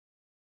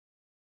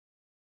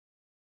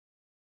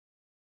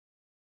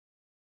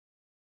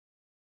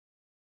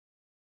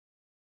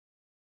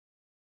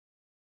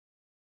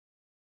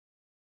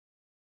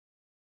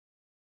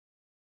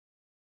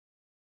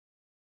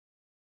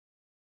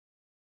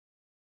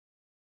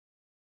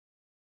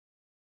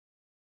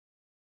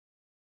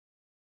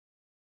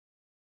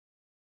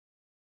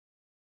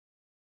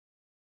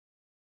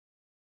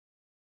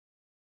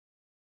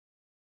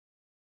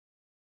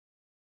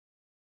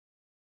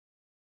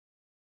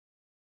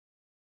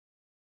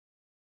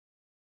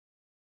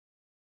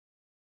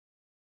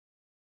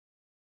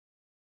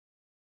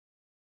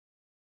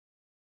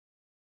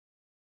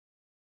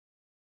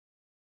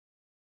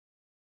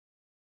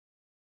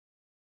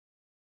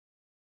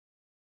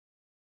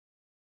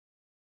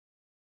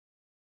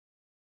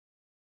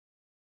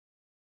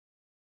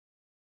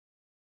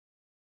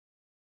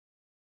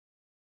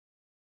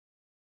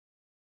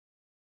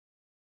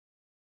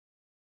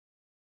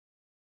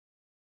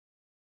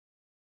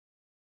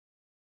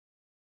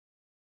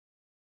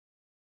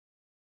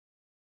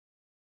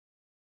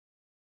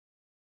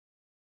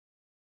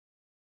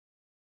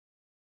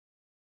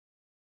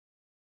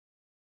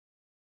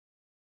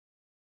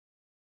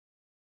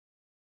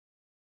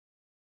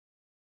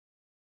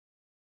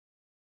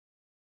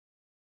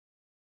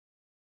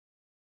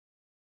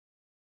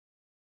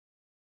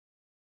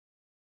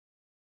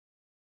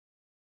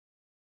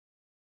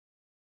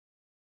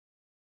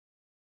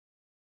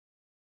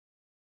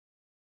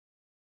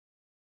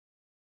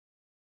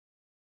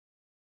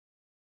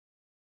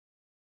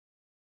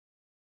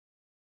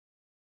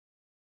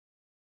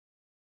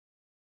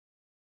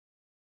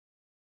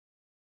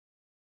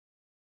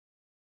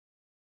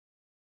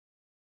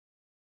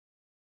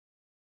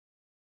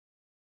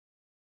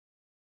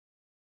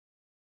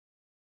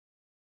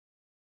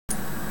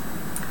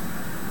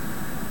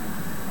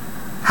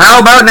How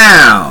about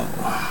now?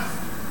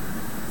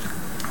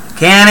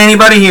 Can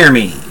anybody hear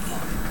me?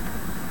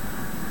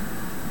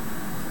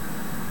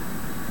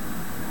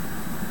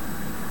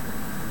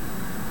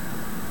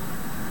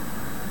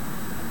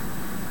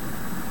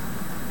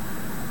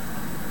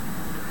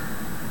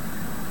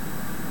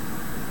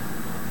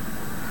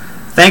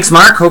 Thanks,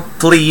 Mark.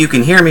 Hopefully you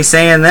can hear me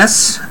saying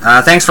this.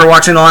 Thanks for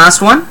watching the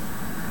last one.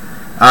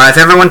 If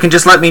everyone can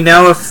just let me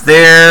know if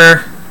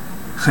their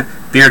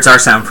beards are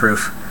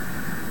soundproof.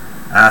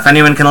 If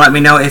anyone can let me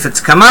know if it's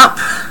come up.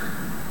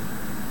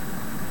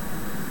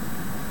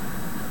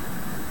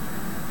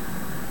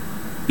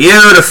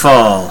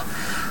 Beautiful.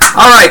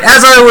 Alright,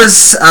 as I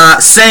was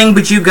saying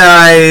but you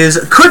guys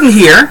couldn't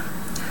hear,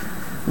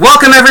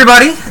 welcome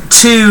everybody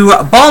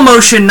to ball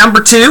motion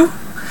number 2.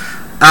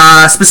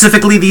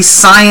 Specifically the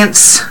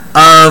science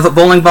of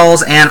bowling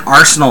balls and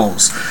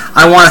arsenals.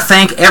 I want to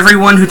thank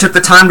everyone who took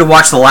the time to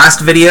watch the last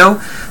video.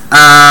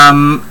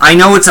 I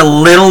know it's a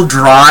little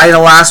dry, the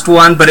last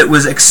one, but it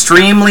was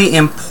extremely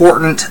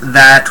important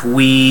that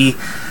we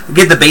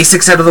get the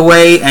basics out of the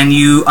way and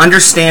you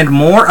understand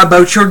more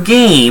about your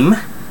game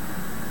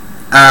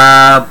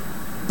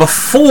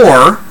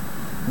before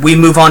we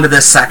move on to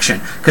this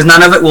section, because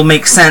none of it will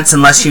make sense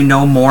unless you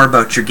know more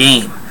about your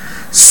game.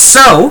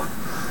 So,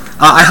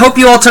 I hope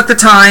you all took the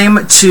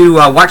time to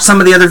watch some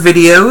of the other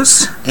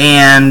videos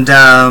and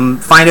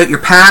find out your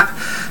PAP,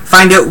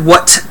 find out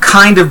what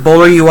kind of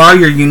bowler you are,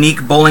 your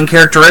unique bowling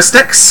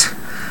characteristics.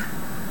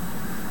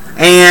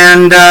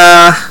 And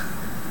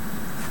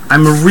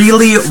I'm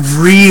really,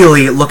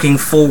 really looking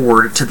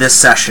forward to this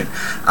session.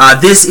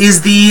 This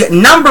is the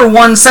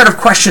 #1 set of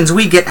questions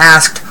we get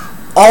asked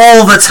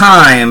all the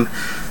time.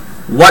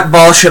 What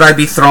ball should I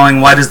be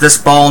throwing? Why does this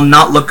ball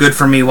not look good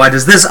for me? Why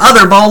does this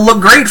other ball look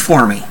great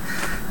for me?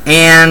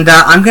 And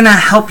I'm going to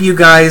help you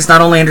guys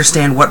not only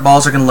understand what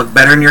balls are going to look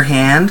better in your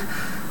hand,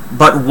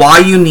 but why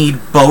you need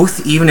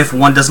both, even if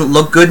one doesn't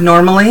look good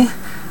normally,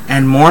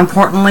 and more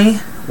importantly,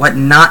 what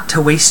not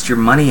to waste your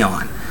money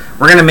on.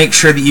 We're going to make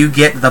sure that you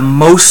get the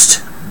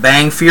most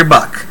bang for your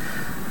buck.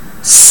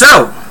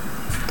 So,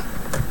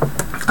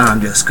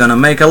 I'm just going to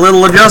make a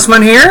little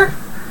adjustment here.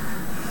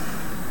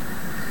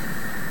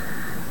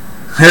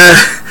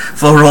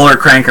 Full roller,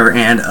 cranker,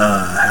 and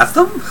half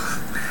them.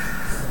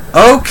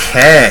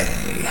 Okay.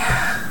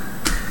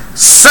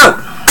 So,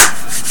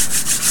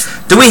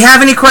 do we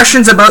have any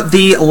questions about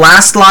the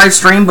last live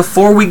stream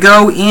before we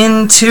go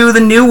into the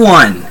new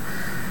one?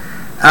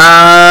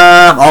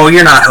 Oh,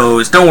 you're not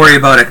hosed. Don't worry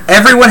about it.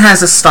 Everyone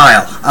has a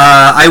style.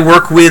 I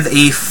work with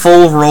a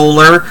full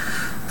roller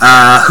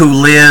who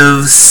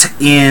lives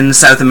in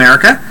South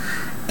America,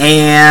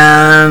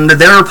 and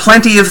there are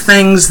plenty of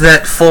things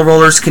that full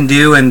rollers can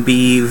do and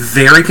be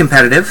very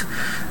competitive.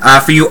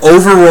 For you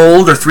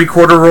over-rolled or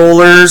three-quarter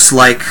rollers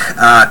like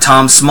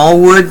Tom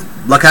Smallwood,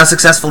 look how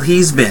successful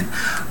he's been.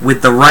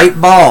 With the right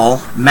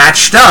ball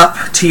matched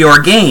up to your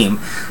game,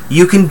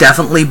 you can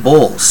definitely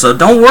bowl. So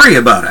don't worry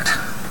about it.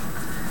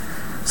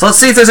 So let's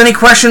see if there's any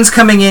questions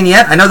coming in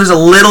yet. I know there's a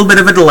little bit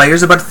of a delay.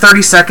 There's about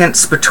 30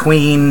 seconds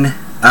between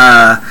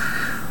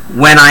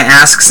when I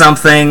ask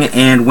something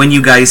and when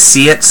you guys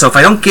see it. So if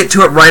I don't get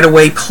to it right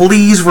away,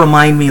 please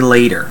remind me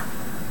later.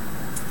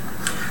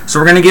 So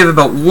we're going to give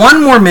about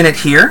 1 more minute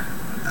here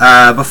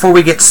before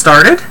we get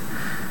started.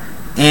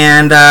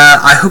 And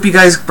I hope you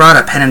guys brought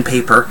a pen and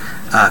paper,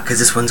 because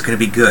this one's going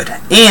to be good.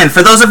 And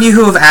for those of you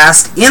who have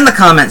asked in the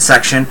comment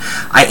section,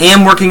 I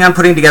am working on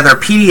putting together a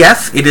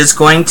PDF. It is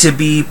going to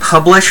be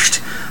published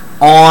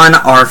on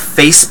our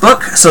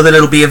Facebook so that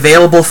it'll be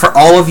available for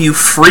all of you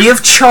free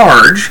of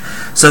charge,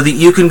 so that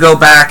you can go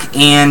back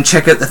and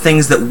check out the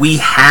things that we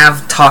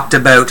have talked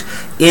about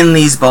in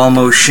these ball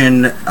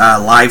motion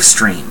live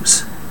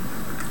streams.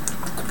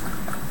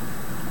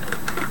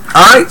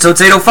 Alright, so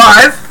it's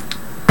 8:05.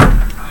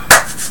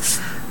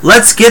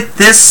 Let's get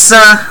this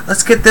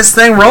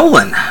thing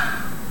rolling.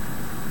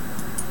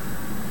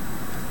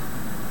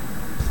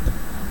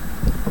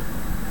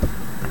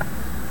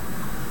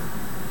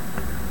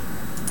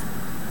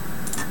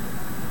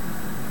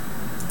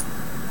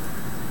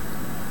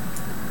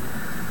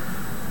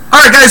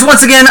 Alright guys,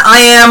 once again, I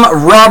am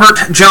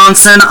Robert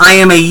Johnson. I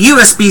am a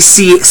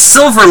USBC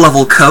Silver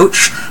Level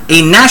coach,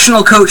 a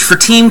national coach for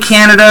Team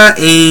Canada,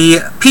 a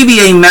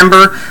PBA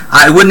member.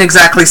 I wouldn't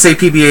exactly say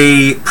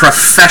PBA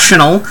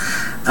professional.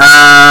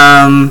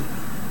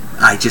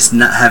 I just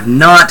have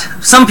not.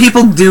 Some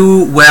people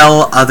do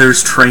well,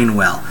 others train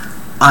well.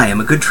 I am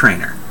a good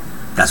trainer.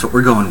 That's what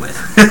we're going with.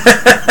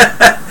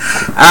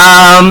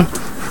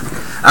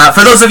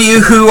 For those of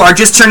you who are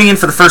just tuning in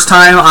for the first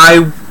time,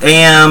 I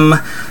am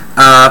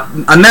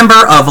a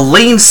member of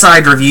Lane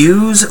Side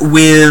Reviews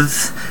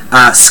with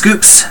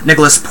Scoops,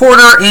 Nicholas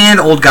Porter, and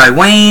Old Guy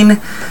Wayne.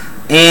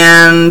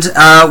 And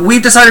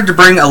we've decided to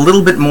bring a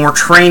little bit more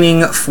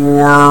training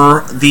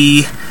for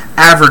the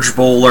average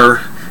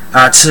bowler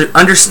to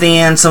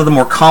understand some of the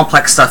more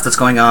complex stuff that's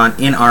going on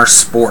in our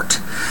sport.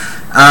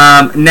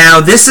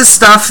 Now, this is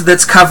stuff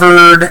that's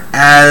covered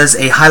as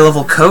a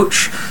high-level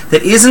coach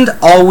that isn't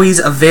always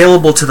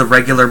available to the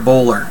regular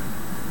bowler.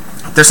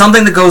 there's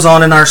something that goes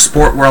on in our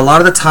sport where a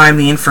lot of the time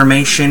the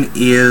information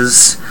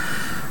is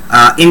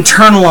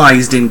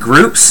internalized in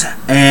groups,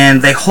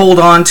 and they hold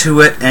on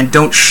to it and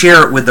don't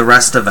share it with the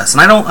rest of us.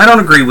 And I don't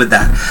agree with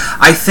that.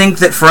 I think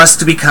that for us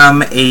to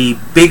become a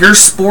bigger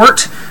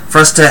sport, for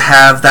us to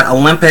have that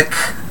Olympic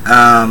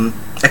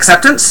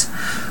acceptance,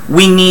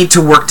 we need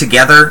to work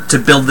together to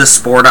build this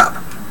sport up.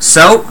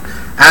 So,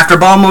 after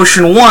Ball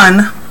Motion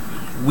 1,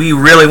 we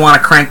really want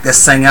to crank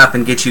this thing up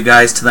and get you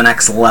guys to the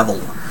next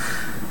level.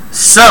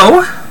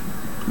 So,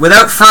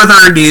 without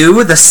further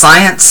ado, the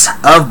science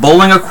of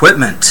bowling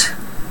equipment.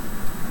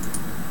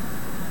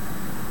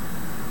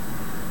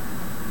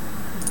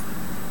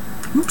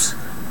 Oops,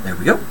 there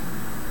we go.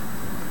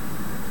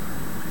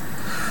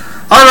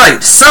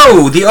 Alright,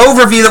 so the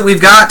overview that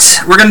we've got,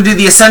 we're going to do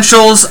the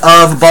essentials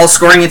of ball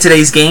scoring in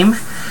today's game,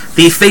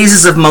 the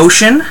phases of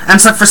motion, and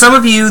so for some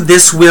of you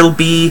this will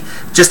be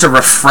just a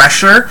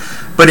refresher,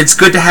 but it's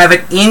good to have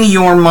it in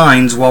your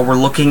minds while we're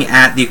looking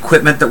at the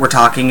equipment that we're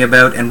talking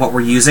about and what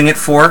we're using it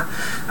for.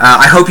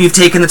 I hope you've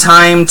taken the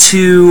time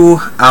to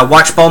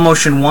watch Ball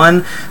Motion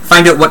 1,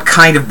 find out what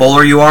kind of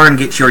bowler you are and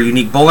get your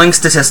unique bowling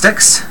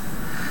statistics.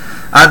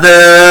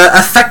 The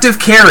effective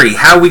carry,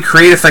 how we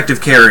create effective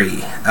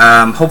carry.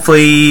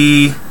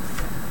 Hopefully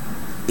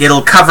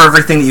it'll cover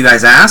everything that you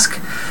guys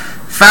ask.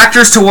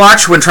 Factors to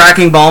watch when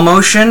tracking ball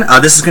motion.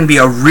 This is going to be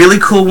a really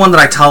cool one that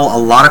I tell a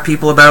lot of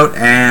people about,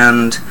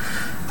 and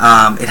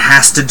it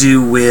has to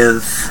do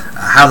with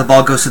how the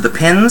ball goes through the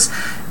pins,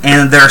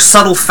 and there are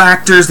subtle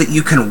factors that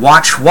you can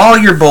watch while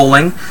you're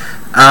bowling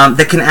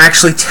that can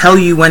actually tell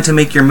you when to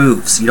make your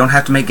moves. You don't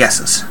have to make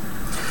guesses.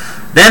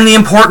 Then the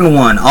important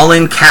one, all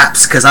in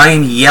caps, because I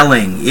am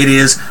yelling. It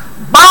is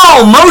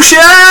ball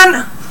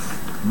motion!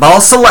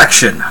 Ball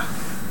selection.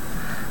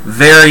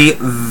 Very,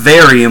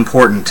 very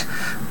important.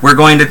 We're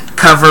going to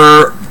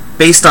cover,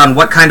 based on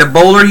what kind of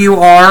bowler you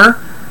are,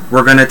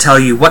 we're going to tell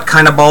you what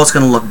kind of ball is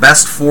going to look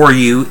best for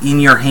you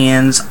in your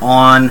hands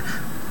on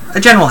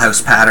a general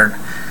house pattern.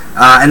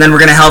 And then we're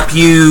going to help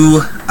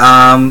you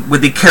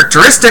with the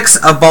characteristics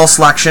of ball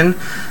selection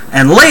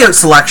and layout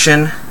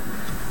selection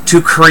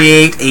to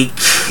create a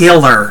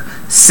killer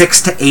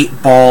 6 to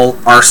 8 ball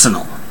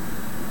arsenal.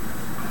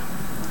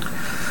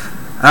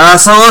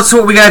 So that's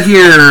what we got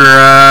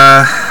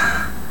here.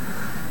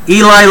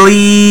 Eli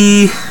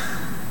Lee.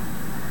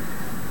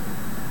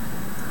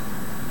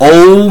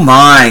 Oh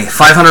my,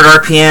 500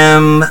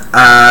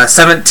 RPM,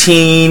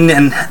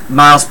 17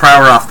 miles per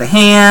hour off the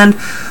hand,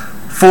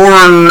 4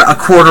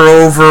 1/4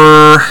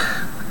 over,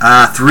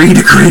 3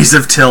 degrees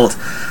of tilt,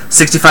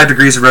 65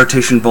 degrees of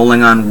rotation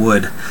bowling on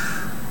wood.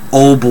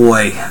 Oh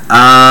boy,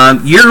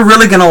 you're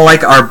really going to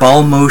like our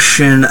Ball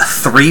Motion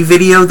 3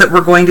 video that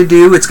we're going to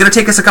do. It's going to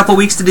take us a couple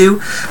weeks to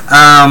do,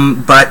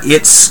 but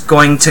it's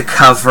going to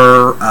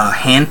cover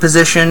hand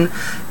position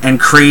and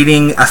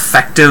creating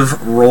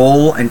effective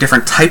roll and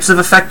different types of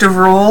effective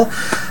roll.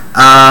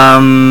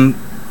 I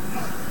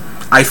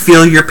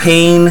feel your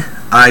pain.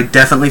 I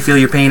definitely feel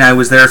your pain. I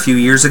was there a few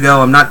years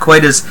ago. I'm not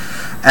quite as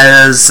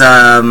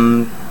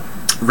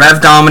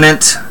rev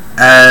dominant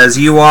as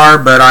you are,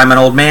 but I'm an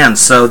old man,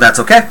 so that's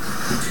okay.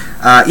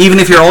 Even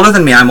if you're older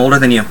than me, I'm older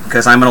than you,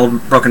 because I'm an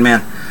old broken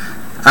man.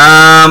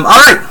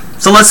 Alright,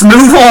 so let's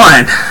move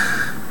on.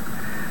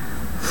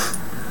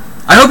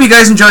 I hope you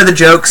guys enjoy the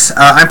jokes.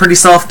 I'm pretty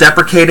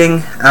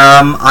self-deprecating.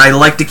 I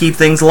like to keep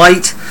things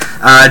light.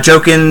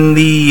 Joke in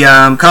the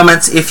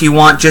comments if you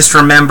want. Just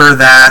remember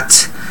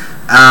that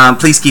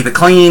please keep it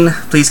clean.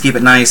 Please keep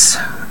it nice.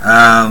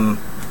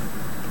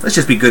 Let's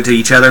just be good to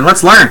each other and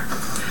let's learn.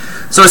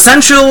 So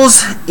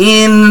essentials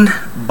in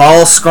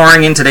ball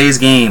scoring in today's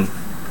game.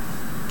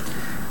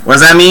 What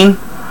does that mean?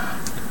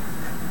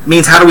 It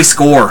means how do we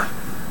score?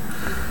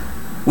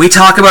 We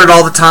talk about it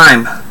all the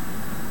time.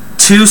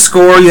 To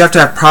score, you have to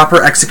have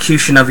proper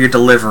execution of your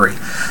delivery.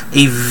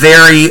 A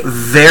very,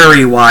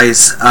 very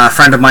wise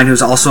friend of mine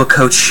who's also a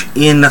coach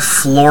in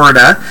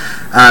Florida,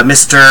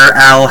 Mr.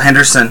 Al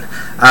Henderson,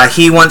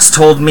 he once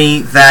told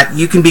me that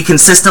you can be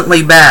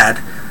consistently bad,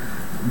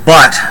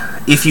 but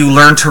if you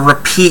learn to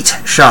repeat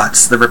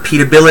shots, the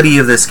repeatability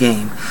of this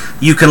game,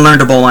 you can learn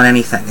to bowl on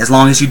anything. As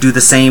long as you do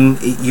the same,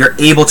 you're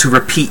able to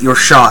repeat your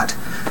shot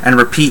and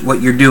repeat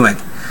what you're doing.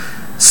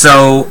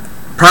 So,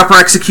 proper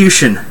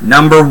execution,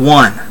 number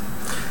 1.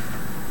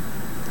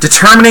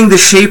 Determining the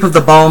shape of the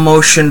ball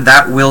motion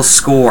that will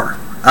score.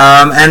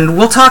 And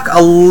we'll talk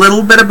a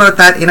little bit about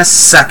that in a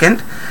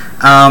second.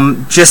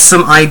 Just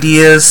some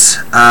ideas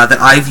that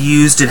I've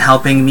used in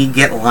helping me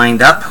get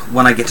lined up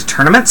when I get to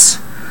tournaments.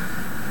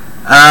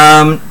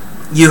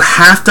 You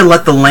have to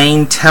let the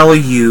lane tell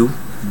you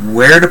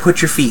where to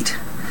put your feet.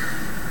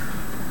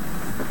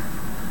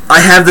 I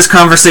have this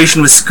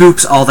conversation with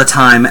Scoops all the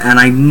time, and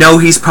I know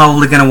he's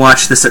probably going to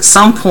watch this at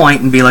some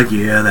point and be like,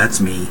 yeah, that's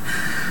me.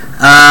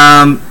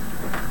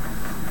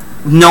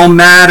 No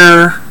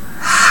matter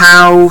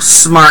how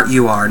smart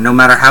you are, no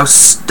matter how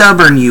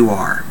stubborn you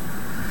are,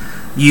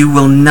 you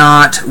will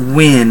not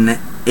win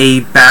a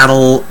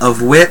battle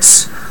of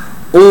wits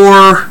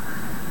or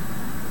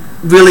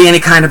really any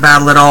kind of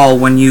battle at all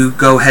when you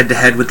go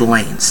head-to-head with the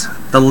lanes.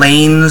 The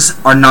lanes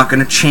are not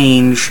going to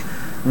change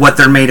what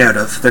they're made out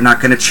of. They're not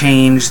going to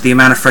change the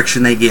amount of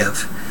friction they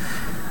give.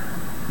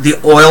 The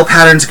oil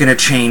pattern's going to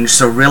change,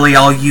 so really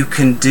all you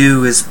can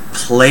do is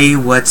play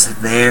what's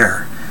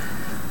there.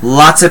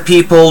 Lots of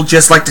people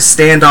just like to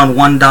stand on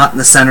one dot in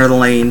the center of the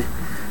lane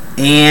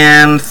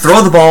and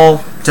throw the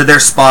ball to their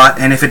spot,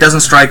 and if it doesn't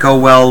strike, oh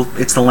well,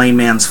 it's the lane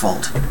man's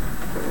fault.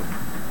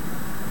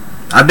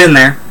 I've been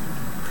there.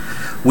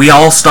 We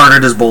all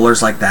started as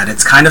bowlers like that.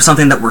 It's kind of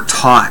something that we're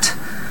taught.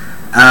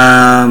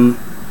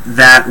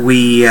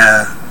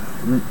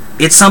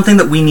 It's something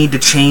that we need to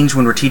change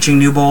when we're teaching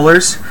new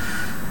bowlers.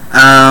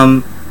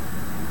 I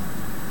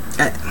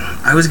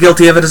was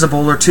guilty of it as a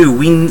bowler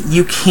too.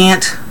 You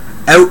can't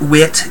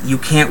outwit, you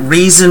can't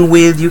reason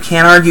with, you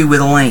can't argue with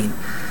a lane.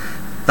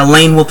 The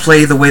lane will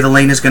play the way the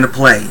lane is going to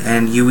play,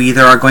 and you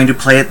either are going to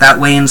play it that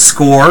way and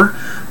score,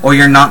 or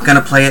you're not going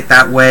to play it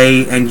that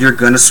way and you're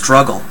going to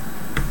struggle.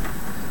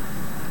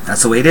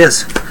 That's the way it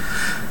is.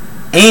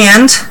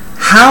 And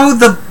how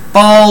the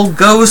ball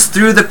goes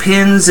through the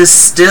pins is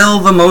still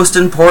the most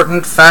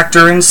important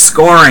factor in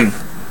scoring.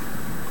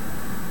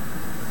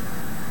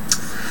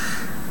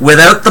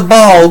 Without the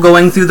ball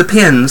going through the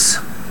pins,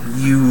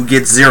 you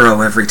get 0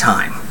 every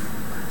time.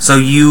 So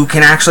you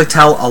can actually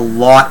tell a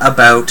lot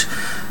about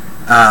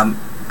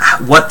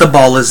what the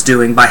ball is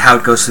doing by how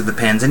it goes through the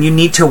pins, and you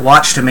need to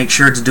watch to make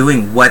sure it's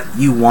doing what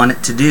you want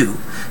it to do.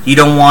 You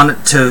don't want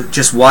it to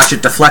just watch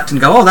it deflect and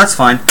go, oh, that's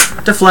fine.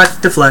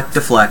 Deflect, deflect,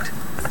 deflect.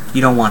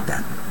 You don't want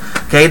that.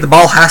 Okay, the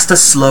ball has to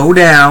slow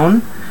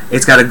down.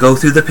 It's got to go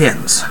through the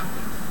pins.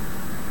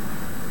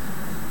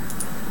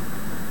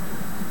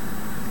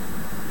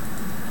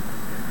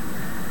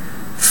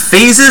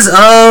 Phases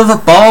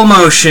of ball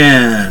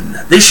motion.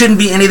 This shouldn't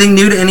be anything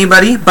new to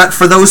anybody, but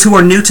for those who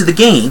are new to the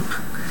game,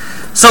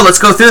 so let's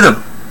go through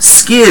them.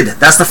 Skid,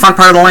 that's the front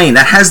part of the lane.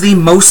 That has the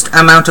most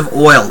amount of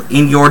oil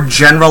in your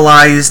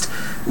generalized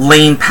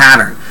lane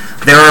pattern.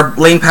 There are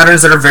lane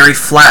patterns that are very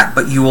flat,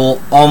 but you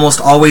will almost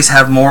always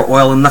have more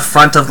oil in the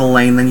front of the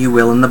lane than you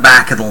will in the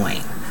back of the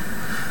lane.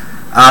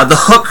 The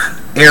hook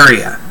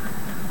area,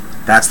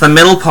 that's the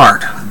middle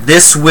part.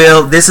 This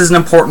is an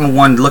important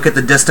one. Look at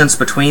the distance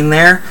between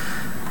there.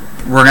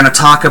 We're going to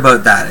talk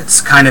about that. It's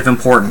kind of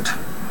important.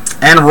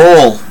 And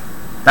roll,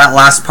 that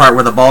last part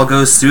where the ball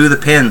goes through the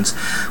pins.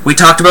 We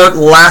talked about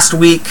last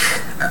week,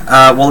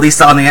 well, at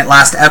least on the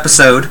last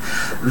episode,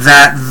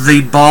 that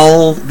the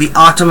ball, the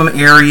optimum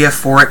area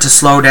for it to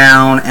slow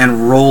down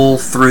and roll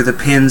through the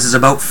pins is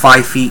about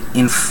 5 feet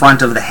in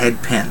front of the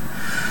head pin.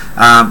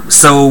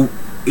 So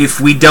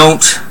if we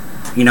don't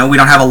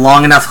have a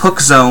long enough hook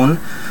zone,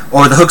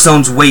 or the hook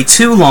zone's way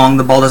too long,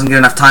 the ball doesn't get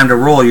enough time to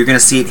roll, you're going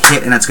to see it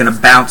hit and it's going to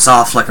bounce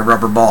off like a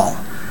rubber ball.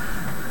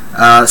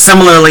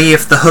 Similarly,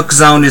 if the hook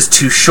zone is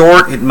too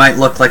short, it might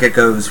look like it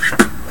goes,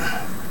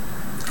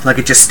 like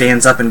it just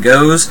stands up and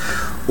goes,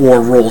 or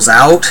rolls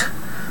out.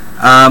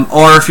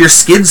 Or if your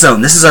skid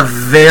zone, this is a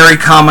very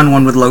common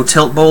one with low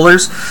tilt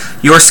bowlers,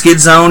 your skid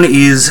zone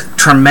is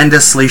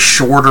tremendously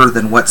shorter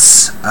than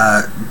what's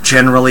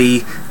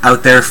generally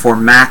out there for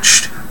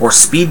matched or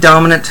speed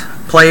dominant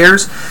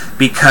players,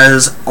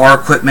 because our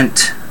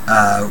equipment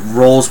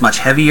rolls much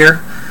heavier.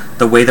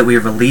 The way that we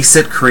release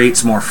it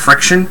creates more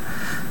friction.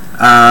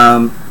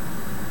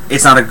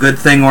 It's not a good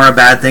thing or a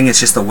bad thing, it's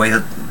just the way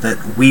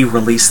that we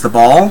release the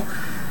ball,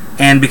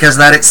 and because of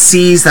that it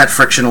sees that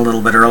friction a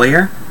little bit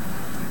earlier.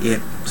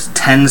 It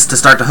tends to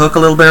start to hook a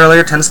little bit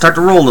earlier, tends to start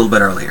to roll a little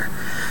bit earlier.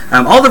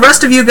 All the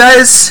rest of you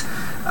guys,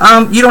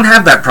 you don't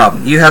have that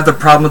problem. You have the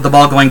problem with the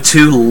ball going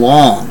too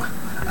long.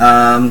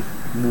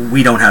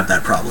 We don't have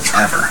that problem,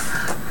 ever.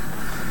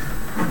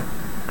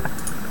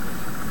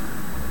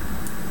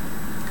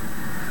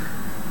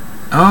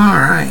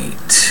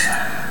 Alright.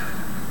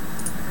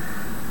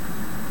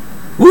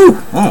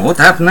 Woo! Oh, what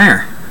happened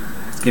there?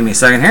 Give me a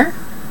second here.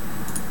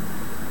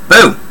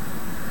 Boom!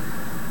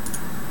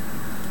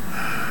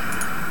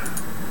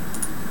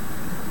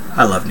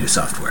 I love new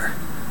software.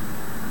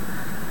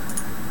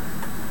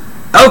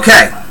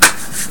 Okay.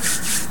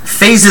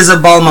 Phases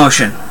of ball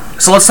motion.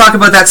 So let's talk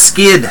about that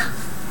skid.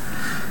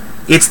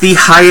 It's the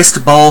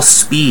highest ball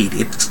speed.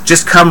 It's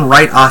just come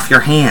right off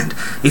your hand.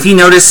 If you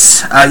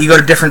notice, you go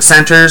to different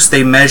centers,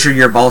 they measure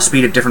your ball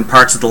speed at different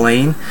parts of the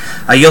lane.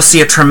 You'll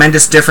see a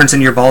tremendous difference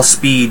in your ball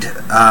speed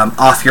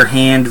off your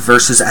hand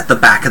versus at the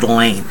back of the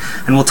lane.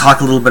 And we'll talk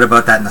a little bit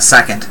about that in a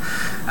second.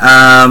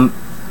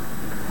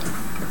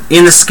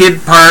 In the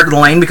skid part of the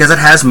lane, because it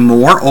has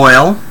more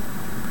oil,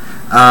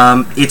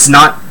 it's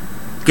not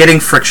getting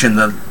friction.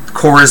 The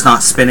core is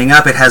not spinning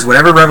up. It has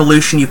whatever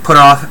revolution you put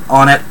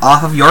on it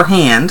off of your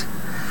hand.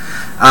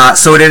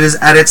 So it is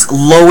at its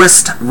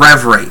lowest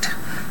rev rate.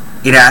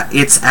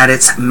 It's at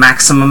its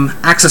maximum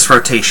axis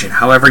rotation.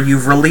 However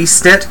you've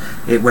released it,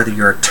 whether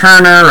you're a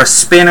turner, a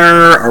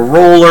spinner, a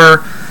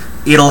roller,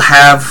 it'll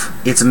have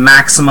its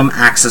maximum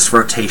axis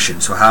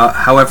rotation. So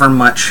however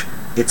much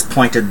it's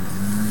pointed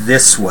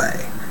this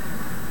way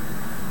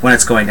when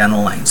it's going down the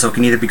lane. So it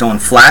can either be going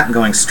flat and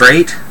going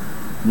straight,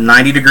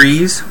 90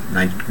 degrees,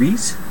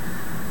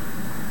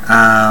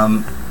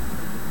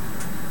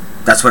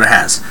 that's what it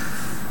has.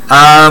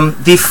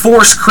 The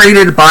force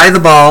created by the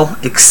ball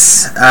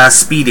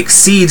speed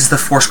exceeds the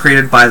force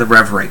created by the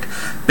rev rate.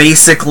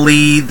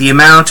 Basically, the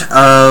amount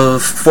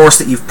of force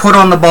that you've put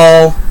on the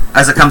ball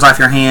as it comes off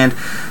your hand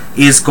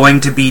is going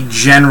to be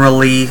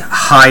generally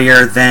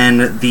higher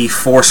than the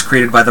force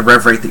created by the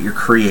rev rate that you're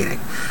creating.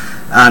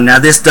 Now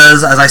this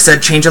does, as I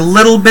said, change a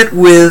little bit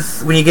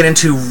with when you get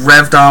into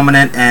rev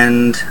dominant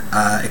and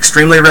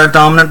extremely rev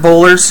dominant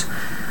bowlers.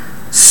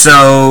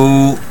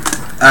 So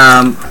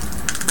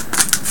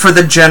for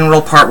the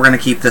general part, we're going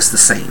to keep this the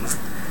same.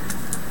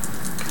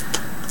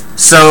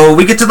 So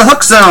we get to the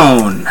hook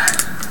zone.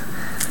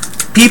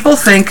 People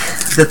think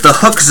that the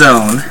hook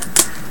zone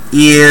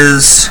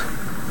is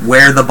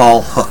where the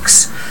ball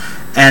hooks,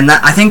 and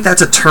I think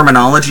that's a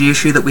terminology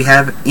issue that we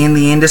have in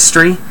the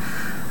industry.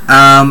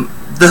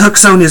 The hook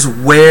zone is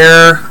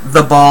where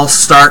the ball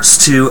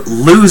starts to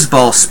lose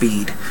ball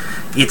speed.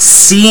 It's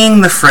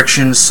seeing the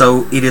friction,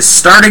 so it is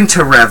starting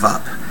to rev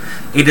up.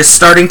 It is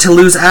starting to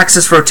lose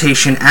axis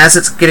rotation as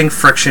it's getting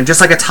friction,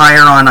 just like a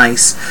tire on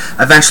ice.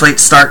 Eventually it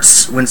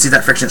starts, when you see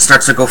that friction, it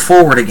starts to go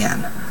forward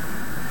again.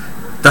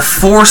 The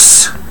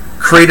force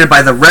created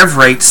by the rev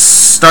rate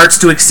starts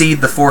to exceed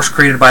the force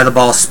created by the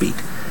ball speed.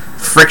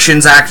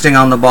 Friction's acting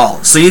on the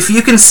ball. So if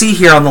you can see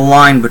here on the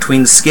line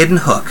between skid and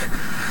hook,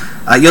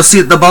 you'll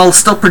see that the ball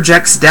still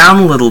projects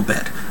down a little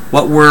bit.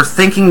 What we're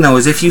thinking though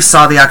is if you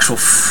saw the actual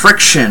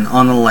friction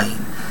on the lane,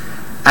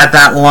 at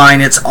that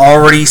line it's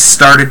already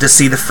started to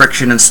see the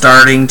friction and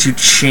starting to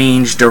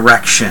change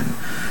direction.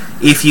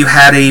 If you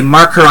had a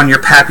marker on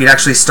your PAP, you'd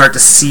actually start to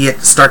see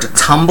it start to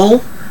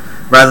tumble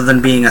rather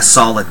than being a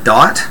solid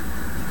dot.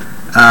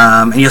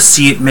 And you'll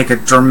see it make a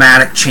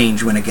dramatic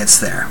change when it gets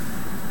there.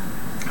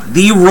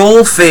 The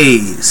roll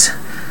phase,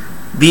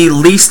 the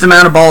least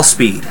amount of ball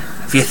speed.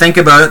 If you think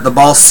about it, the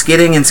ball's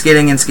skidding and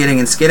skidding and skidding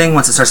and skidding.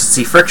 Once it starts to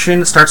see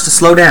friction, it starts to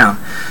slow down.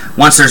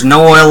 Once there's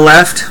no oil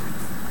left,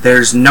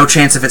 there's no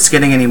chance of it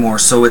skidding anymore,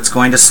 so it's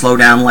going to slow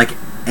down like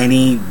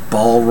any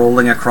ball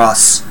rolling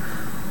across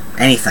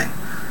anything.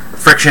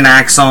 Friction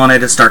acts on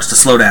it, it starts to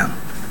slow down.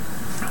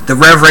 The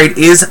rev rate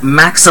is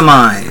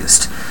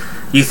maximized.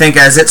 You think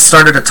as it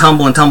started to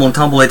tumble and tumble and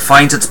tumble, it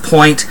finds its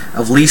point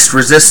of least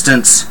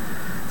resistance.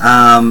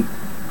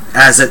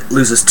 As it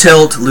loses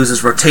tilt,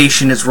 loses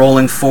rotation, it's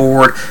rolling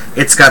forward,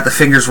 it's got the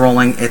fingers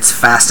rolling, its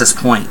fastest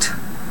point.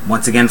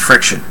 Once again,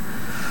 friction.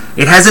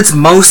 It has its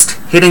most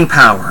hitting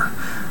power.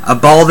 A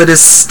ball that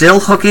is still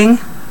hooking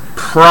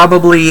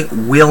probably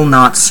will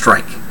not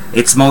strike.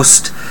 It's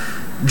most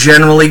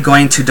generally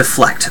going to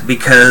deflect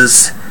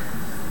because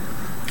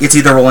it's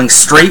either rolling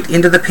straight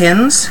into the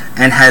pins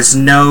and has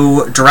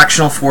no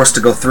directional force to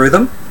go through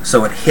them,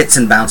 so it hits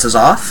and bounces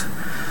off,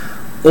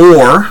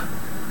 or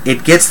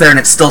it gets there and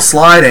it's still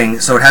sliding,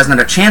 so it hasn't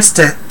had a chance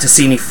to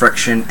see any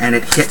friction, and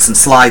it hits and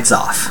slides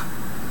off.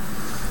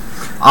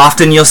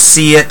 Often you'll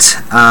see it,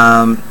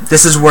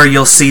 this is where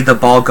you'll see the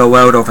ball go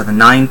out over the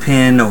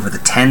 9-pin, over the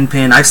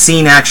 10-pin. I've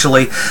seen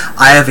actually,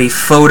 I have a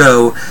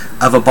photo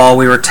of a ball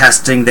we were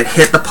testing that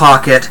hit the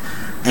pocket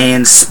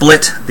and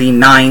split the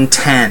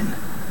 9-10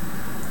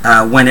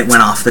 when it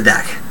went off the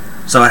deck.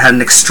 So it had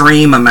an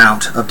extreme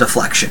amount of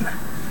deflection.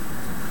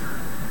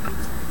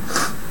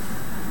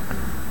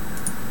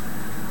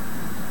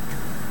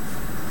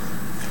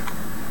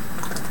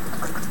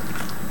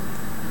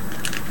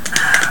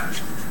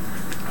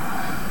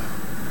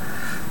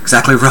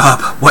 Exactly,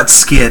 Rob. What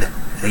skid?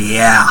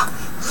 Yeah.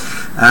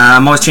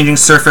 I'm always changing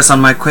surface on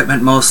my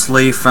equipment,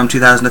 mostly from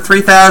 2000 to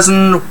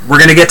 3000. We're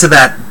going to get to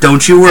that.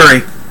 Don't you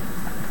worry.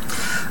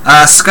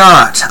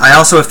 Scott, I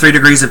also have 3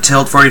 degrees of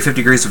tilt, 40 to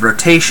 50 degrees of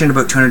rotation,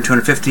 about 200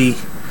 250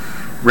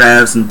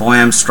 revs, and boy,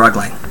 I'm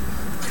struggling.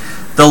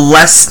 The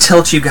less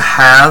tilt you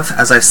have,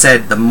 as I've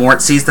said, the more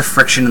it sees the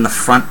friction in the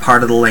front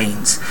part of the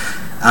lanes.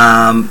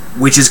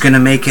 Which is going to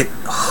make it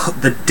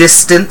the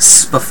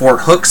distance before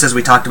it hooks, as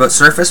we talked about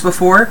surface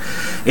before.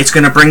 It's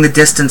going to bring the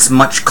distance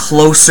much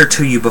closer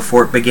to you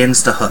before it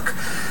begins to hook.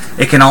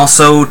 It can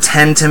also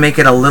tend to make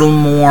it a little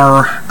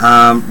more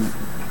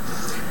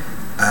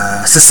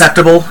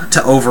susceptible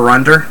to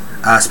over-under,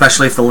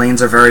 especially if the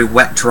lanes are very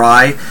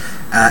wet-dry,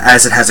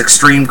 as it has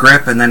extreme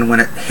grip, and then when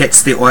it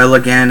hits the oil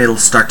again, it'll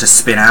start to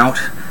spin out.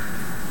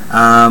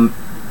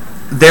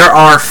 There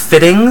are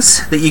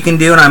fittings that you can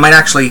do, and I might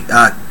actually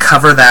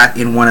cover that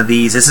in one of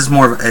these. This is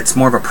it's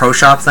more of a pro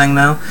shop thing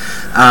though,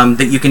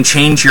 that you can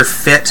change your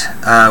fit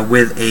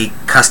with a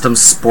custom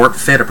sport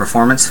fit, a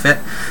performance fit,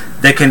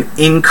 that can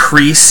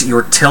increase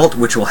your tilt,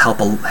 which will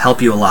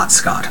help you a lot,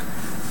 Scott.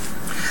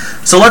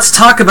 So let's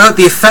talk about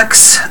the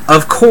effects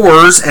of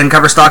cores and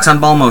cover stocks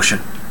on ball motion.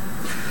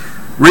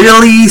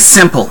 Really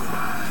simple.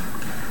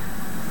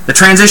 The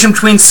transition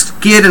between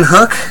skid and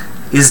hook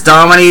is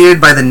dominated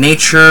by the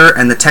nature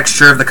and the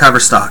texture of the cover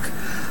stock.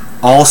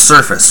 All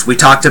surface. We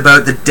talked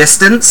about the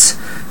distance.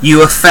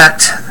 You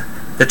affect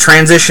the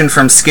transition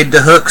from skid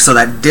to hook, so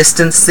that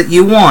distance that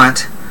you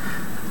want,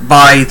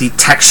 by the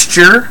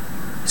texture.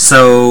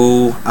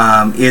 So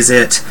is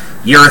it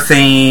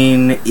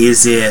urethane,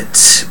 is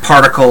it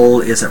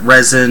particle, is it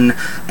resin,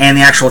 and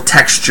the actual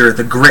texture,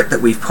 the grit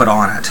that we've put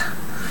on it.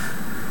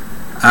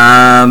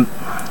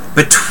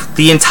 But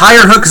the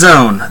entire hook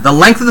zone, the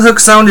length of the hook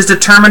zone is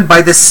determined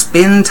by the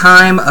spin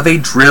time of a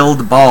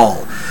drilled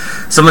ball.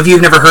 Some of you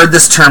have never heard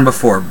this term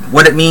before.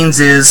 What it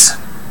means is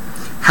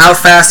how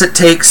fast it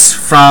takes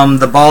from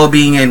the ball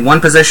being in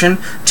one position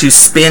to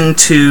spin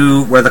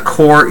to where the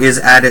core is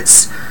at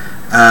its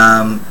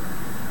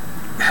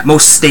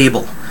most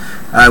stable.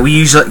 We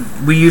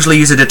usually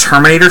use a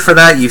determinator for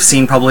that. You've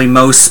seen probably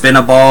most spin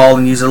a ball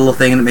and use a little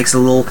thing and it makes a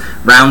little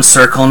round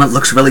circle and it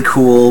looks really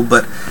cool,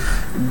 but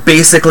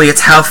basically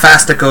it's how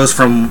fast it goes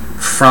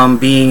from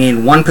being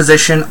in one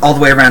position all the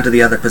way around to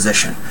the other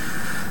position.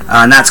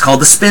 And that's called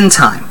the spin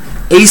time.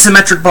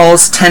 Asymmetric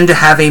balls tend to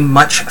have a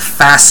much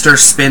faster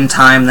spin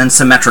time than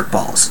symmetric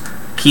balls.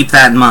 Keep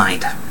that in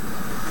mind.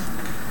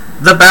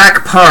 The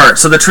back part.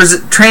 So the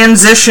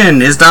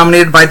transition is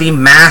dominated by the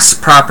mass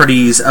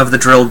properties of the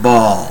drilled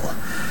ball.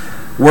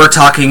 We're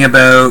talking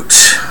about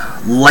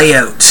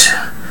layout,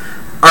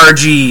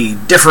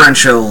 RG,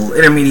 differential,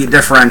 intermediate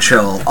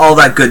differential, all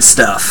that good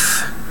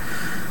stuff.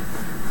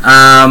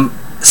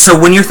 So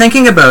when you're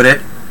thinking about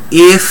it,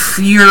 if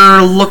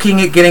you're looking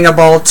at getting a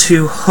ball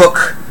to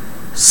hook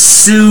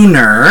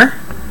sooner,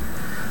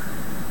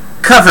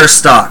 cover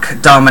stock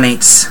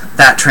dominates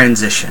that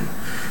transition.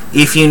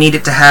 If you need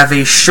it to have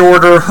a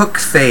shorter hook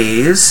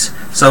phase,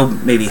 so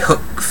maybe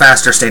hook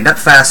faster, stand up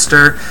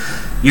faster,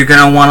 you're going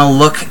to want to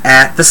look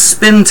at the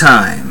spin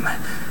time.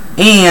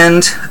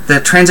 And the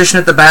transition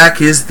at the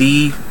back is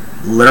the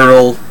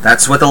literal,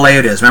 that's what the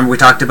layout is. Remember we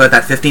talked about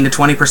that 15 to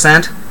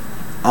 20%?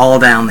 All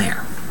down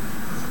there.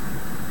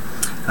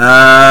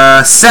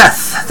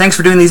 Seth, thanks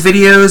for doing these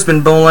videos.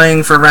 Been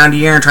bowling for around a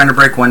year and trying to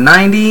break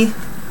 190.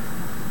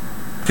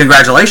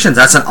 Congratulations,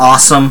 that's an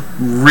awesome,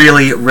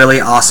 really,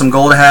 really awesome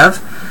goal to have.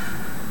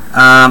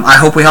 I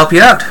hope we help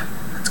you out.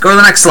 Let's go to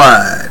the next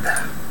slide.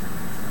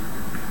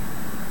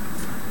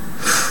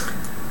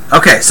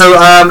 Okay, so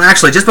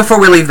actually, just before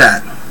we leave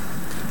that,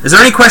 is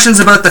there any questions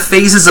about the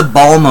phases of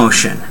ball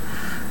motion?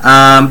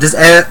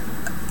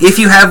 If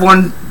you have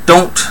one,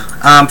 don't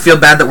feel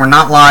bad that we're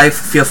not live.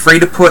 Feel free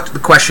to put the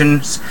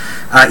questions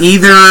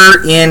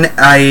either in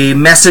a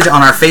message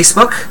on our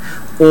Facebook,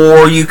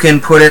 or you can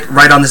put it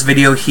right on this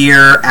video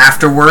here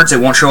afterwards. It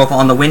won't show up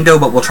on the window,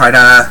 but we'll try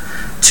to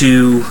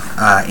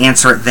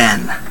answer it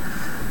then.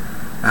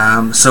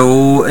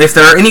 So if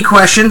there are any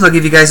questions, I'll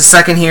give you guys a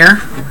second here.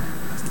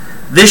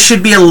 This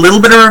should be a little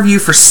bit of a review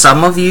for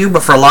some of you,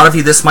 but for a lot of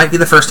you this might be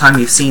the first time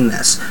you've seen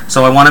this.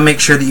 So I want to make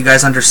sure that you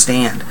guys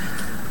understand.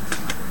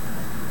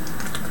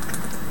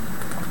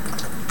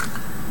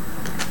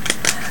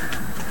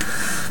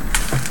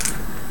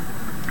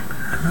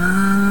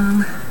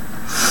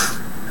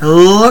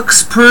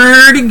 Looks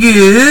pretty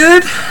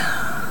good.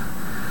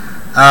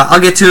 I'll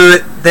get to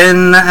it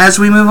then as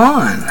we move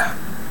on.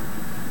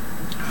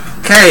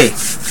 Okay,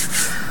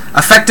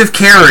 effective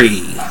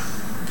carry.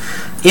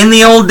 In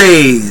the old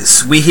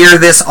days, we hear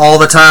this all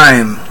the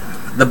time.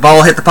 The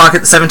ball hit the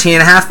pocket at the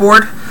 17.5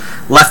 board,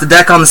 left the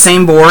deck on the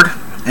same board,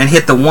 and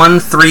hit the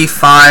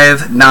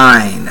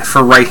 1-3-5-9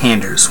 for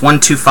right-handers,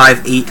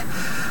 1-2-5-8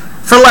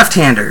 for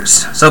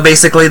left-handers. So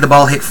basically, the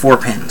ball hit 4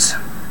 pins.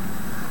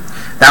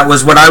 That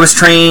was what I was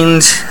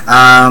trained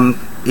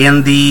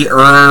in the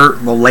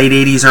late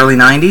 80s, early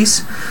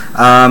 90s.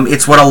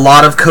 It's what a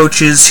lot of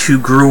coaches who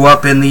grew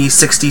up in the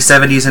 60s,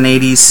 70s, and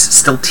 80s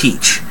still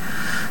teach.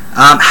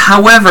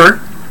 However,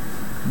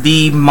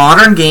 the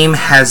modern game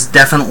has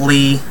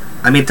definitely,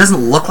 I mean, it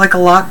doesn't look like a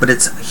lot, but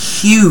it's a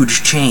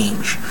huge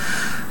change.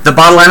 The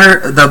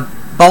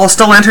ball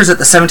still enters at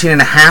the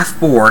 17.5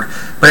 board,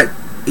 but it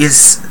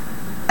is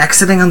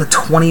exiting on the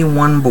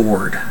 21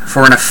 board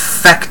for an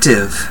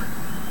effective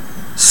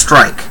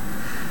strike.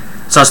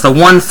 So it's the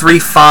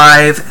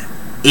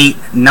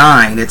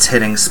 1-3-5-8-9 it's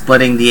hitting,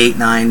 splitting the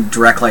 8-9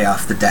 directly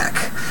off the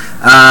deck.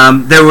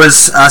 There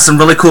was some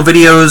really cool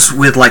videos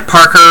with like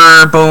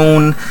Parker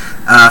Bone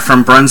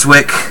from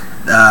Brunswick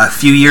a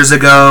few years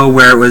ago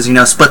where it was, you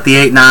know, split the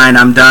 8-9,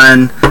 I'm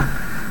done.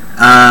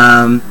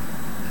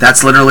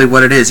 That's literally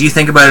what it is. You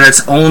think about it,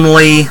 it's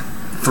only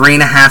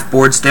 3.5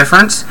 boards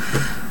difference,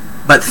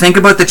 but think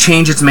about the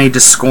change it's made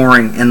to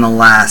scoring in the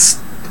last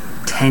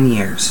 10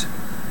 years,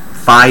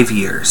 5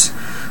 years.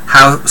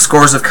 How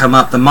scores have come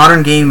up. The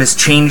modern game has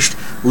changed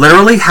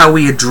literally how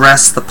we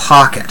address the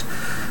pocket.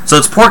 So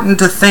it's important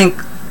to think,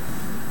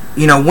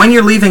 you know, when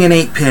you're leaving an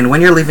 8-pin,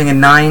 when you're leaving a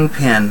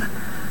 9-pin,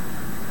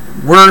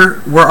 we're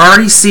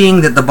already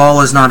seeing that the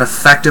ball is not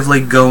effectively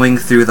going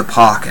through the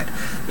pocket.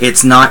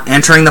 It's not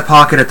entering the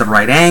pocket at the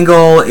right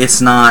angle.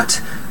 It's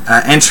not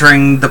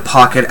entering the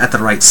pocket at the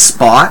right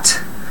spot.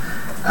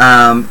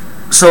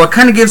 So it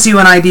kind of gives you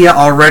an idea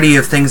already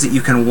of things that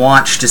you can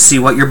watch to see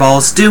what your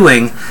ball's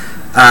doing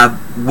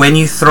when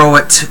you throw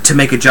it to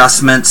make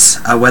adjustments,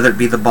 whether it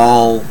be the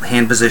ball,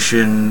 hand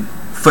position,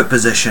 foot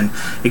position.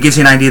 It gives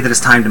you an idea that it's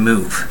time to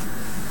move.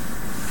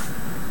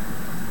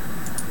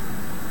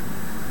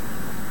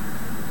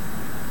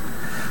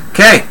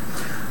 Okay,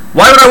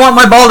 why would I want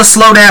my ball to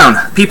slow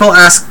down. People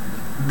ask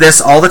this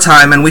all the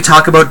time, and we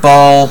talk about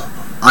ball.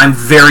 I'm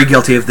very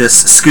guilty of this.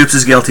 Scoops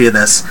is guilty of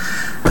this.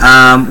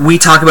 We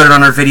talk about it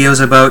on our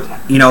videos about,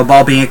 you know, a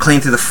ball being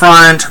clean through the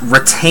front,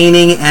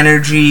 retaining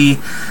energy,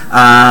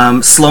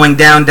 slowing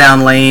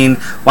down lane.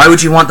 Why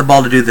would you want the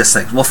ball to do this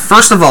thing? Well,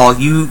 first of all,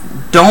 you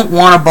don't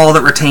want a ball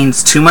that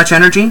retains too much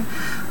energy.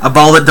 A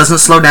ball that doesn't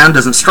slow down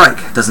doesn't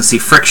strike, doesn't see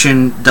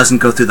friction, doesn't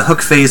go through the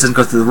hook phase, doesn't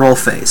go through the roll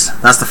phase.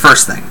 That's the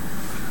first thing.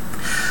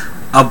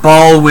 A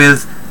ball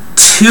with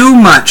too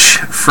much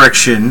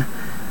friction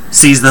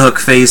sees the hook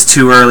phase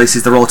too early,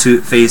 sees the roll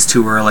phase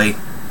too early,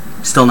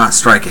 still not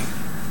striking.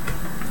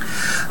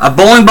 A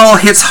bowling ball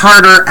hits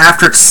harder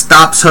after it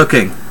stops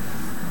hooking.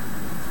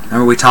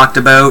 Remember we talked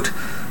about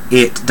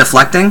it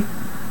deflecting?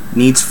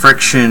 Needs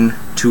friction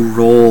to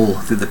roll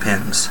through the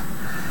pins.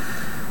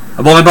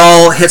 A bowling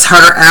ball hits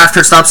harder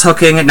after it stops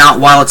hooking, not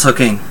while it's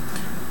hooking.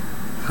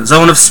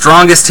 Zone of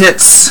strongest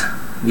hits.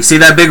 You see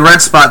that big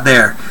red spot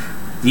there?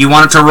 You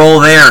want it to roll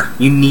there.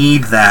 You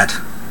need that.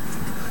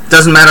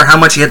 Doesn't matter how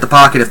much you hit the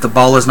pocket. If the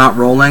ball is not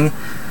rolling,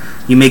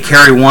 you may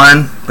carry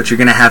one, but you're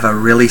going to have a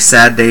really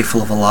sad day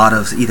full of a lot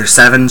of either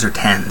 7s or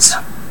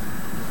 10s.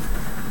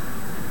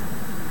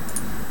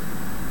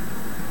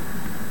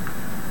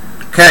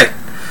 Okay,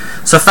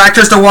 so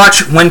factors to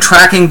watch when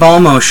tracking ball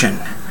motion.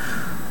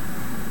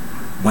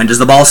 When does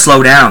the ball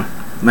slow down?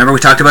 Remember we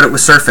talked about it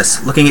with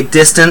surface. Looking at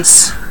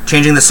distance,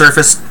 changing the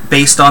surface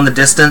based on the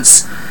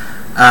distance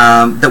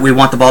that we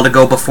want the ball to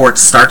go before it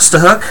starts to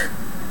hook.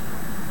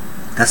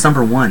 That's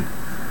number one.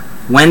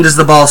 When does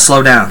the ball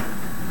slow down?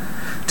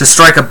 To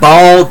strike a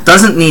ball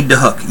doesn't need to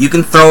hook. You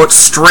can throw it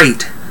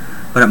straight,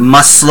 but it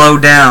must slow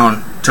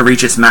down to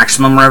reach its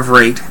maximum rev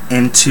rate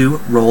and to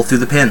roll through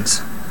the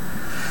pins.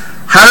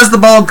 How does the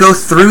ball go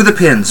through the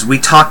pins? We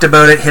talked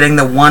about it hitting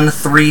the 1,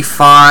 3,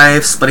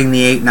 5, splitting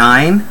the 8,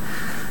 9.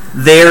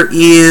 There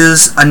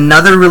is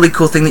another really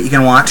cool thing that you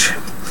can watch.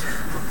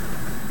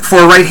 For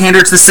a right-hander,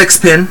 it's the 6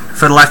 pin.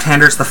 For the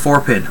left-hander, it's the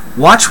 4 pin.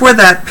 Watch where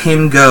that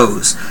pin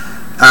goes,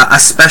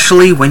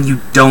 especially when you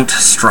don't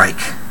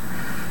strike.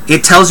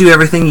 It tells you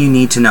everything you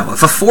need to know.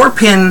 If a 4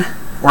 pin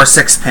or a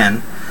 6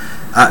 pin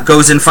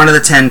goes in front of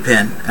the 10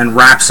 pin and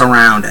wraps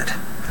around it,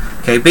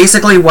 okay,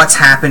 basically what's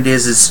happened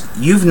is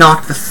you've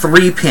knocked the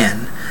 3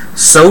 pin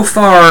so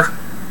far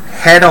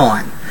head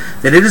on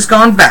that it has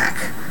gone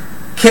back,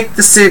 kicked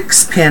the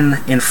 6 pin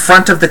in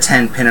front of the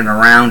 10 pin and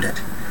around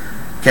it.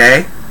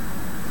 Okay?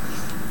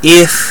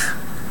 If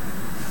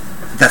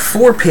the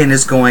 4 pin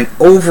is going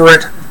over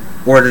it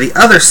or to the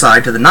other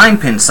side, to the 9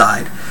 pin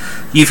side,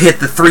 you've hit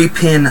the 3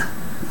 pin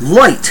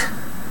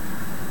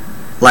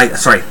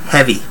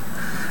heavy.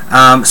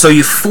 So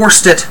you've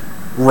forced it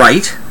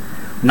right,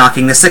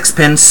 knocking the 6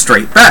 pin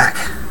straight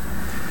back.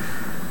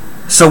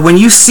 So when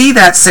you see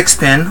that 6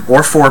 pin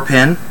or 4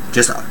 pin,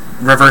 just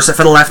reverse it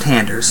for the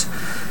left-handers,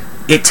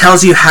 it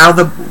tells you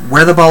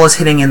where the ball is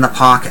hitting in the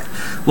pocket.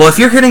 Well, if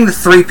you're hitting the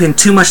 3 pin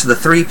too much of the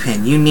 3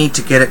 pin, you need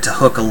to get it to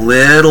hook a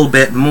little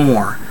bit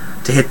more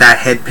to hit that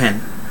head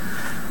pin.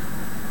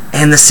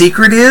 And the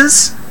secret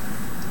is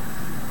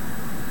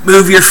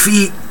move your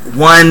feet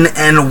 1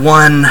 and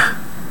 1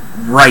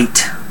 right.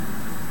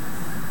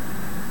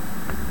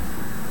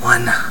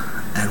 1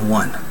 and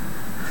 1.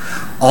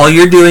 All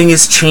you're doing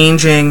is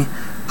changing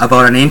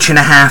about 1.5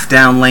 inches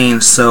down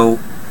lane. So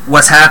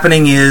what's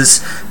happening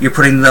is you're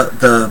putting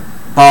the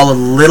ball a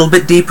little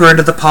bit deeper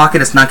into the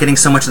pocket. It's not getting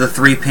so much of the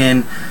 3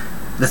 pin.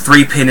 The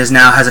 3 pin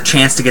has a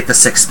chance to get the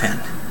 6 pin.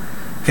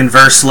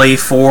 Conversely,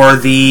 for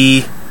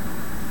the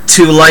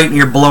 2 light and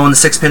you're blowing the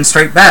 6 pin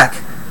straight back,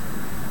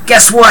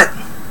 guess what?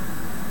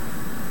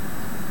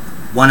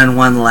 1 and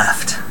 1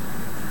 left.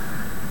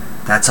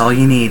 That's all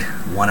you need.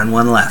 1 and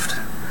 1 left.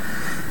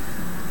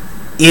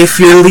 If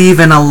you're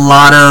leaving a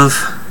lot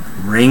of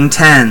ring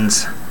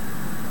 10s,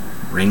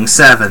 ring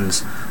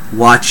 7s,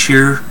 watch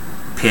your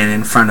pin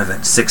in front of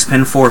it. 6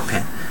 pin, 4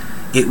 pin.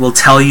 It will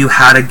tell you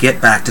how to get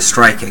back to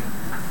striking.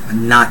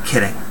 I'm not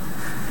kidding.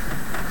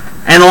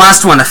 And the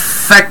last one,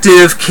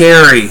 effective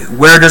carry.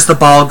 Where does the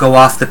ball go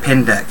off the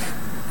pin deck?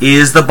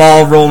 Is the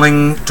ball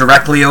rolling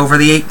directly over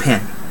the 8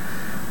 pin?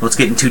 Well, it's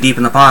getting too deep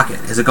in the pocket.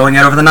 Is it going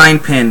out over the 9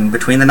 pin,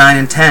 between the 9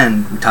 and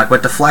 10? We talk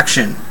about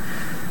deflection.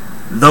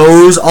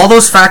 All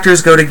those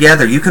factors go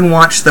together. You can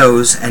watch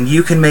those, and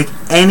you can make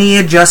any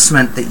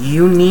adjustment that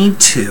you need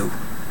to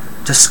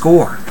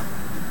score.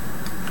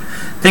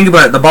 Think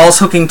about it. The ball's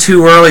hooking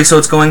too early, so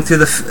it's going through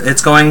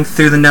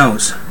the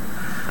nose.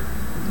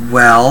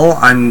 Well,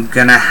 I'm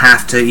gonna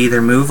have to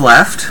either move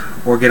left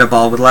or get a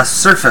ball with less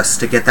surface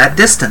to get that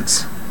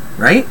distance,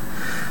 right?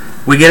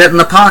 We get it in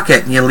the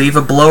pocket, and you leave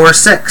a blower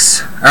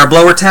 6 or a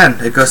blower 10.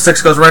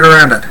 6 goes right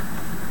around it.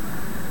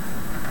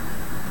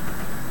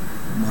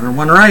 1 and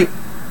 1 right.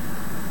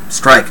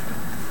 Strike.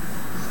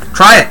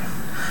 Try it.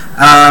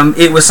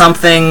 It was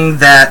something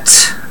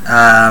that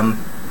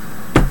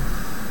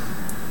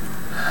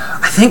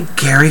I think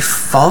Gary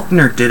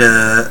Faulkner did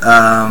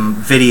a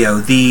video.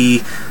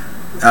 The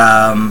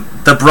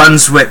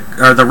Brunswick,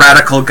 or the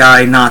Radical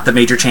guy, not the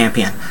Major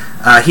Champion.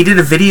 He did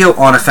a video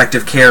on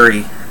effective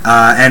carry,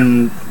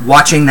 and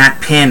watching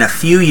that pin a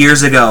few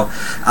years ago,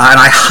 and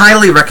I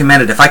highly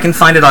recommend it. If I can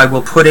find it, I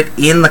will put it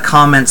in the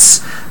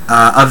comments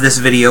of this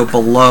video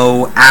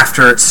below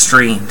after it's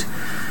streamed.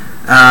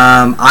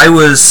 It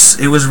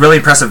was really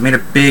impressive. It made a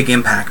big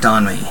impact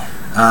on me.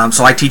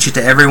 So I teach it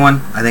to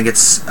everyone. I think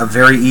it's a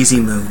very easy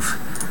move.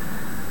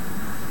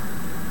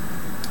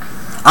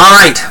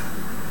 Alright,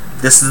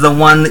 this is the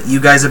one that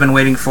you guys have been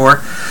waiting for.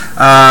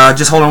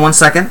 Just hold on one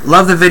second.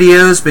 Love the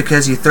videos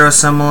because you throw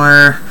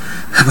similar,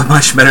 but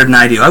much better than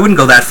I do. I wouldn't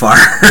go that far.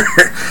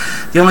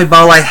 The only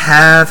ball I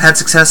have had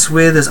success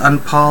with is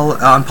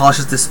unpolished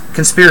is this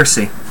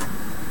conspiracy.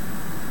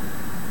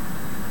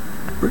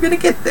 We're gonna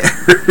get there.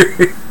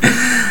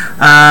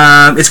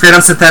 It's great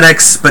on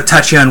synthetics, but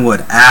touchy on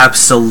wood.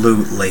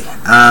 Absolutely.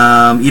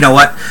 You know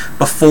what?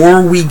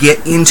 Before we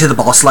get into the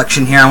ball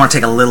selection here, I want to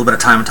take a little bit of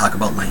time and talk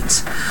about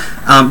lanes.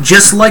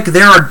 Just like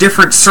there are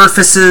different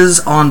surfaces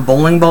on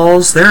bowling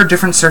balls, there are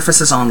different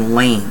surfaces on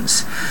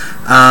lanes.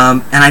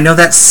 And I know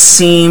that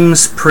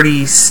seems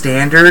pretty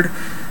standard,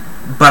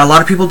 but a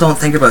lot of people don't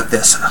think about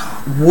this.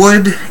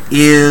 Wood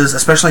is,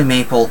 especially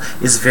maple,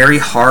 is very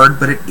hard,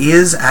 but it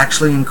is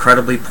actually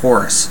incredibly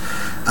porous.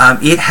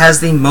 It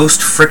has the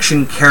most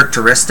friction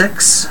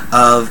characteristics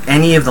of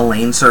any of the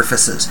lane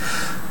surfaces.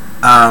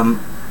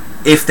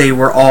 If they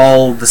were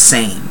all the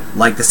same,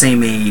 like the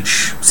same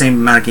age, same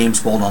amount of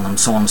games bowled on them,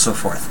 so on and so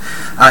forth.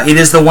 It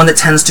is the one that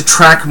tends to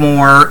track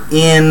more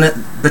in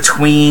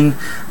between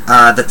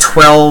the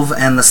 12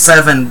 and the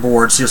 7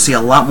 boards. You'll see a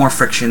lot more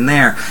friction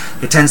there.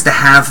 It tends to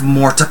have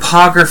more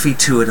topography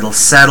to it. It'll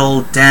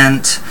settle,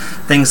 dent,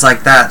 things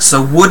like that.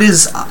 So wood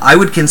is, I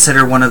would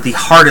consider, one of the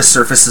hardest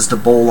surfaces to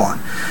bowl on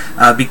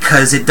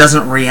because it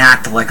doesn't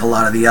react like a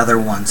lot of the other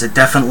ones. It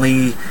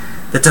definitely,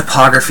 the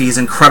topography is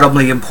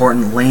incredibly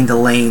important lane to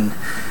lane.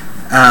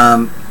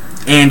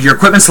 And your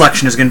equipment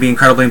selection is going to be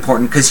incredibly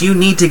important because you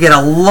need to get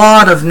a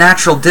lot of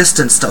natural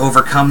distance to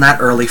overcome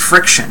that early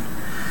friction.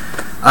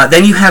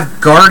 Then you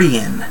have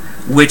Guardian,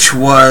 which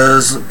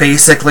was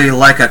basically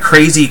like a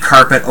crazy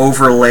carpet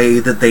overlay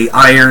that they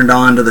ironed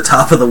onto the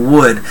top of the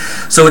wood.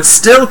 So it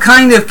still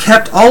kind of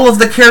kept all of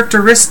the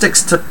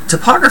characteristics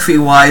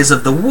topography-wise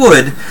of the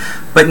wood,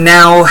 but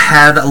now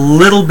had a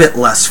little bit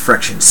less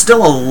friction.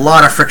 Still a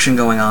lot of friction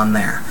going on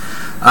there.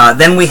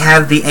 Then we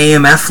have the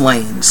AMF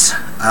lanes,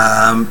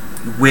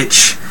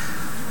 which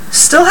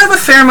still have a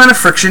fair amount of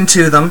friction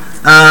to them.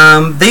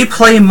 They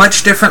play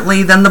much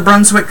differently than the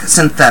Brunswick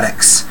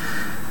synthetics.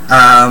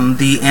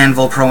 The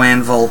Anvil, Pro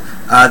Anvil.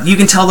 You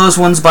can tell those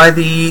ones by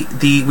the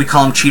we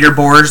call them cheater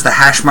boards, the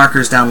hash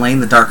markers down lane,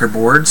 the darker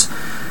boards.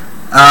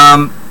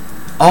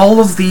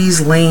 All of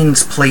these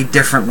lanes play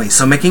differently,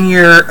 so making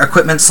your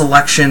equipment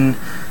selection,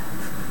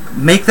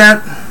 make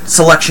that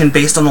selection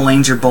based on the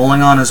lanes you're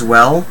bowling on as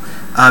well,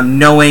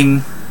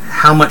 knowing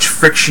how much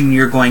friction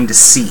you're going to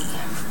see.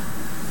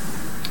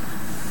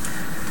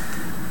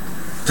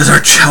 Does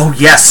our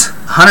yes,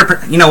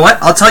 100%. You know what?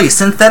 I'll tell you,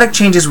 synthetic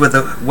changes with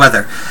the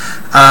weather.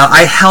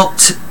 I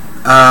helped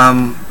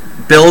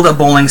build a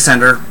bowling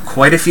center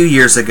quite a few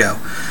years ago,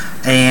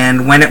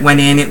 and when it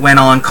went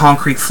on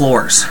concrete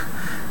floors.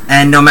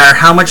 And no matter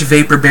how much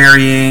vapor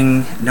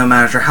burying, no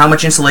matter how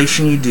much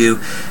insulation you do,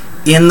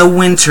 in the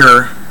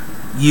winter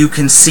you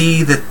can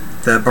see the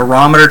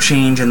barometer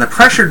change and the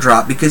pressure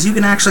drop because you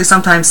can actually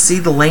sometimes see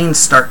the lanes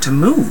start to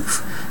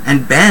move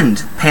and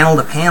bend panel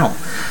to panel.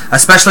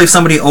 Especially if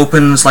somebody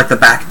opens like the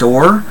back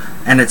door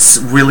and it's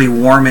really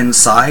warm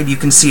inside, you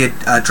can see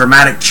a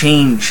dramatic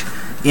change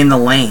in the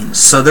lanes.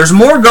 So there's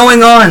more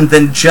going on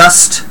than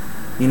just,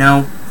 you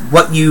know,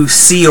 what you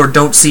see or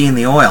don't see in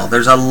the oil.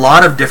 There's a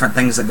lot of different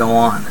things that go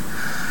on.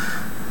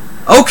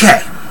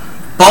 Okay,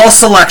 ball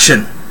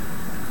selection.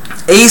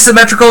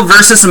 Asymmetrical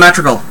versus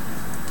symmetrical.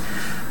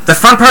 The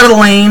front part of the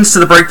lanes to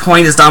the break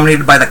point is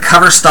dominated by the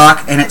cover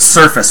stock and its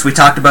surface. We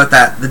talked about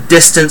that. The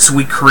distance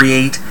we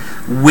create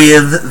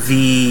with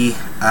the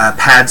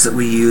pads that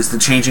we use, the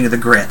changing of the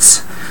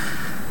grits.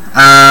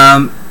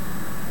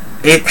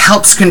 It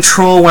helps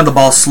control when the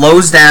ball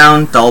slows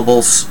down. Dull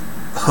balls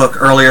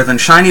hook earlier than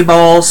shiny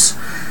balls.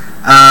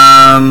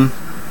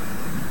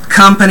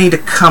 Company to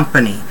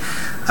company.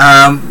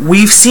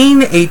 We've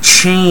seen a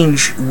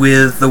change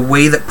with the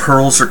way that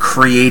pearls are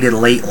created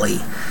lately.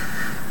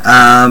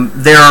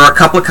 There are a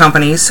couple of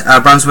companies,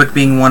 Brunswick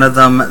being one of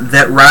them,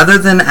 that rather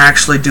than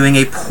actually doing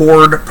a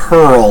poured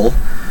pearl,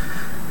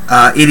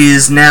 it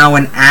is now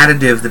an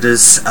additive that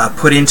is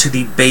put into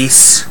the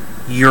base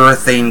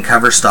urethane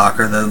cover stock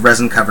or the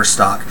resin cover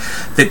stock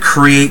that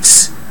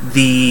creates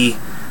the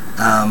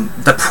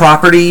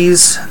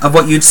properties of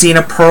what you'd see in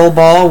a pearl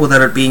ball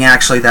without it being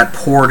actually that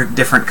poured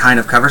different kind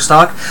of cover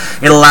stock.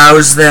 It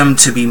allows them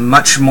to be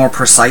much more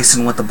precise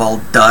in what the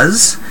ball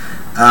does.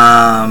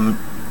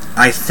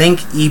 I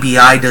think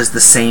EBI does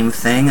the same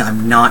thing.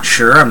 I'm not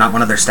sure. I'm not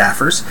one of their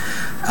staffers.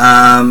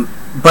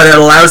 But it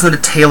allows them to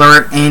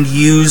tailor it and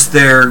use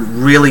their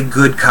really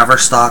good cover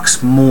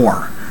stocks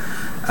more.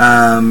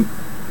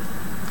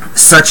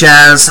 Such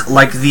as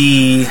like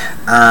the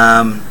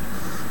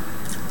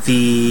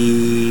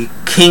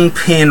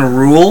Kingpin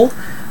Rule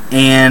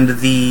and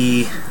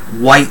the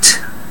white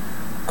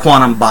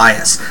quantum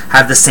bias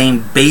have the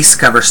same base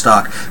cover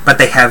stock, but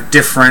they have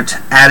different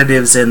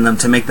additives in them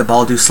to make the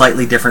ball do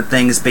slightly different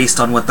things based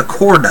on what the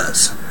core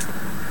does.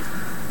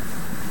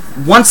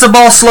 Once the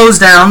ball slows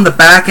down, the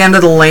back end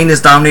of the lane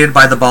is dominated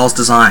by the ball's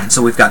design.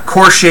 So we've got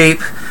core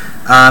shape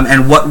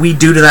and what we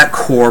do to that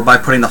core by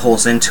putting the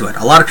holes into it.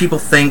 A lot of people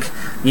think,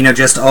 you know,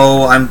 just,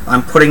 oh,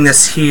 I'm putting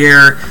this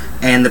here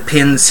and the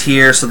pin's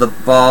here, so the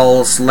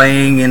ball's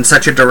laying in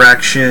such a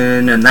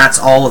direction, and that's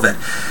all of it.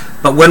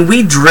 But when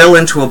we drill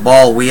into a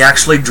ball, we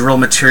actually drill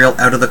material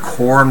out of the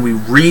core and we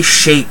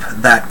reshape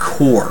that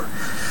core.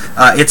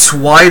 It's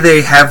why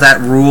they have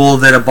that rule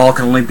that a ball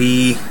can only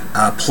be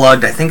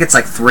plugged, I think it's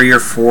like 3 or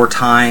 4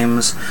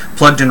 times,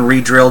 plugged and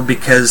re-drilled,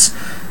 because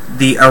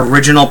the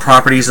original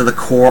properties of the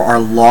core are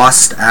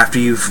lost after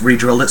you've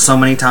re-drilled it so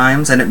many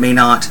times, and it may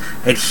not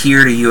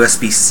adhere to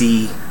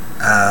USB-C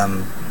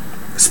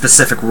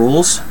specific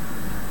rules.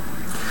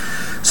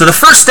 So the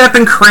first step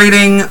in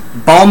creating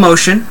ball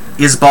motion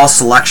is ball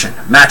selection,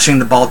 matching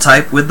the ball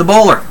type with the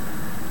bowler.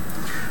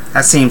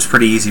 That seems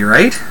pretty easy,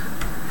 right?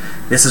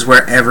 This is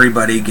where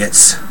everybody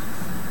gets,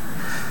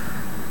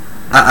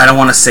 I don't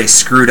want to say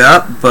screwed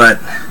up, but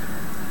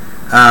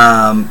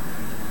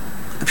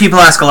people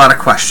ask a lot of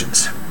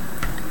questions.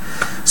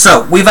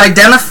 So we've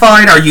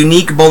identified our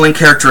unique bowling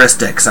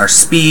characteristics, our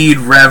speed,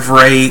 rev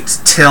rate,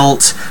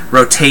 tilt,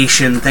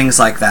 rotation, things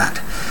like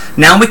that.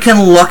 Now we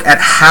can look at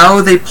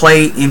how they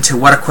play into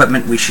what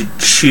equipment we should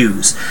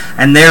choose.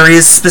 And there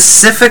is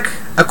specific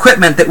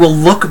equipment that will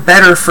look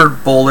better for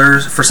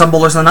bowlers, for some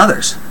bowlers than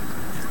others.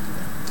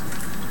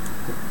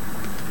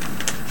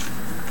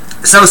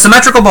 So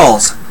symmetrical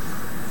balls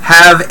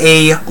have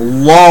a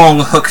long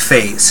hook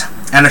phase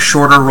and a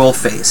shorter roll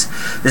phase.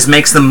 This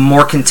makes them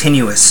more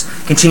continuous.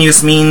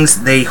 Continuous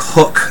means they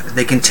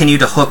continue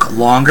to hook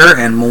longer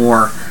and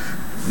more.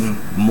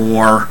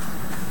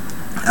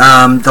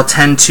 They'll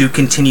tend to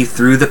continue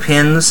through the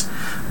pins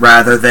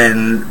rather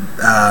than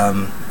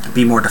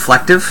be more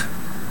deflective.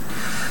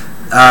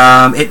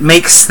 It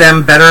makes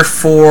them better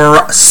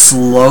for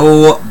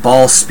slow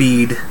ball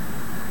speed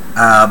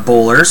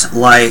bowlers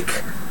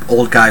like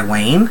Old Guy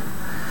Wayne.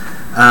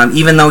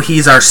 Even though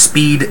he's our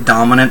speed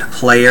dominant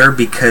player,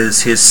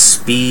 because his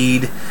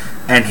speed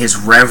and his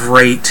rev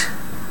rate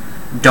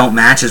don't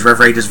match, his rev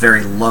rate is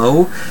very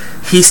low,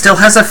 he still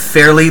has a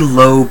fairly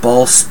low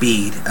ball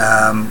speed,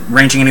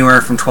 ranging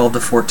anywhere from 12 to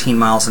 14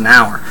 miles an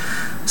hour.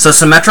 So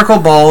symmetrical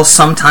balls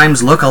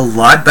sometimes look a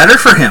lot better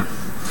for him.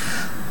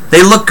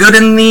 They look good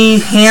in the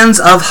hands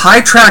of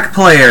high track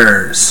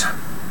players.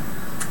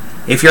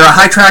 If you're a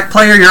high track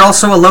player, you're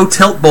also a low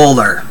tilt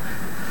bowler.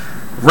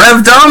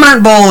 Rev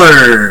dominant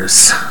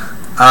bowlers.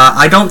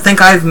 I don't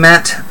think I've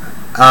met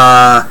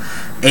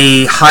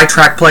a high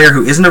track player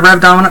who isn't a rev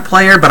dominant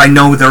player, but I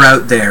know they're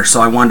out there, so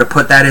I wanted to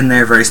put that in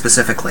there very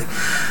specifically.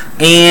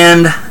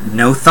 And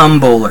no thumb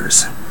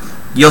bowlers.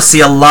 You'll see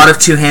a lot of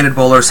two-handed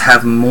bowlers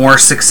have more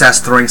success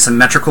throwing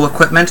symmetrical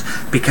equipment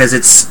because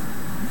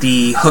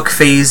the hook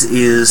phase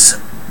is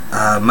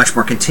much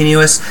more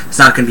continuous. It's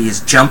not going to be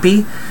as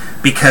jumpy,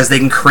 because they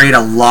can create a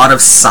lot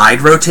of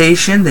side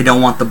rotation. They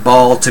don't want the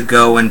ball to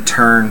go and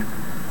turn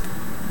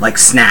like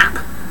snap.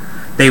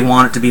 They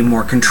want it to be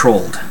more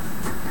controlled.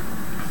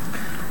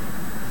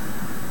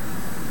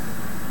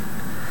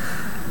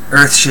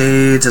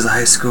 Earthshades as a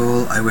high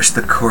school, I wish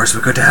the course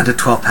would go down to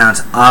 12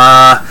 pounds.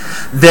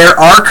 There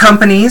are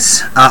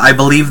companies, I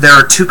believe there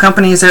are 2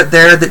 companies out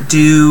there that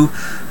do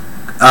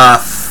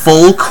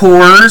full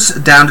cores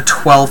down to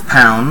 12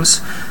 pounds.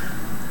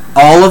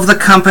 All of the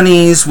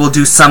companies will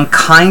do some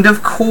kind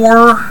of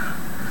core,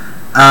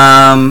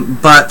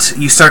 but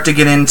you start to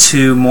get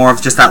into more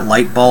of just that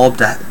light bulb.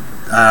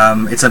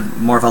 It's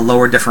more of a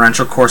lower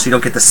differential core, so you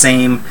don't get the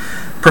same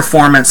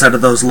performance out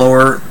of those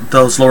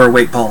lower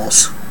weight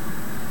balls.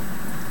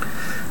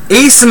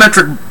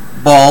 Asymmetric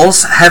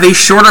balls have a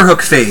shorter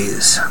hook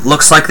phase.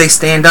 Looks like they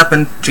stand up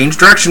and change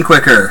direction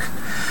quicker.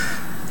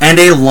 And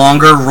a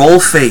longer roll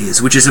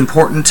phase, which is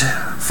important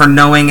for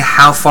knowing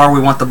how far we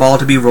want the ball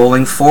to be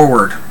rolling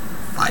forward.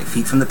 5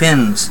 feet from the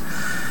pins.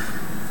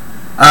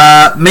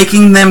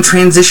 Making them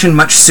transition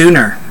much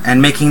sooner and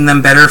making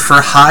them better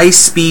for high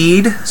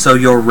speed, so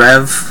your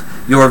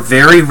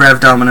very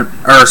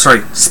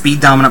speed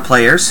dominant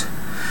players,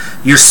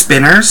 your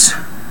spinners,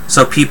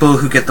 so people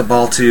who get the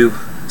ball to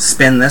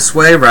spin this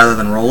way rather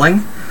than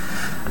rolling,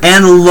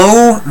 and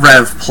low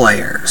rev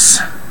players.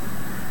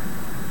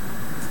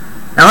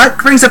 Now that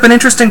brings up an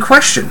interesting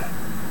question.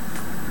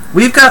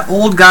 We've got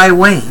Old Guy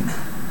Wayne,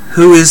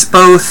 who is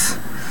both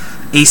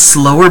a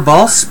slower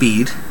ball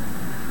speed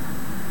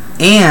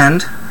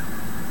and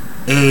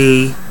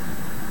a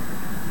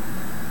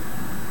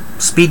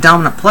speed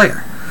dominant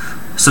player.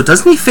 So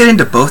doesn't he fit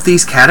into both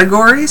these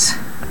categories?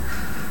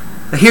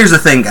 But here's the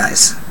thing,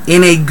 guys.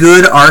 In a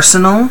good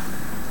arsenal,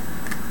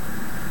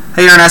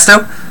 hey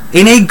Ernesto,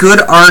 in a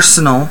good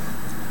arsenal,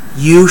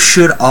 you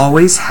should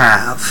always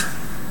have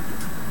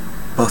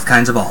both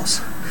kinds of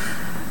balls.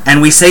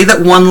 And we say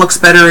that one looks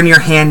better in your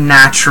hand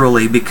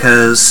naturally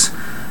because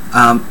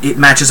it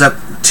matches up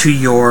to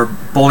your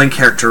bowling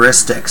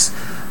characteristics.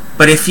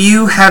 But if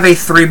you have a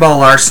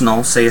 3-ball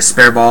arsenal, say a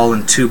spare ball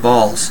and 2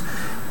 balls,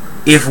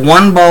 if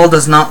one ball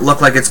does not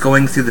look like it's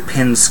going through the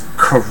pins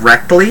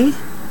correctly,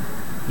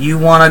 you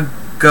want to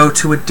go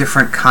to a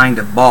different kind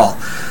of ball.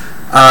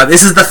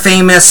 This is the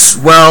famous,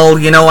 well,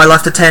 you know, I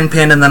left a 10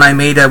 pin and then I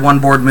made a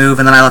 1-board move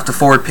and then I left a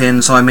 4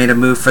 pin, so I made a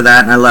move for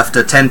that, and I left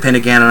a 10 pin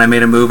again and I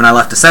made a move and I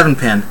left a 7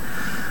 pin.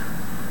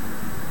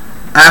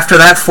 After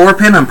that 4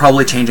 pin, I'm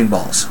probably changing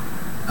balls.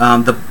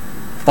 The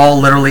ball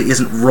literally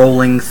isn't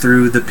rolling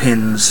through the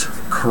pins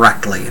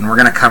correctly, and we're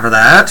going to cover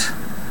that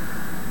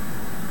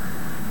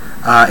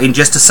in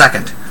just a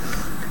second.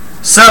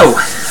 So,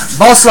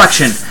 ball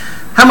selection.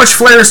 How much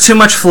flare is too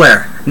much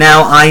flare?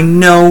 Now, I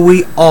know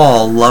we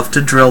all love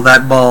to drill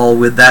that ball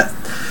with that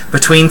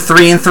between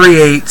 3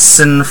 3/8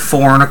 and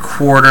 4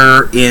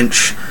 1/4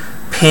 inch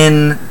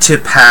pin to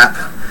PAP,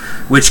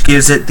 which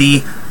gives it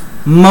the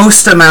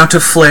most amount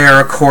of flare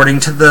according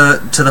to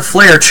the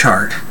flare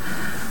chart.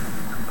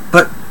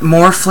 But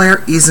more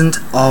flare isn't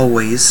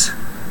always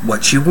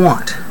what you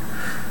want.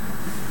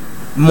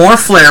 More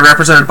flare,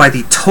 represented by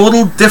the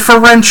total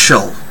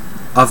differential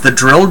of the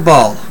drilled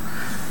ball,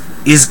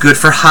 is good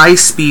for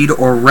high-speed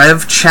or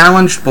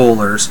rev-challenged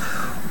bowlers,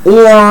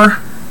 or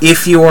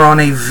if you are on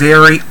a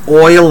very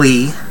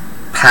oily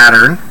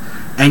pattern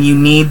and you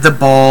need the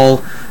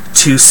ball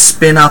to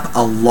spin up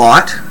a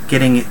lot,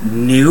 getting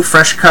new,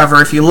 fresh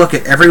cover. If you look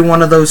at every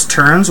one of those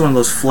turns, one of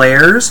those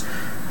flares,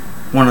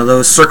 one of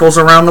those circles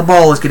around the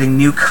ball is getting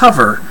new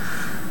cover.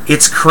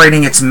 It's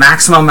creating its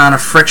maximum amount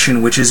of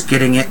friction, which is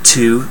getting it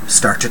to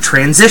start to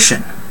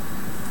transition.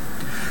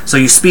 So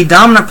you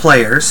speed-dominant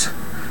players,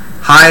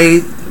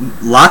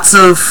 lots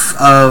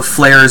of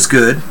flare is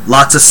good,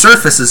 lots of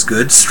surface is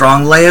good,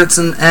 strong layouts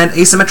and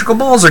asymmetrical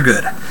balls are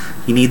good.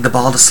 You need the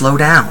ball to slow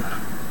down.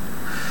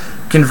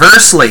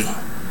 Conversely,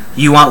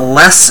 you want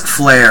less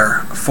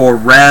flare for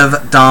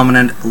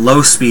rev-dominant,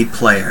 low-speed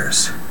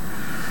players.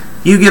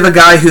 You give a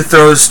guy who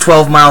throws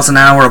 12 miles an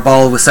hour a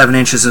ball with 7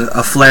 inches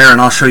of flare,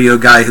 and I'll show you a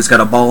guy who's got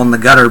a ball in the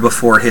gutter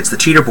before it hits the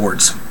cheater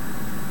boards.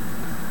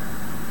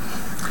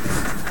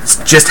 It's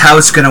just how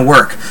it's going to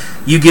work.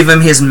 You give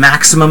him his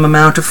maximum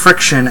amount of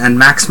friction and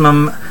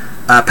maximum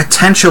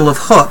potential of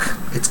hook,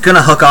 it's going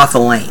to hook off the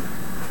lane.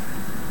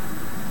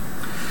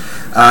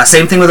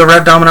 Same thing with a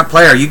rev-dominant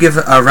player. You give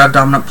a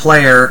rev-dominant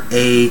player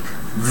a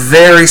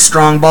very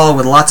strong ball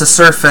with lots of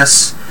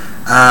surface,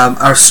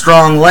 a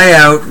strong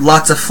layout,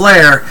 lots of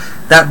flare,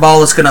 that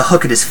ball is going to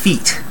hook at his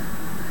feet.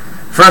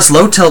 For us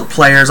low-tilt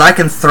players, I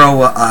can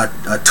throw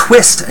a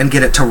twist and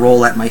get it to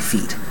roll at my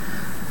feet.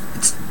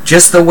 It's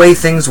just the way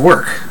things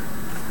work.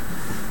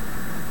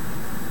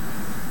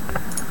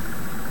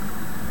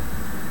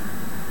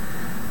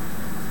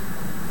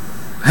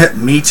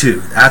 Me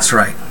too, that's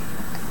right.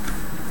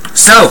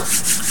 So,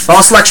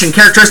 ball selection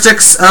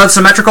characteristics of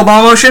symmetrical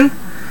ball motion.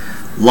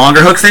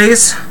 Longer hook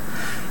phase.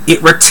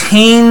 It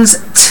retains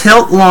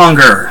tilt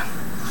longer.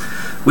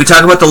 We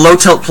talk about the low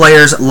tilt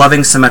players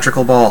loving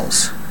symmetrical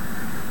balls.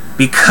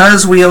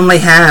 Because we only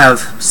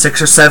have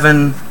 6 or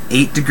 7,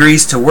 8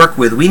 degrees to work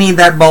with, we need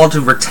that ball to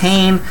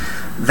retain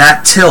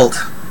that tilt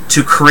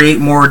to create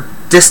more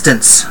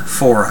distance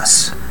for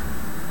us.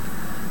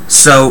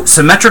 So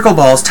symmetrical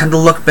balls tend to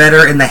look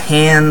better in the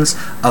hands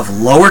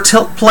of lower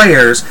tilt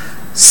players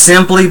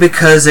simply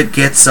because it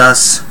gets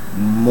us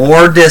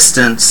more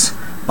distance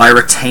by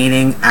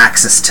retaining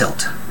axis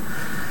tilt.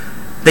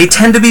 They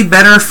tend to be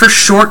better for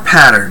short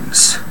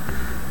patterns.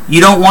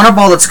 You don't want a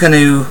ball that's going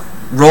to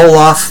roll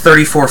off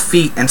 34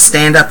 feet and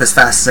stand up as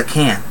fast as it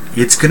can.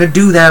 It's going to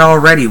do that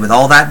already with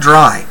all that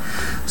dry.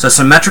 So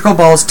symmetrical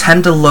balls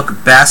tend to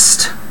look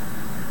best,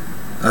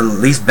 at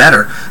least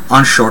better,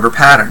 on shorter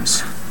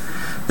patterns.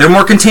 They're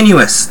more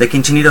continuous. They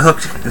continue to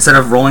hook instead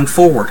of rolling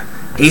forward.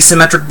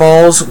 Asymmetric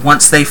balls,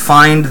 once they've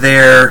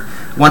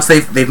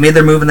made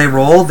their move and they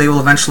roll, they will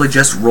eventually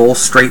just roll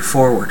straight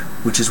forward,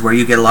 which is where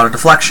you get a lot of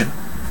deflection.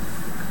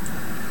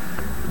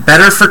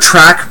 Better for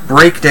track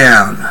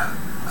breakdown.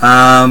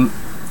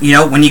 You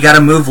know, when you got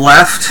to move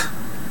left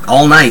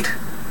all night,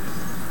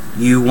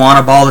 you want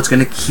a ball that's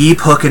going to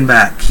keep hooking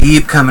back,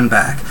 keep coming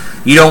back.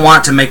 You don't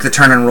want to make the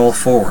turn and roll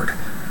forward.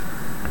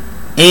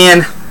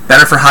 And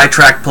better for high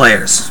track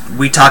players.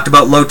 We talked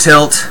about low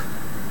tilt.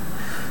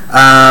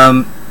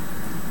 A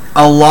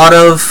lot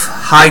of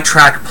high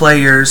track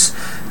players,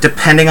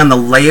 depending on the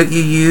layout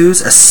you use,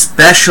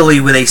 especially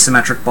with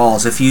asymmetric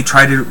balls, if you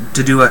try to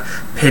do a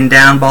pin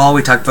down ball,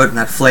 we talked about in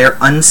that flare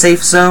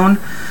unsafe zone,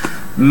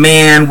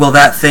 man, will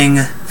that thing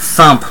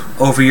thump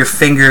over your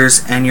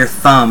fingers and your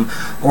thumb,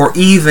 or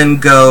even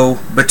go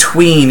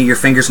between your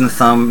fingers and the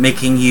thumb,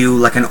 making you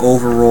like an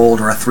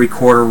over-rolled or a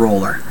 3/4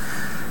 roller.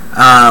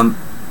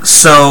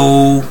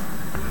 So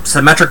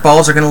symmetric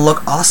balls are going to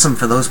look awesome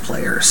for those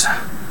players.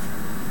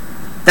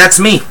 That's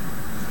me.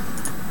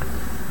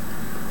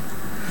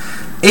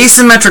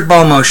 Asymmetric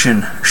ball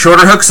motion,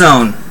 shorter hook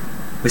zone.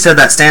 We said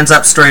that stands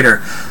up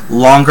straighter.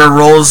 Longer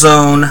roll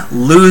zone,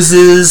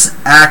 loses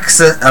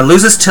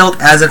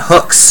tilt as it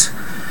hooks.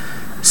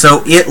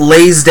 So it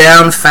lays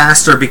down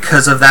faster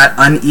because of that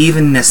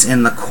unevenness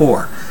in the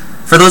core.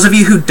 For those of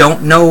you who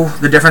don't know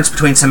the difference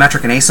between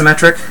symmetric and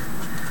asymmetric,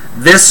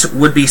 this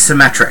would be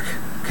symmetric.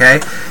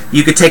 Okay?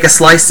 You could take a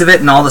slice of it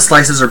and all the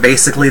slices are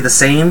basically the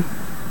same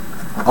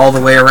all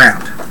the way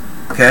around.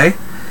 Okay?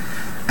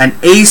 An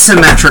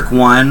asymmetric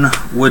one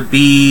would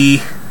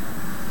be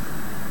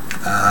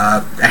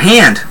a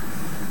hand.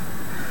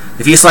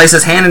 If you slice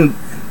this hand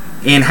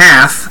in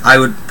half, I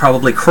would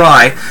probably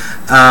cry,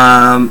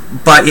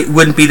 but it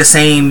wouldn't be the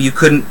same. You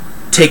couldn't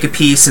take a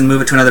piece and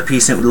move it to another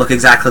piece and it would look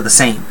exactly the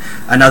same.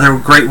 Another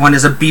great one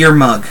is a beer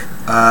mug.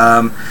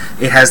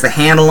 It has the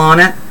handle on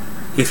it.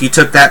 If you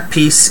took that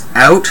piece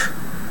out,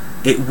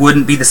 it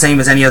wouldn't be the same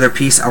as any other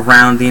piece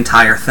around the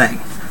entire thing.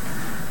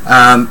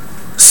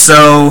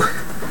 So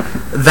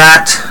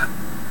that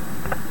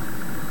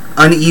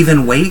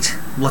uneven weight,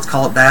 let's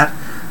call it that,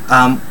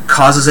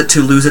 causes it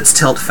to lose its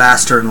tilt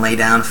faster and lay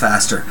down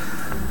faster.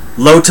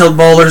 Low tilt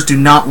bowlers do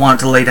not want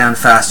to lay down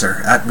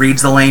faster. That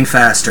reads the lane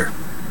faster.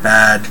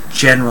 Bad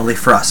generally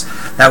for us.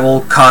 That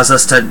will cause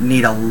us to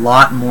need a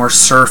lot more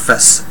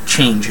surface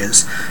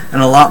changes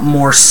and a lot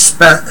more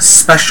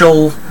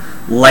special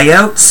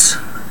layouts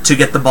to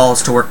get the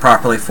balls to work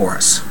properly for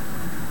us.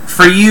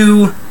 For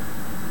you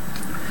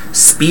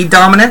speed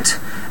dominant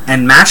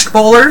and matched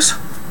bowlers,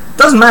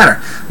 doesn't matter.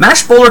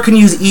 Matched bowler can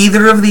use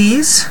either of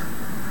these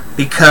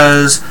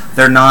because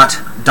they're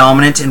not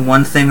dominant in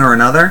one thing or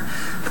another.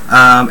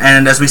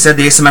 And as we said,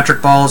 the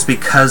asymmetric balls,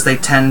 because they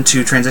tend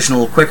to transition a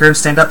little quicker and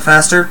stand up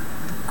faster,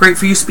 great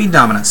for you speed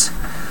dominance.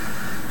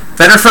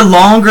 Better for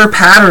longer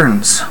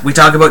patterns. We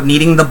talk about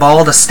needing the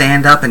ball to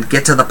stand up and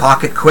get to the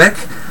pocket quick.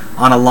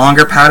 On a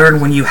longer pattern,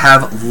 when you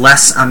have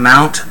less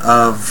amount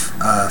of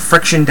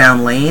friction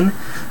down lane,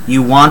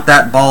 you want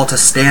that ball to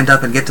stand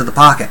up and get to the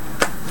pocket.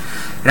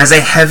 It has a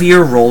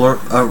heavier roller,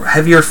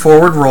 heavier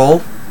forward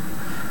roll.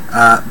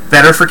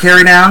 Better for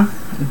carry down,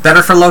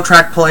 better for low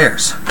track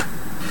players.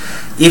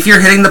 If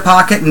you're hitting the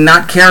pocket and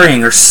not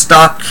carrying or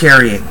stop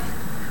carrying,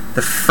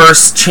 the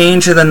first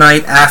change of the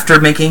night after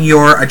making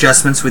your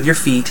adjustments with your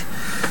feet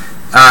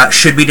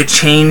should be to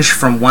change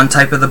from one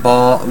type of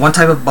ball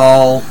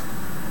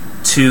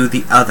to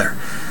the other.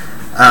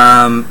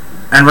 And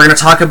we're going to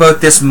talk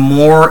about this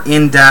more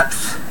in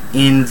depth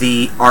in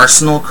the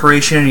arsenal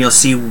creation, and you'll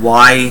see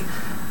why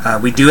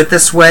we do it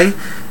this way.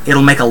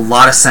 It'll make a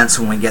lot of sense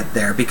when we get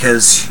there,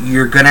 because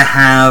you're going to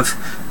have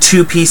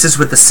two pieces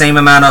with the same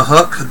amount of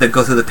hook that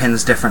go through the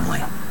pins differently.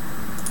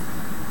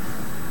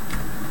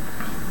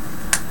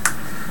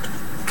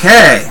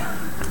 Okay.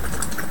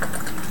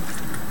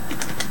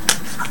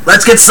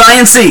 Let's get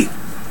sciencey.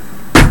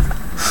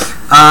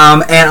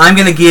 And I'm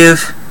going to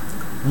give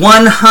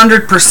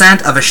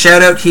 100% of a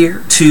shout out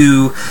here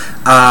to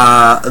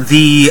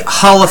the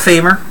Hall of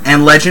Famer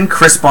and legend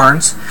Chris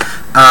Barnes.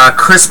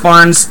 Chris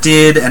Barnes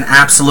did an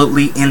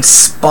absolutely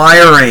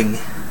inspiring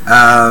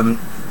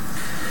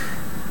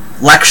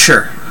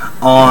lecture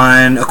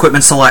on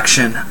equipment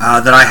selection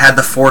that I had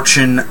the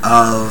fortune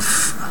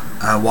of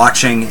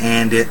watching,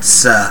 and it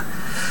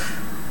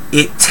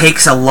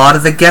takes a lot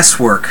of the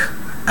guesswork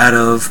out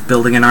of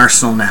building an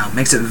arsenal now. It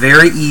makes it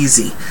very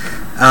easy.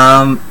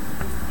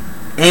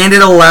 And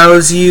it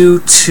allows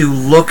you to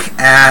look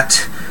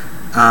at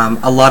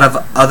a lot of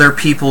other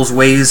people's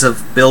ways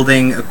of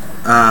building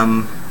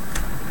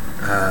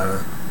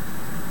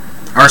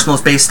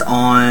arsenals based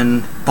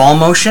on ball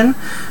motion,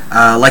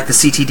 like the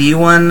CTD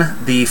one,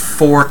 the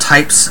 4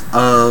 types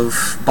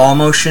of ball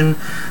motion,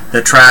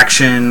 the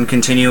traction,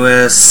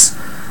 continuous,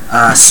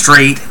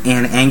 straight,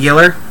 and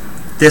angular.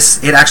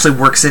 It actually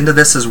works into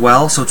this as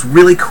well, so it's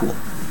really cool.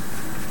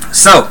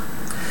 So,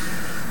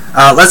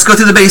 let's go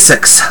through the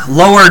basics.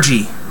 Low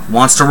RG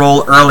wants to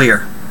roll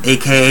earlier,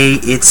 aka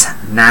its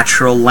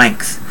natural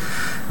length.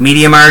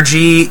 Medium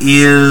RG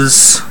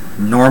is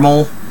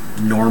normal.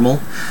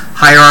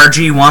 Higher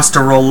RG wants to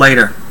roll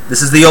later.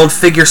 This is the old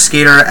figure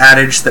skater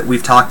adage that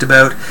we've talked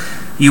about.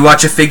 You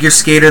watch a figure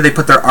skater, they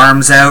put their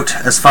arms out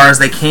as far as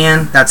they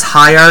can. That's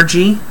high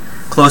RG,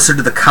 closer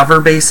to the cover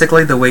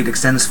basically. The weight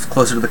extends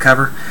closer to the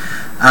cover.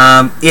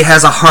 It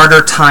has a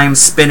harder time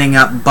spinning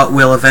up, but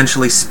will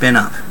eventually spin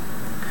up.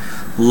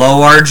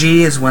 Low RG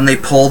is when they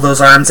pull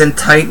those arms in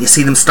tight. You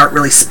see them start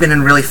really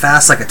spinning really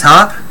fast like a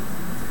top.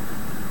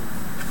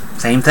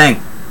 Same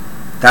thing.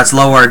 That's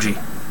low RG.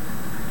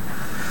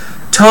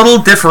 Total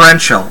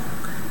differential.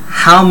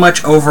 How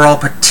much overall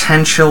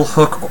potential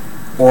hook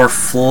or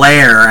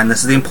flare, and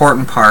this is the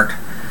important part,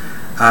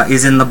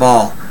 is in the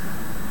ball.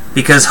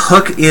 Because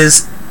hook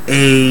is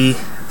a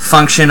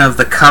function of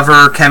the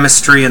cover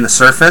chemistry and the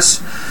surface.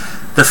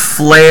 The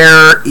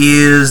flare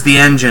is the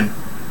engine.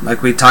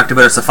 Like we talked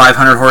about, it's a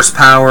 500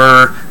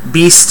 horsepower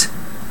beast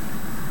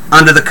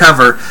under the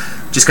cover.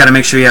 Just got to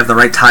make sure you have the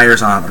right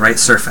tires on it, the right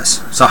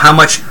surface. So how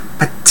much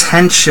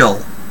potential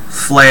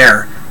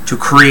flare to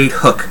create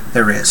hook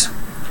there is.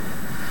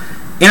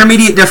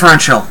 Intermediate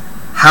differential.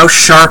 How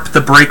sharp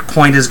the break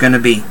point is going to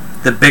be.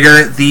 The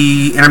bigger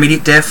the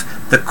intermediate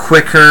diff, the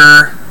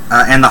quicker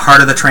and the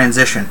harder the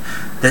transition.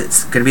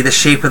 That's going to be the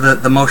shape of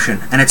the motion.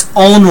 And it's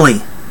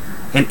only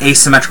in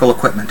asymmetrical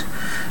equipment.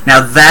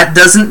 Now that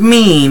doesn't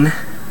mean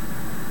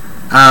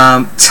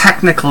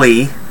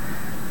technically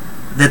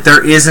that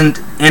there isn't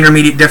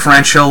intermediate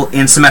differential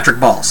in symmetric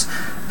balls.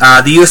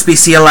 The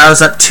USB-C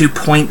allows up to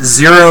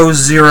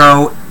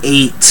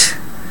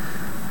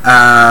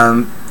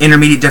 0.008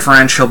 intermediate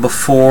differential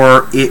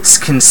before it's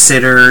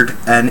considered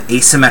an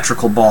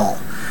asymmetrical ball.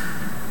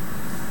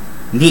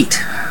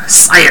 Neat.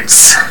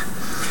 Science!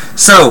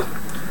 So,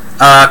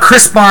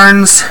 Chris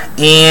Barnes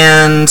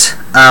and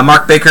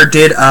Mark Baker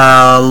did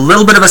a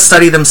little bit of a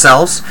study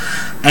themselves,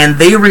 and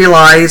they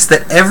realized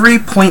that every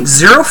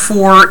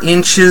 0.04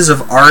 inches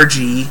of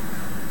RG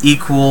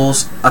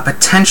equals a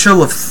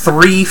potential of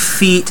 3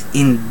 feet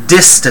in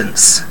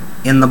distance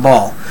in the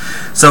ball.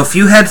 So if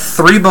you had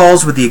 3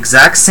 balls with the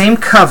exact same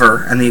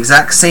cover and the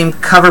exact same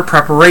cover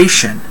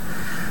preparation,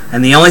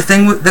 and the only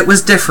thing that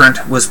was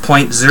different was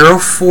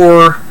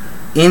 0.04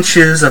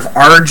 inches of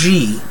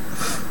RG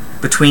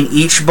between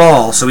each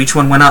ball, so each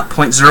one went up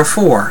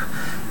 0.04,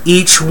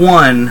 each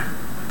one,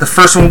 the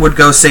first one would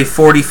go, say,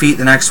 40 feet,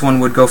 the next one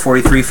would go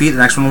 43 feet, the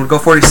next one would go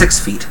 46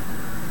 feet.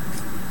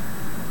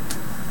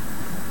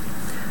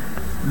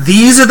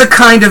 These are the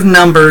kind of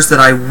numbers that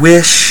I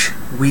wish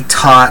we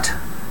taught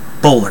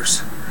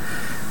bowlers.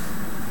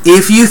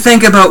 If you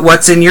think about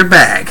what's in your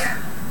bag,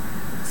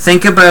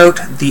 think about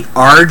the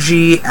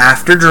RG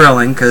after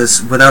drilling,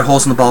 because without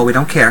holes in the ball we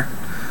don't care.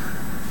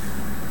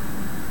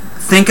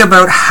 Think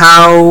about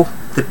how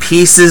the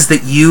pieces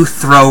that you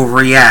throw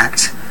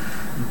react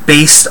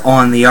based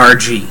on the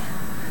RG.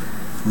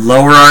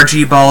 Lower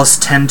RG balls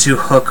tend to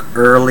hook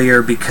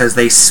earlier because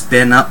they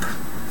spin up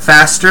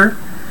faster,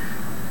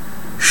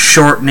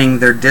 shortening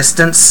their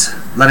distance,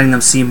 letting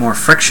them see more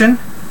friction.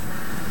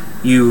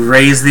 You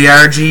raise the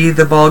RG,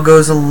 the ball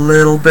goes a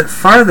little bit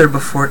farther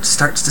before it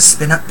starts to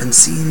spin up and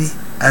see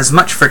as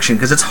much friction,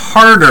 because it's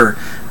harder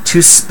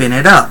to spin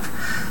it up.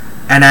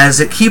 And as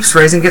it keeps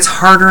raising, it gets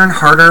harder and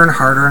harder and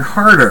harder and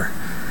harder.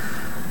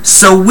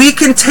 So we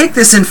can take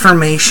this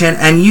information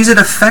and use it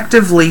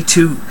effectively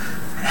to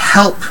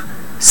help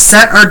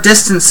set our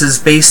distances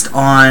based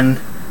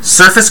on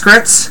surface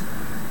grits,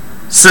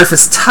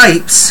 surface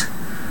types,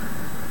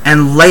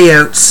 and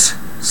layouts,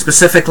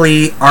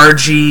 specifically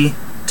RG,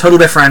 total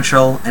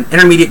differential, and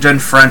intermediate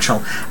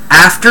differential,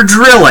 after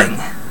drilling,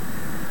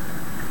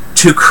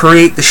 to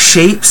create the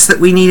shapes that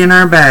we need in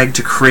our bag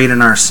to create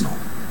an arsenal.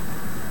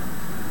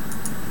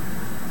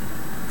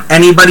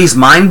 Anybody's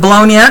mind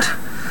blown yet?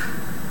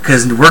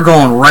 Because we're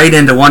going right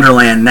into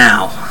Wonderland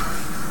now.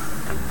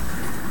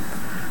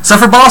 So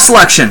for ball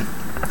selection,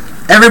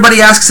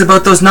 everybody asks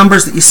about those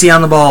numbers that you see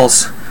on the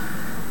balls.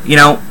 You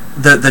know,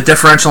 the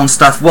differential and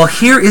stuff. Well,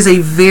 here is a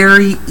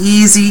very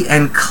easy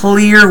and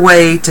clear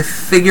way to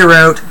figure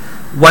out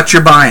what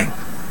you're buying.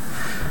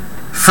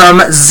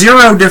 From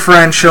 0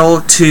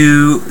 differential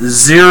to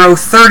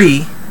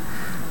 0.30,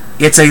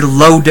 it's a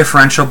low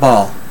differential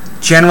ball.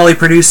 Generally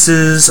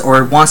produces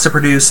or wants to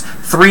produce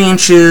 3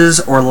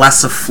 inches or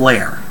less of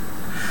flare.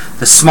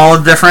 The smaller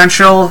the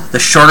differential, the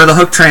shorter the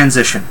hook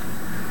transition.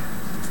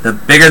 The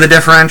bigger the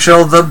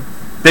differential, the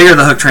bigger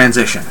the hook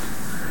transition.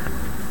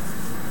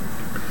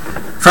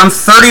 From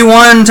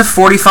 31 to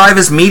 45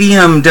 is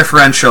medium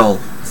differential,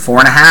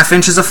 4.5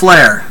 inches of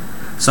flare.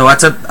 So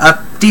that's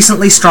a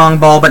decently strong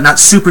ball, but not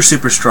super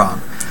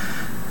strong.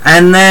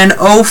 And then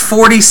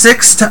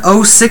 0.46 to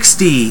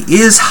 0.60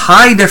 is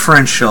high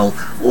differential.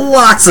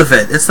 Lots of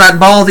it. It's that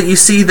ball that you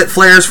see that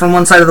flares from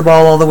one side of the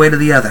ball all the way to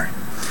the other.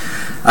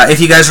 If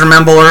you guys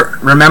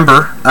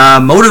remember,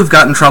 Motive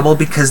got in trouble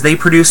because they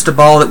produced a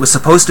ball that was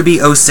supposed to be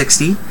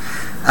 0.60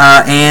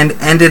 and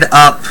ended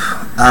up,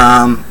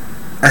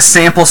 a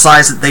sample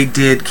size that they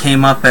did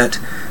came up at,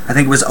 I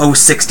think it was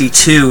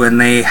 0.62, and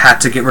they had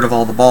to get rid of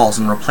all the balls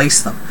and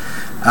replace them.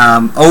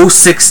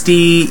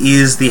 0.60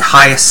 is the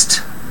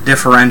highest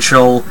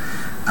differential.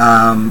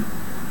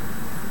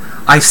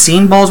 I've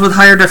seen balls with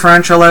higher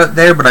differential out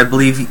there, but I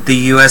believe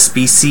the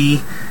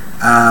USB-C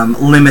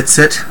limits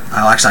it.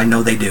 Oh, actually, I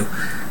know they do.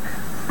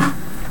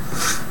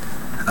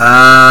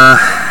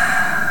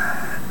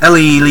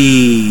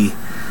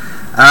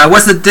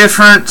 What's the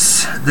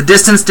difference? The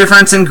distance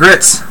difference in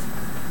grits?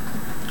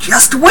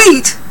 Just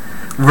wait.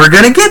 We're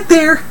gonna get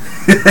there.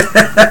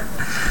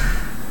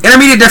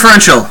 Intermediate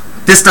differential.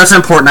 This stuff's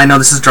important. I know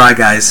this is dry,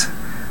 guys.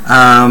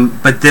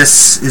 But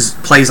this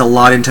plays a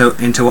lot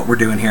into what we're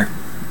doing here.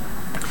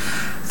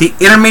 The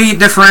intermediate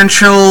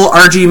differential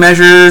RG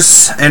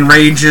measures and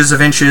ranges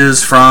of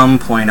inches from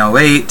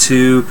 0.08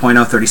 to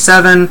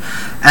 0.037.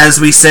 As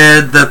we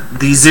said,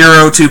 the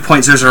 0 to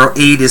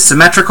 0.008 is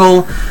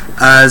symmetrical.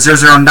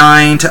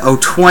 0.009 to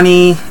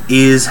 0.020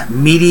 is a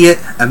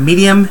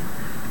medium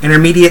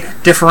intermediate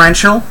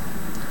differential.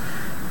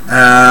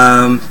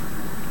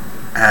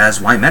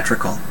 As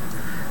Y-metrical.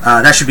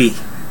 That should be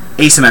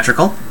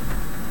asymmetrical.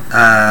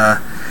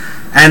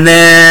 And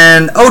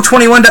then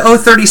 0.21 to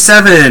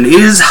 0.37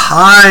 is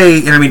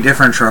high intermediate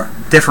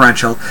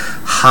differential,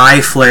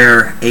 high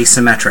flare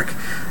asymmetric.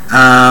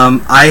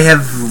 I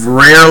have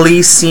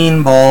rarely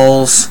seen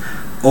balls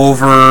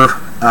over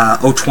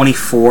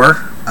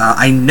 0.24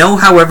 I know,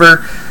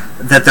 however,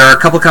 that there are a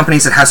couple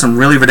companies that have some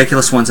really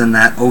ridiculous ones in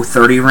that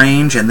 030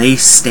 range, and they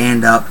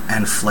stand up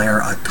and flare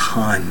a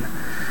ton.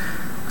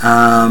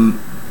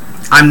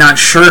 I'm not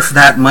sure if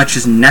that much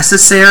is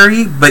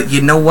necessary, but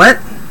you know what?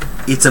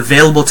 It's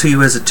available to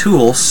you as a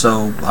tool,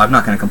 so I'm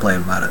not going to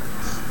complain about it.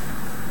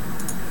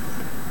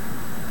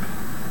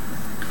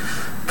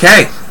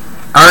 Okay,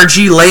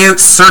 RG layout,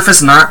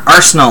 surface, and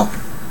arsenal.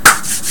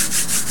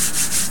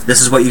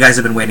 This is what you guys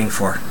have been waiting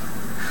for.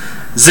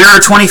 0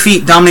 to 20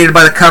 feet dominated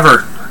by the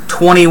cover.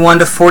 21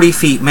 to 40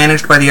 feet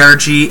managed by the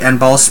RG and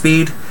ball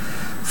speed.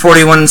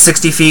 41 and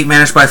 60 feet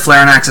managed by flare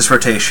and axis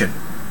rotation.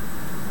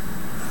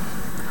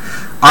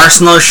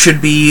 Arsenal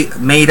should be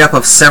made up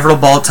of several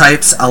ball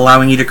types,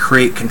 allowing you to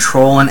create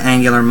control and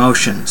angular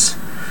motions.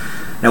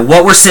 Now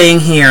what we're saying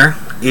here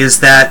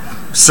is that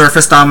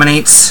surface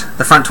dominates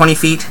the front 20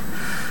 feet.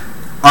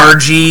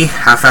 RG,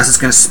 how fast it's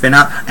going to spin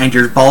up, and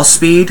your ball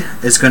speed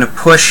is going to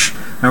push.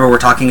 Remember, we're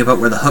talking about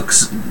where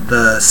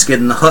the skid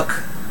and the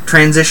hook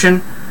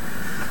transition.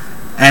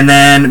 And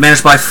then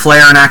managed by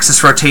flare and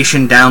axis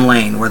rotation down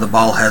lane, where the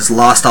ball has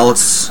lost all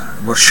its,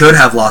 or should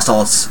have lost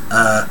all its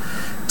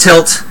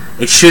tilt.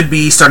 It should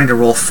be starting to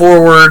roll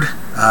forward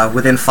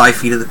within 5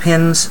 feet of the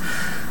pins,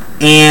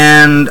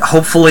 and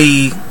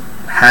hopefully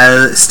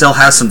still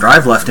has some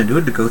drive left into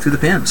it to go through the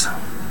pins.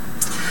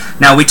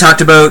 Now, we talked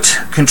about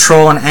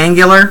control and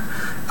angular.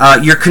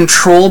 Your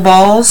control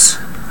balls,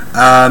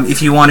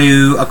 if you want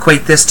to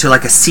equate this to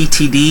like a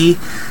CTD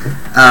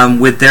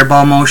with their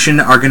ball motion,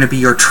 are going to be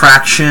your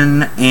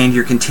traction and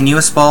your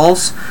continuous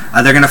balls.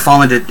 They're going to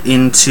fall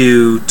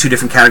into two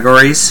different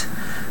categories,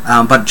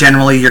 but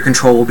generally your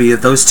control will be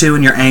of those two,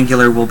 and your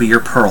angular will be your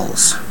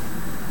pearls.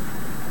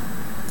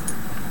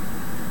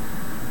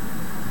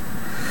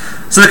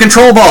 So the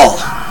control ball,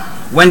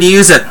 when to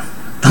use it?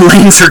 The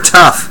lanes are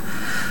tough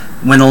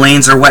when the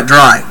lanes are wet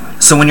dry.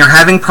 So when you're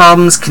having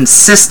problems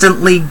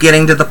consistently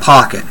getting to the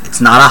pocket, it's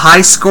not a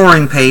high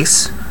scoring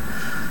pace.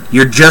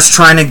 You're just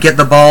trying to get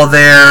the ball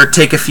there,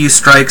 take a few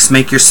strikes,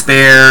 make your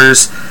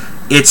spares.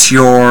 It's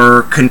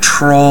your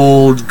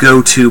controlled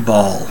go-to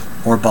ball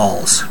or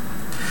balls.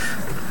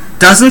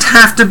 Doesn't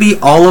have to be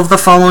all of the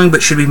following,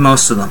 but should be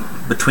most of them.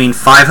 Between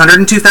 500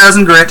 and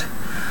 2000 grit,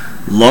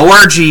 low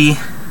RG,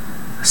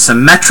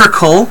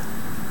 symmetrical,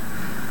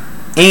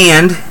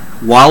 and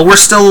while we're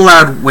still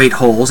allowed weight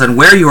holes, and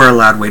where you are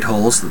allowed weight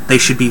holes, they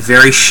should be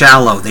very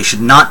shallow. They should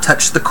not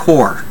touch the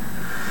core.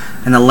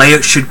 And the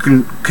layout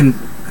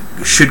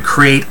should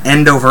create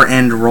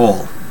end-over-end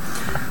roll.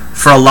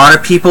 For a lot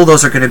of people,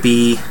 those are going to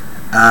be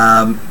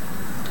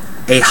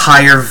a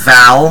higher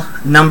val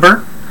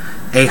number,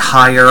 a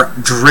higher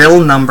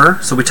drill number.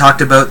 So we talked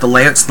about the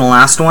layouts in the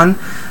last one.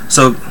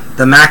 So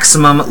the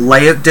maximum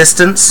layout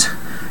distance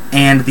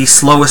and the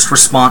slowest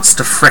response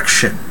to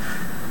friction.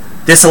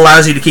 This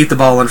allows you to keep the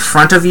ball in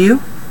front of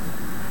you,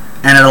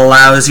 and it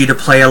allows you to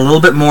play a little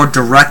bit more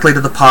directly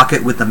to the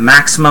pocket with the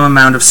maximum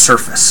amount of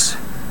surface.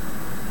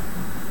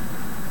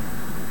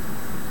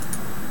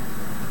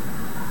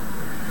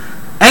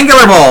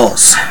 Angular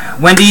balls.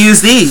 When to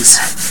use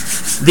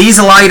these? These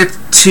allow you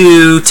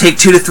to take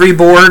 2 to 3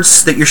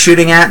 boards that you're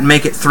shooting at and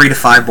make it 3 to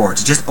 5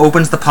 boards. It just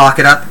opens the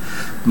pocket up.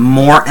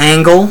 More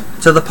angle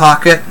to the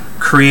pocket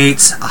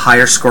creates a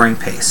higher scoring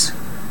pace.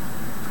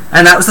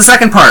 And that was the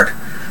second part.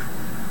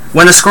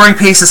 When the scoring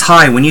pace is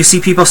high, when you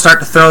see people start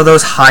to throw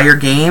those higher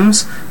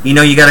games, you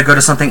know you got to go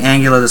to something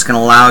angular that's going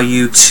to allow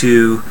you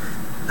to,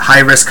 high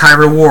risk, high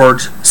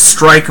reward,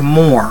 strike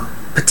more,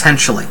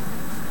 potentially.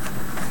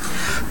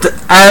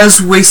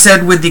 As we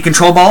said with the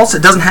control balls,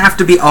 it doesn't have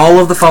to be all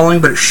of the following,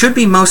 but it should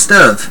be most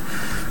of.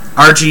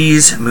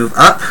 RGs move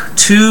up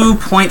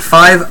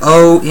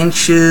 2.50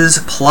 inches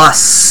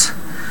plus.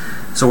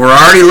 So we're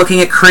already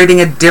looking at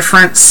creating a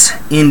difference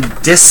in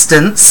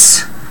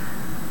distance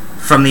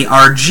from the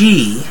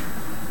RG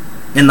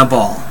in the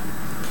ball.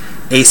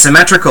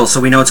 Asymmetrical,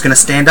 so we know it's going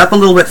to stand up a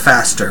little bit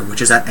faster,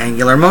 which is that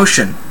angular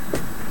motion.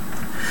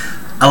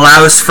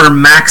 Allows for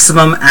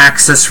maximum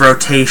axis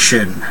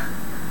rotation.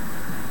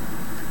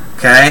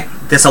 Okay,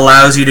 this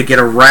allows you to get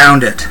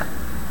around it,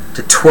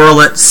 to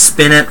twirl it,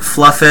 spin it,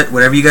 fluff it,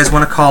 whatever you guys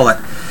want to call it,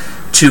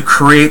 to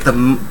create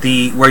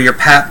the where your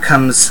PAP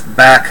comes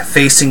back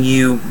facing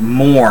you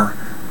more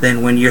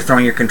than when you're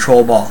throwing your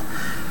control ball,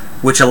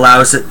 which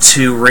allows it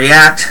to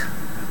react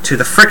to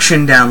the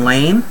friction down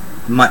lane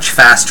much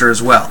faster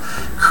as well,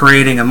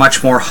 creating a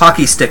much more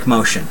hockey stick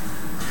motion.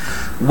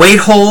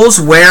 Weight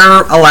holes,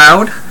 where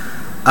allowed,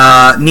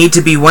 need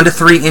to be 1 to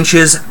 3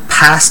 inches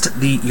past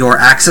your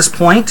axis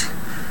point.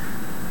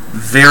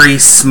 Very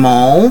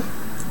small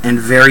and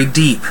very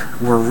deep.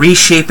 We're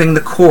reshaping the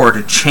core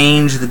to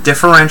change the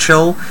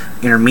differential,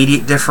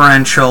 intermediate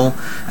differential,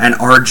 and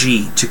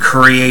RG to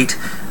create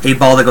a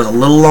ball that goes a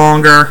little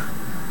longer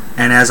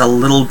and has a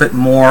little bit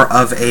more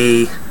of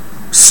a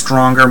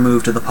stronger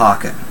move to the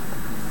pocket.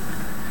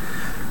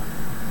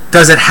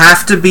 Does it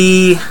have to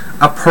be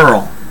a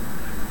pearl?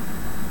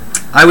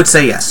 I would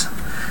say yes.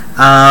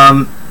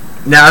 Now,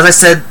 as I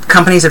said,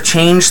 companies have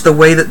changed the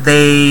way that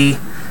they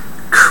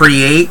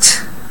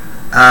create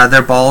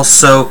their balls.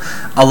 So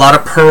a lot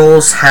of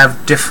pearls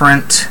have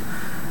different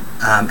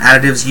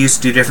additives used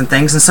to do different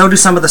things, and so do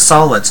some of the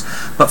solids.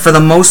 But for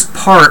the most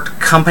part,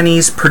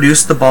 companies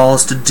produce the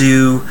balls to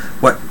do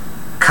what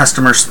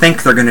customers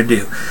think they're going to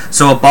do.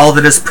 So a ball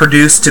that is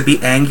produced to be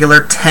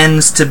angular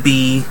tends to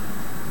be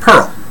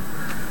pearl.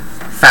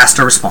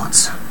 Faster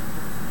response.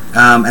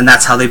 And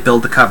that's how they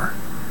build the cover.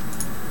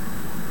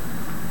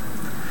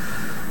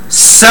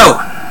 So,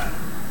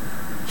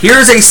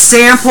 here's a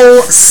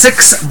sample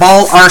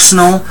 6-ball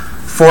arsenal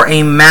for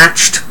a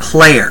matched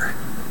player.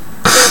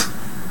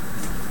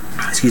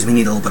 Excuse me,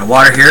 need a little bit of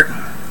water here.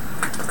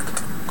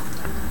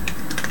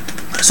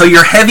 So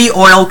your heavy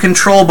oil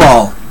control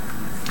ball,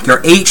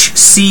 your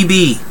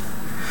HCB,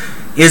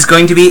 is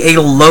going to be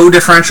a low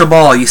differential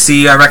ball. You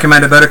see, I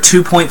recommend about a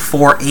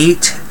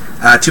 2.48,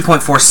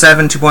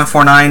 2.47,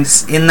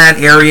 2.49. In that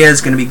area is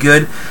going to be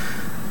good.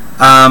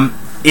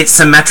 It's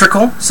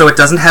symmetrical, so it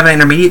doesn't have an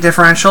intermediate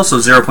differential, so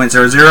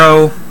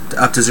 0.00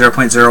 up to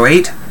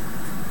 0.08.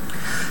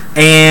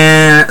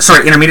 And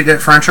intermediate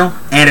differential,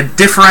 and a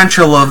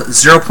differential of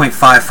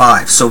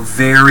 0.55, so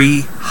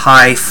very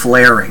high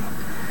flaring.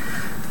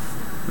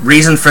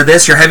 Reason for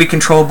this: your heavy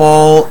control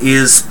ball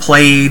is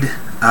played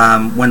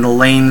when the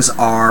lanes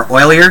are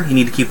oilier. You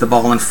need to keep the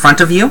ball in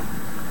front of you.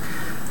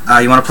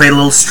 You want to play it a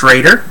little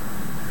straighter,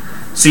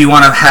 so you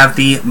want to have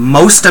the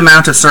most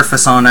amount of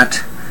surface on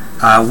it.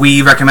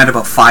 We recommend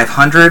about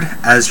 500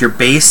 as your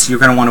base. You're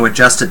going to want to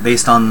adjust it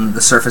based on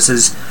the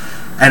surfaces,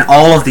 and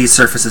all of these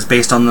surfaces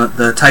based on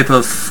the type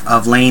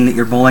of lane that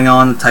you're bowling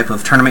on, the type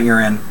of tournament you're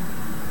in.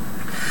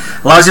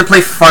 Allows you to play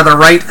farther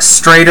right,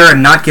 straighter,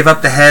 and not give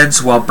up the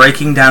heads while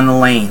breaking down the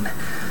lane.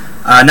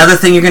 Another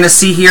thing you're going to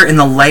see here in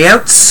the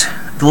layouts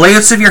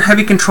of your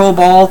heavy control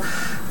ball,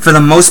 for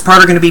the most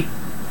part, are going to be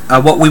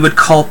what we would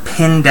call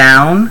pin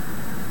down.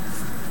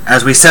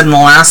 As we said in the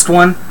last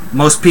one,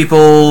 most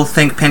people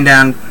think pin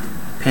down,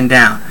 pin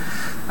down.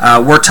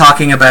 We're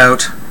talking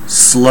about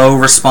slow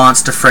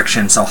response to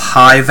friction, so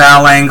high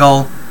valve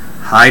angle,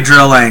 high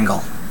drill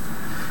angle.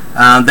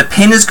 The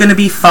pin is going to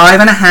be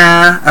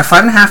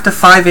 5.5 to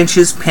 5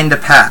 inches pin to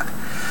PAP.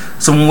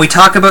 So when we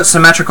talk about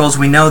symmetricals,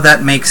 we know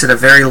that makes it a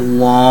very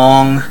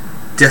long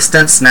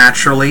distance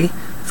naturally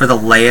for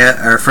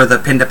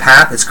the pin to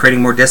PAP. It's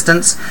creating more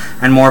distance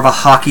and more of a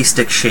hockey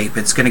stick shape.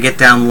 It's going to get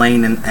down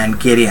lane and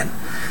get in.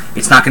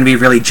 It's not going to be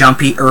really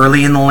jumpy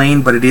early in the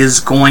lane, but it is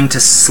going to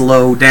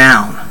slow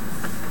down.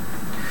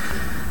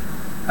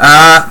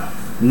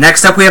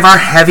 Next up, we have our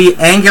heavy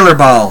angular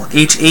ball,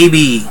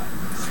 HAB.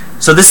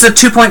 So this is a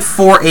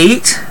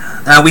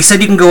 2.48. We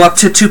said you can go up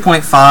to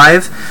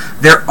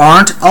 2.5. There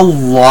aren't a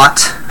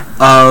lot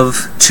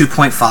of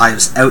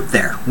 2.5s out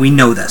there. We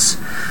know this.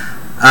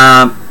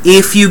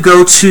 If you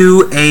go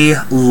to a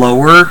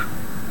lower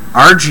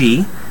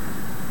RG,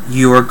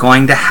 you are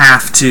going to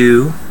have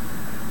to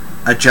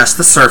adjust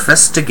the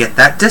surface to get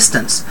that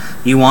distance.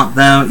 You want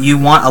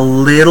a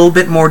little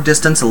bit more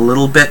distance, a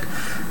little bit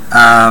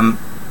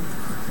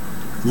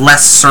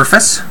less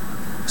surface,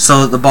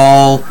 so that the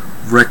ball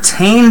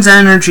retains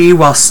energy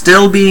while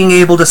still being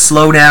able to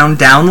slow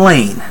down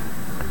lane.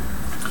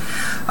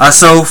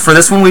 So for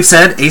this one, we've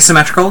said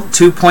asymmetrical,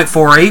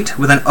 2.48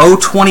 with an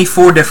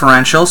 0.24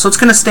 differential, so it's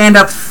going to stand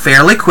up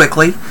fairly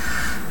quickly,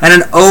 and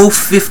an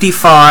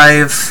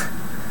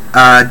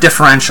 0.55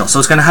 differential, so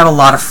it's going to have a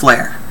lot of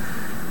flare.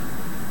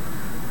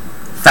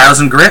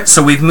 1,000 grit,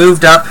 so we've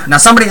moved up. Now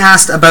somebody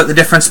asked about the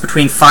difference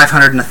between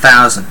 500 and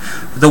 1,000.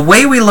 The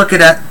way we look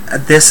at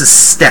this is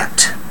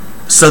stepped.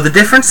 So the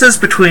differences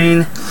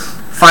between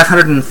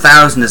 500 and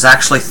 1,000 is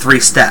actually 3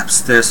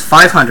 steps. There's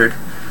 500,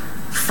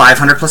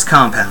 500 plus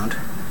compound,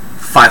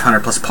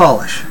 500 plus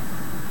polish,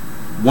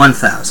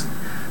 1,000,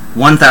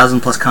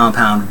 1,000 plus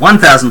compound,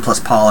 1,000 plus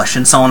polish,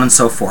 and so on and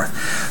so forth.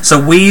 So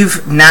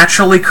we've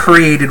naturally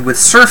created with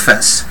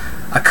surface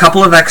a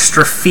couple of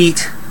extra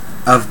feet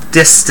of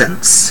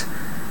distance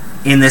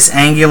in this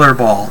angular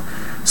ball,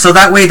 so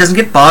that way it doesn't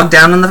get bogged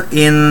down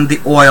in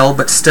the oil,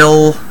 but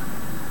still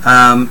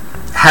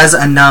has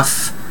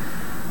enough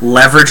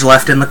leverage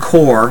left in the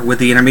core with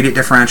the intermediate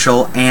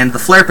differential and the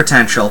flare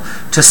potential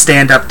to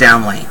stand up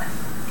down lane.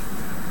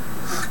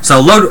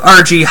 So low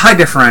RG, high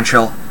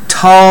differential,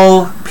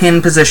 tall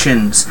pin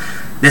positions.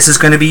 This is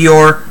going to be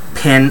your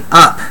pin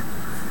up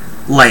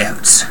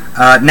layouts.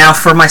 Now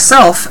for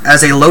myself,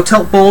 as a low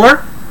tilt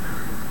bowler,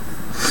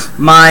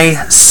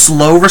 my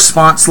slow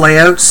response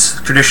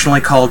layouts, traditionally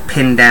called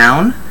pin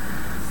down,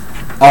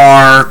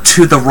 are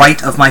to the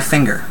right of my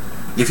finger.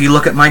 If you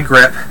look at my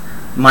grip,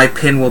 my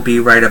pin will be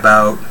right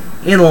about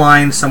in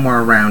line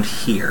somewhere around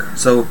here.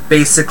 So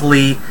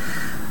basically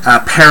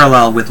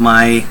parallel with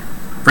my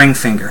ring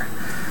finger.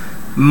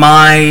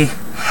 My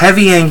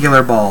heavy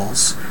angular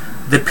balls,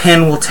 the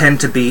pin will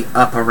tend to be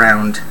up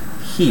around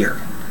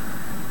here.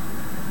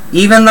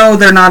 Even though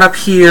they're not up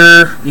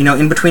here, you know,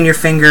 in between your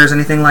fingers,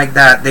 anything like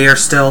that, they are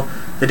still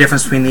the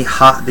difference between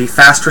the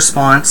fast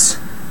response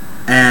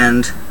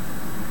and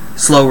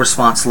slow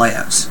response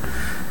layouts.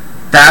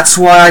 That's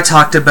why I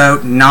talked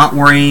about not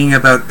worrying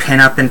about pin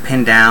up and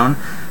pin down,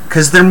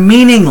 because they're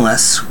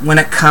meaningless when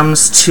it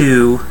comes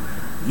to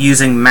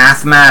using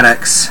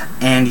mathematics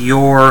and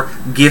your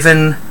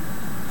given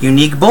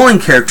unique bowling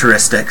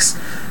characteristics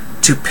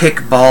to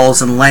pick balls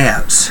and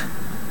layouts.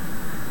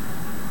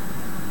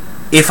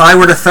 If I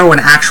were to throw an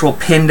actual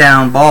pin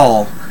down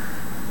ball,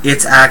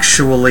 it's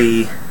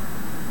actually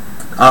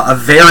a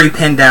very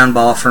pin down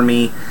ball for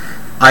me.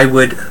 I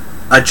would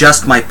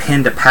adjust my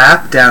pin to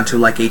PAP down to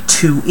like a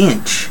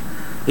 2-inch.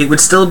 It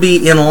would still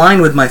be in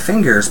line with my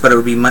fingers, but it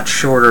would be much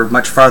shorter,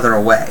 much farther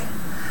away.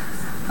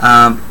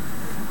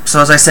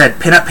 So as I said,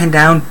 pin up, pin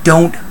down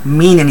don't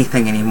mean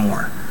anything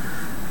anymore.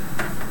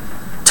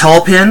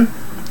 Tall pin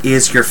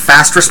is your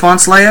fast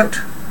response layout.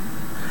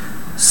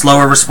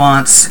 Slower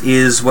response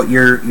is what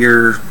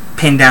your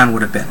pin down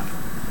would have been.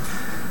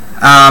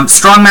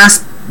 Strong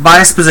mass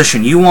bias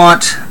position. You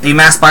want a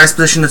mass bias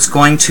position that's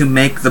going to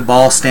make the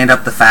ball stand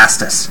up the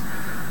fastest.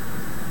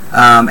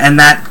 And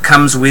that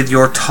comes with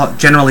your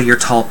generally your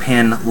tall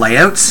pin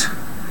layouts.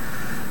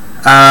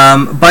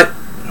 But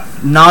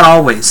not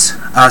always.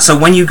 So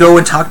when you go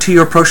and talk to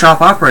your pro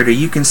shop operator,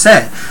 you can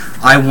say,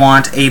 I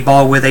want a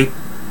ball with a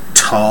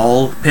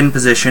tall pin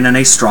position and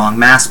a strong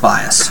mass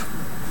bias.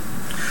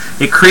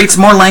 It creates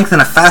more length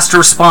and a faster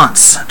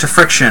response to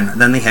friction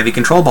than the heavy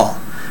control ball.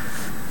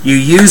 You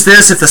use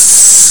this if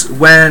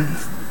when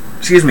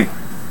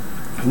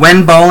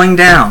bowling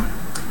down,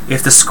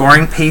 if the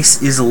scoring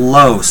pace is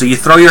low. So you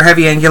throw your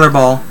heavy angular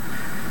ball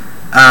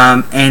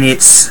and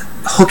it's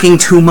hooking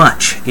too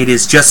much. It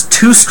is just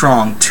too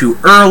strong, too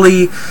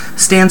early,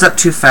 stands up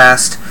too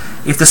fast.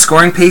 If the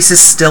scoring pace is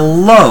still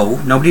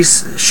low,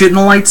 nobody's shooting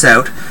the lights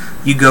out,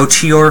 you go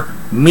to your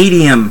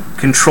medium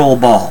control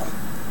ball.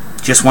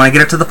 Just want to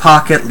get it to the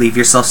pocket, leave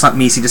yourself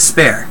something easy to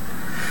spare.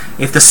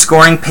 If the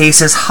scoring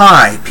pace is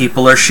high,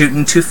 people are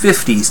shooting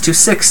 250s,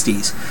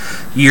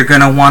 260s, you're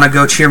going to want to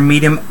go to your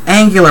medium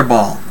angular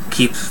ball.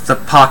 Keep the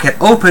pocket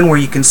open where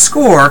you can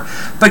score,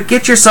 but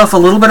get yourself a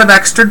little bit of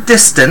extra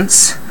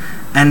distance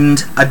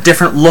and a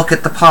different look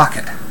at the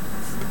pocket.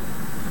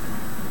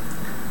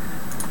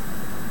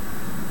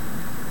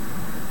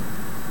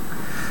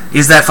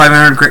 Is that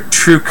 500 grit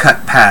true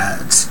cut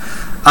pads?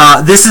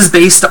 This is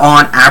based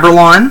on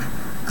Aberlon,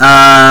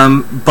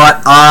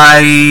 but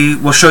I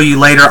will show you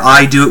later.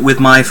 I do it with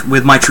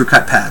my true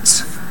cut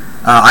pads.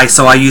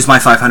 So I use my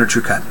 500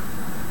 true cut.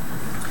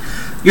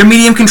 Your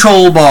medium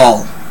control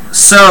ball.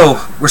 So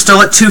we're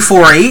still at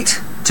 248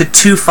 to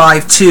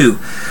 252.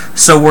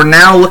 So we're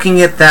now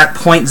looking at that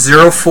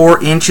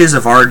 0.04 inches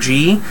of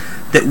RG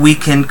that we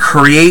can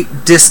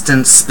create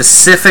distance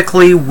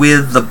specifically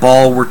with the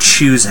ball we're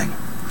choosing.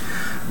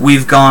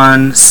 We've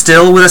gone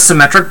still with a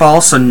symmetric ball,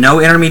 so no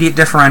intermediate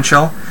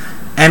differential,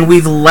 and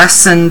we've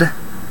lessened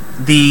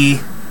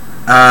the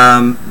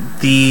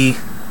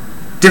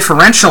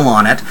differential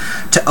on it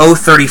to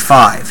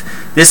 0.35.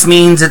 This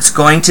means it's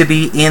going to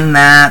be in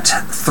that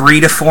 3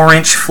 to 4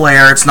 inch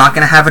flare. It's not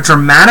going to have a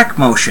dramatic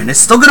motion.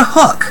 It's still going to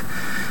hook,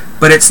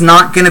 but it's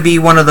not going to be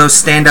one of those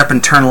stand up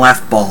and turn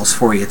left balls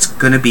for you. It's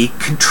going to be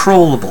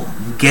controllable,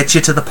 get you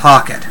to the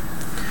pocket.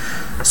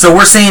 So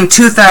we're saying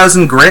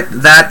 2,000 grit.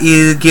 That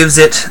gives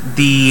it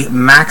the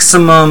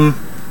maximum.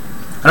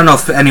 I don't know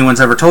if anyone's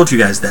ever told you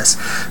guys this,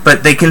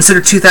 but they consider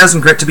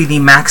 2,000 grit to be the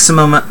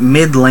maximum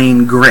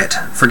mid-lane grit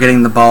for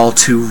getting the ball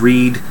to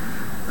read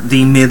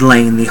the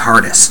mid-lane the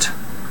hardest.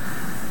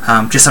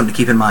 Just something to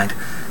keep in mind.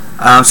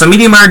 So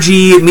medium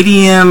RG,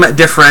 medium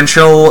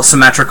differential,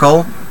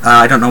 symmetrical.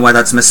 I don't know why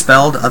that's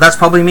misspelled. That's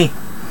probably me.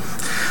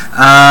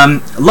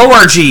 Low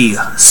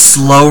RG,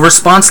 slow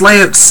response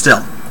layout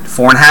still.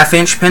 4.5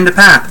 inch pin to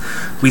PAP.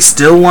 We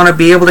still want to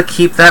be able to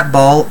keep that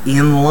ball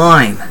in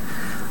line.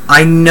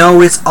 I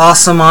know it's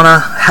awesome on a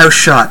house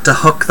shot to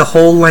hook the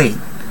whole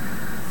lane.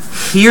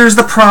 Here's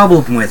the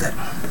problem with it.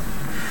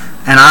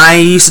 And I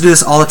used to do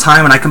this all the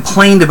time, and I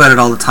complained about it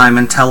all the time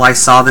until I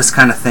saw this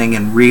kind of thing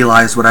and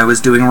realized what I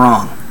was doing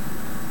wrong.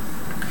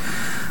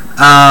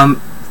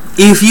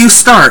 If you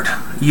start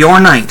your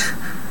night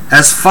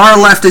as far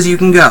left as you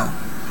can go,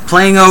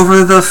 playing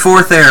over the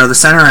fourth arrow, the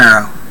center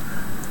arrow,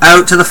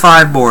 out to the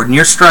 5 board, and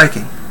you're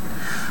striking,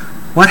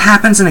 what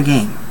happens in a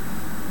game?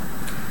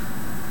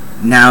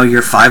 Now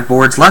you're 5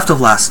 boards left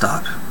of last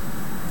stop,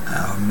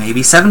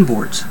 maybe 7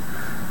 boards.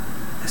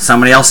 If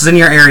somebody else is in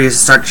your area,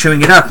 start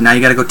chewing it up. Now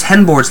you got to go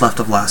 10 boards left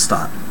of last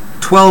stop,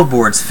 12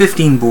 boards,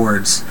 15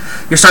 boards.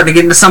 You're starting to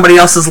get into somebody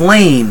else's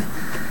lane.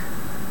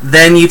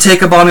 Then you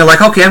take a ball and you're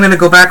like, okay, I'm going to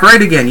go back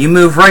right again. You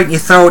move right and you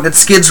throw it and it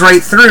skids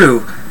right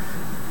through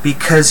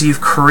because you've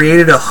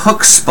created a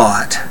hook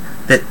spot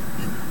that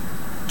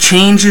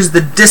changes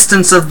the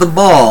distance of the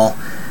ball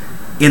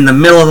in the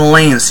middle of the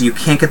lane so you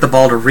can't get the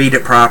ball to read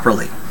it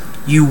properly.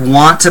 You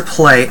want to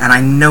play, and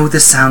I know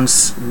this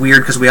sounds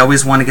weird because we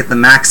always want to get the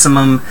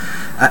maximum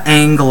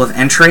angle of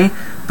entry,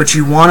 but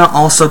you want to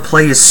also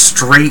play as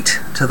straight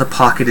to the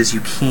pocket as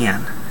you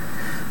can.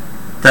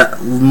 The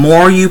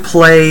more you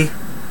play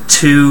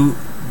to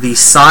the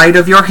side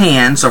of your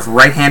hand, so if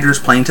right-handers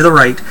playing to the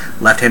right,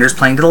 left-handers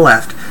playing to the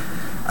left,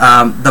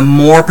 the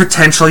more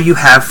potential you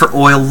have for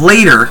oil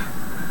later.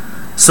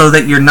 so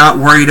that you're not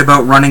worried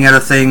about running out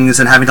of things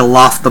and having to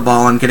loft the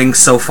ball and getting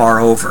so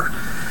far over.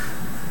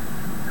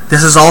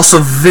 This is also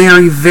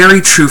very,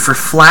 very true for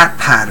flat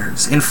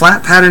patterns. In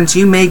flat patterns,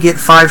 you may get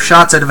 5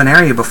 shots out of an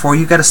area before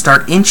you got to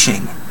start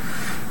inching.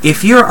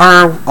 If you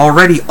are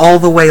already all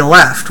the way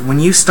left, when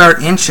you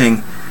start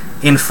inching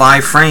in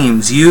 5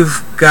 frames,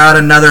 you've got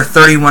another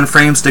 31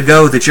 frames to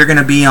go that you're going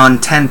to be on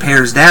 10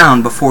 pairs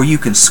down before you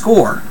can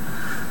score.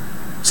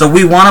 So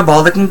we want a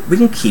ball that we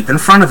can keep in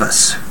front of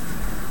us.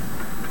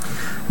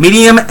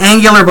 Medium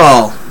angular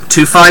ball,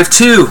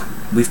 252.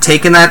 We've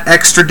taken that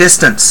extra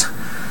distance.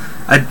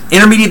 An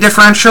intermediate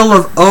differential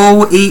of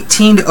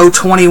 0.18 to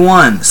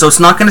 0.21. So it's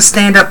not going to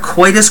stand up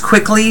quite as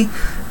quickly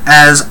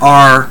as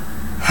our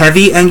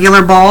heavy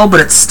angular ball, but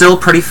it's still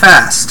pretty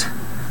fast.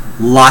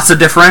 Lots of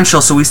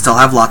differential, so we still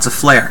have lots of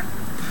flare.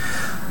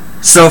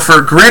 So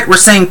for grit, we're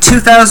saying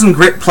 2,000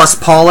 grit plus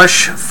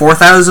polish,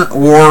 4,000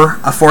 or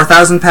a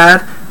 4,000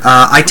 pad.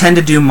 I tend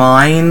to do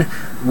mine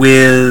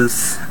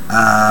with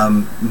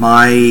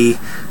my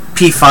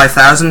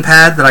P5000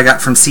 pad that I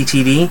got from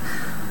CTD.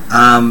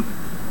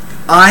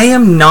 I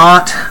am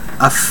not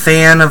a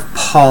fan of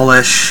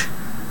polish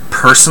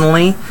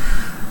personally,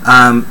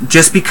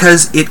 just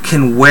because it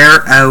can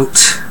wear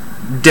out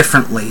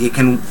differently. It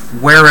can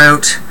wear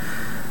out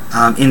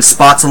in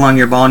spots along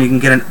your ball, and you can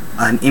get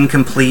an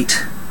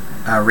incomplete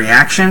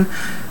reaction.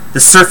 The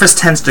surface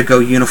tends to go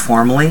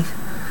uniformly,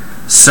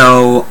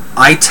 so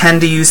I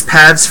tend to use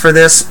pads for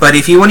this, but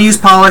if you want to use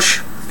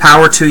polish,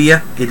 power to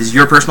you. It is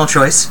your personal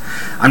choice.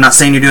 I'm not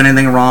saying you're doing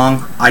anything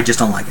wrong, I just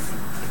don't like it.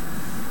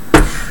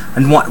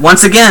 And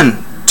once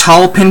again,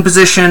 tall pin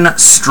position,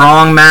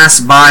 strong mass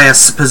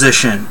bias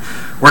position.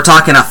 We're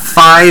talking a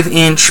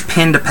 5-inch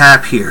pin to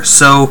PAP here.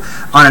 So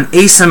on an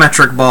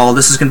asymmetric ball,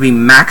 this is going to be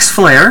max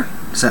flare.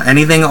 So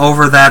anything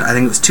over that, I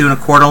think it was 2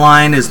 1/4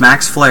 line, is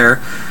max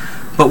flare.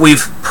 But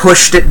we've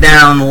pushed it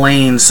down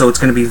lane, so it's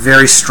going to be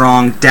very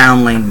strong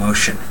down lane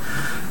motion.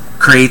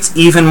 Creates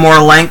even more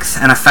length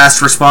and a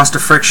fast response to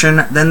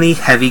friction than the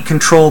heavy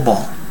control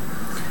ball.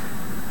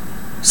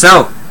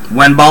 So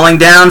when balling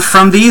down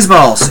from these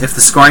balls, if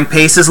the scoring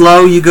pace is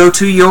low, you go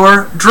to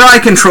your dry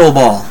control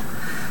ball.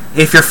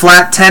 If you're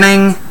flat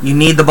tenning, you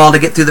need the ball to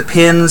get through the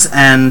pins,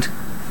 and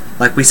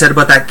like we said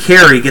about that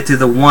carry, get through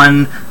the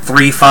 1,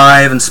 3,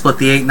 5 and split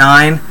the 8,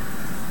 9.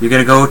 You're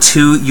going to go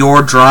to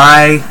your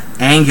dry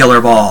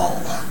angular ball.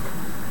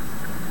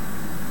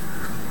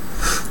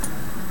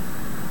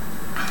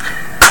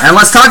 And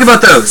let's talk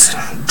about those.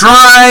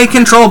 Dry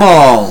control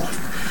ball.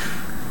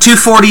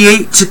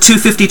 248 to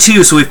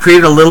 252, so we've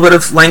created a little bit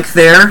of length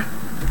there.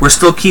 We're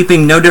still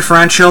keeping no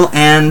differential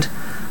and,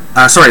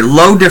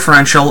 low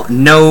differential,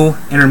 no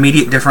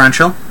intermediate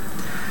differential.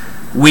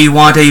 We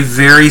want a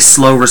very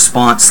slow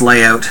response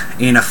layout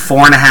in a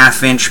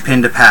 4.5-inch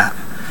pin to PAP.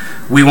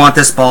 We want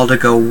this ball to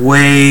go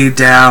way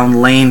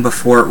down lane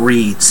before it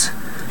reads.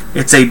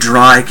 It's a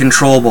dry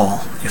control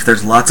ball. If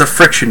there's lots of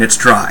friction, it's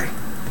dry.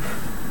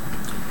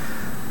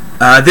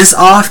 This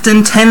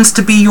often tends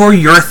to be your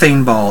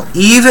urethane ball.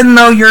 Even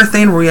though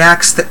urethane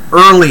reacts the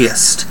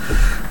earliest,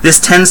 this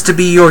tends to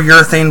be your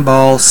urethane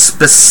ball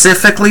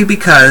specifically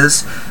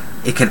because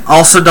it can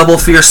also double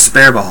for your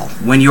spare ball.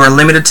 When you are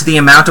limited to the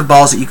amount of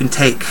balls that you can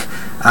take,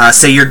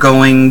 say you're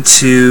going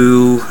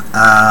to,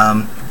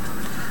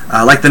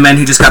 like the men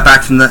who just got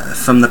back from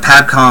the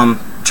PABCOM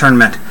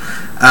tournament,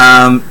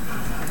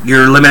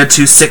 you're limited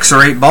to 6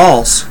 or 8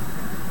 balls.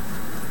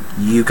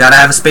 You got to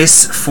have a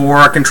space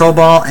for a control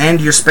ball and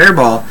your spare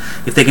ball.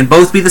 If they can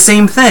both be the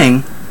same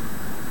thing.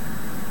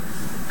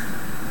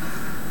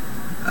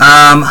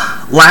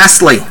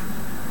 Lastly,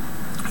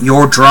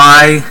 your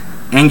dry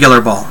angular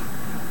ball.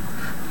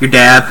 Your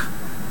dab.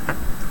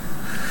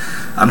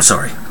 I'm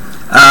sorry.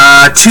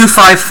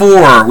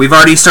 254. We've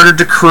already started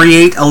to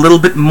create a little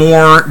bit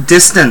more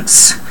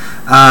distance.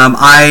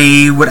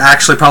 I would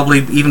actually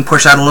probably even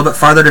push out a little bit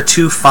farther to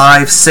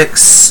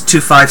 256,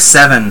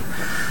 257.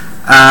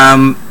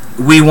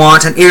 We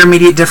want an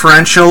intermediate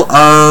differential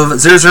of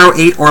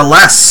 0.008 or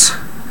less.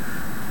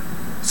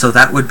 So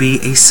that would be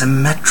a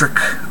symmetric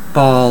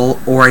ball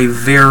or a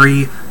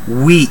very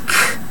weak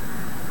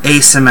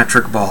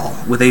asymmetric ball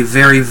with a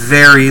very,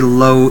 very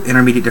low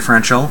intermediate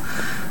differential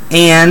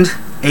and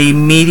a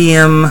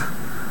medium,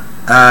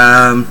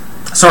 a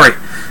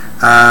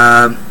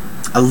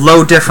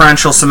low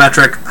differential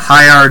symmetric,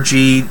 high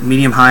RG,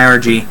 medium high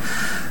RG.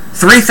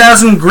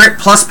 3,000 grit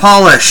plus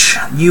polish.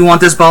 You want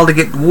this ball to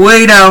get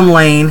way down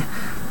lane.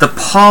 The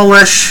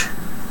polish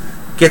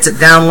gets it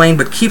down lane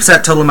but keeps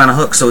that total amount of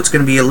hooks, so it's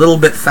going to be a little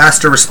bit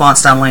faster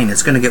response down lane.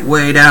 It's going to get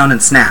way down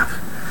and snap.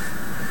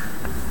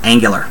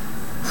 Angular.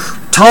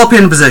 Tall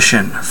pin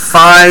position.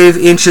 5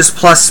 inches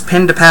plus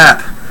pin to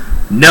PAP.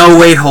 No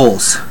weight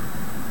holes.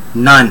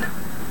 None.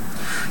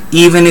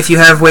 Even if you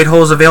have weight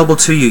holes available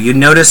to you. You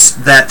notice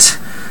that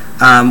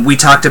we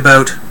talked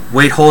about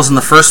weight holes in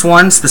the first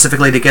one,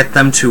 specifically to get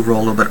them to roll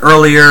a little bit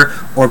earlier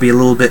or be a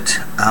little bit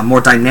more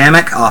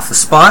dynamic off the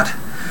spot.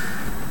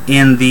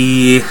 In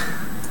the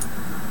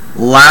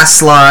last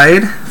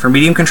slide For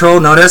medium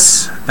control,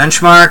 notice,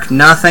 benchmark,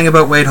 nothing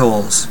about weight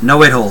holes. No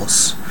weight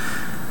holes.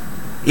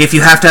 If you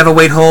have to have a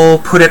weight hole,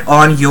 put it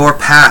on your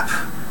PAP.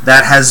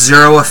 That has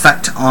zero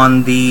effect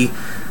on the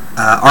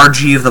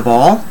RG of the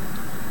ball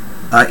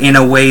in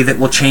a way that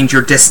will change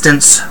your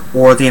distance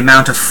or the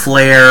amount of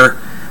flare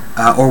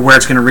or where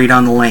it's going to read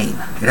on the lane.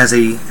 It has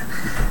a...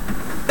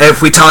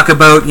 If we talk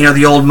about, you know,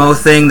 the old Mo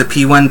thing, the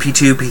P1,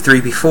 P2,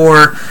 P3,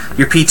 P4,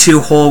 your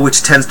P2 hole,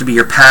 which tends to be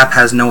your PAP,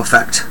 has no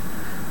effect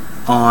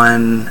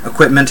on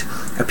equipment.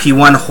 A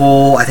P1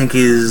 hole, I think,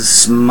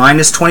 is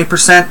minus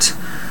 20%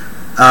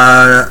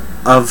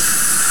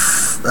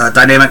 of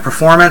dynamic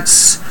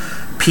performance.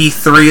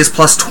 P3 is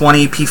plus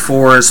 20,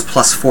 P4 is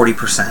plus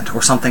 40%,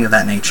 or something of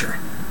that nature.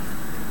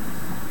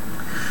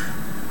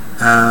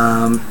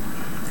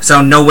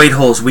 So no weight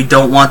holes. We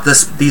don't want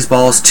these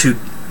balls to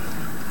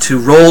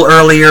roll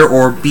earlier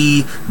or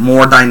be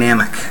more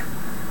dynamic.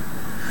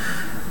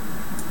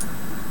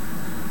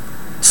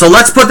 So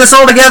let's put this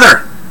all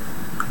together.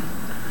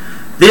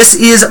 This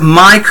is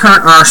my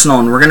current arsenal,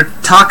 and we're going to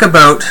talk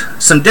about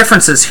some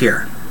differences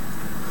here.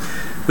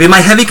 We have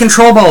my heavy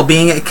control ball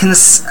being a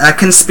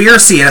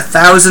conspiracy at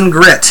 1,000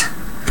 grit.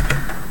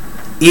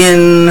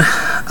 In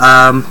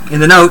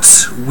the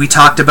notes, we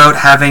talked about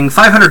having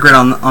 500 grit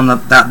on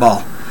that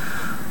ball.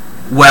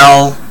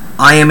 Well,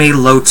 I am a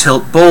low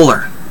tilt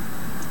bowler.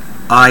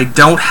 I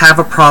don't have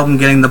a problem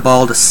getting the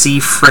ball to see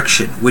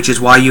friction, which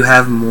is why you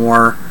have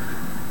more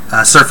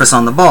surface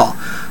on the ball.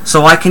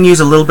 So I can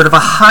use a little bit of a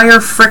higher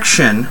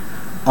friction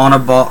on a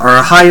ball, or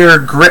a higher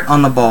grit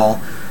on the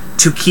ball,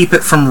 to keep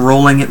it from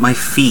rolling at my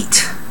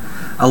feet.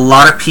 A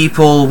lot of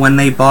people, when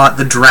they bought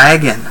the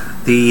Dragon,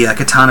 the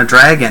Katana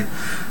Dragon,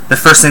 the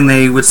first thing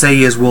they would say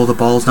is, well, the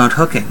ball's not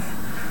hooking.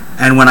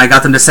 And when I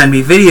got them to send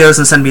me videos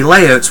and send me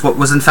layouts, what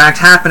was in fact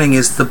happening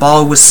is the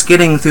ball was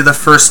skidding through the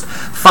first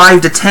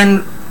 5 to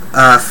 10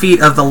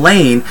 feet of the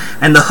lane,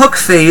 and the hook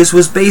phase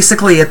was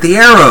basically at the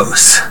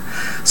arrows.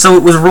 So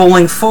it was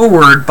rolling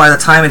forward by the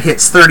time it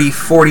hits 30,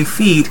 40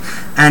 feet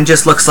and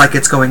just looks like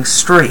it's going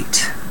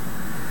straight.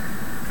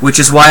 Which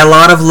is why a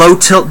lot of low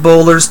tilt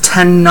bowlers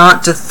tend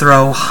not to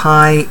throw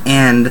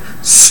high-end,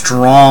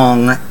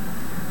 strong,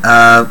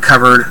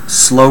 covered,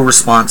 slow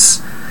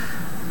response,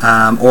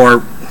 not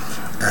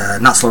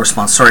slow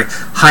response, sorry,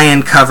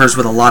 high-end covers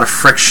with a lot of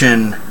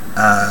friction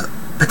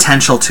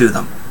potential to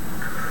them.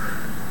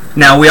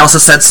 Now, we also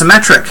said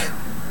symmetric.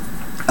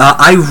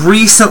 I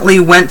recently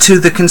went to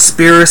the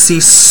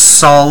Conspiracy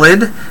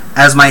Solid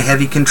as my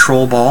heavy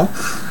control ball.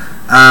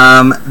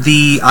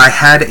 I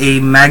had a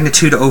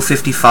magnitude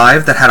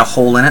 055 that had a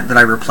hole in it that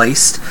I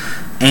replaced,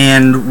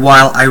 and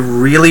while I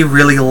really,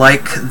 really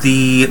like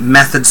the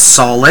Method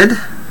Solid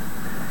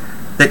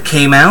that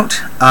came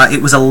out,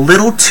 it was a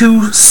little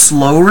too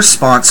slow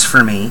response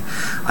for me.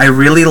 I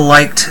really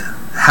liked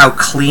how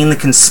clean the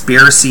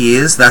Conspiracy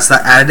is. That's the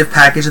additive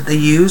package that they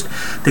used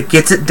that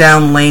gets it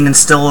down lane and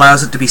still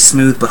allows it to be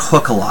smooth but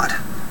hook a lot.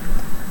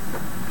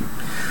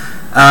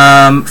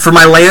 For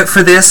my layout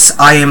for this,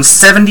 I am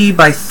 70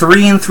 by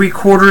 3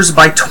 3/4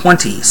 by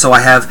 20, so I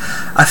have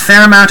a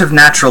fair amount of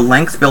natural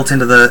length built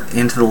into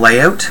the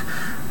layout,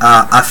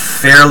 a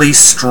fairly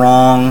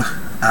strong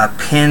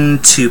pin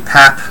to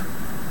PAP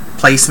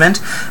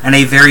placement, and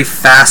a very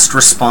fast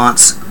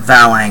response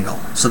valve angle.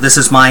 So this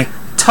is my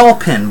tall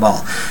pin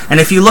ball, and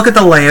if you look at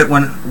the layout,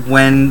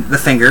 when the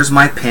fingers,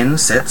 my pin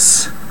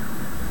sits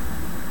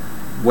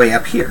way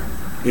up here.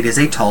 It is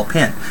a tall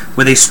pin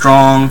with a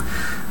strong,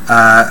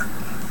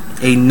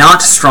 a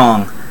not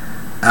strong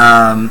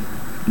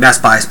mass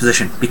bias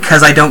position.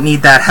 Because I don't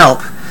need that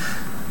help,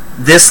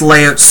 this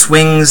layout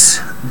swings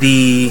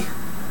the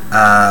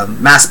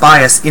mass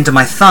bias into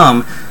my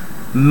thumb,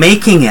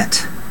 making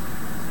it,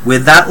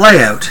 with that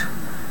layout,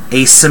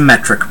 a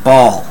symmetric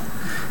ball.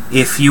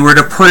 If you were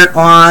to put it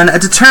on a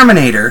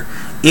determinator,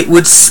 it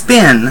would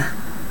spin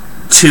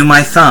to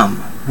my thumb,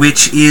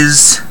 which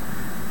is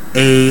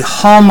a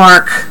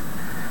hallmark.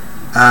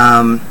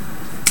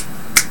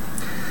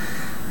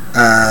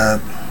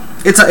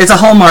 It's a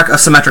hallmark of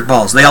symmetric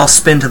balls. They all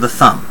spin to the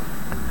thumb.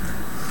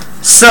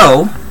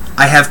 So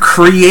I have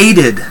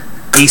created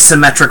a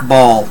symmetric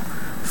ball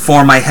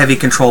for my heavy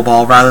control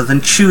ball rather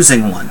than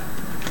choosing one.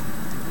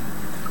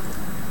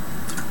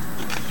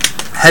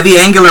 Heavy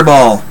angular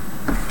ball.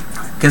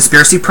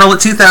 Conspiracy Pearl at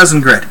 2,000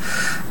 grit.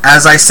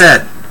 As I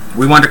said,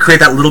 we wanted to create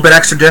that little bit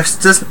extra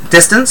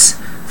distance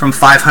from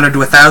 500 to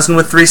 1,000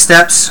 with 3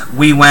 steps.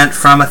 We went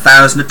from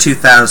 1,000 to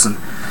 2,000.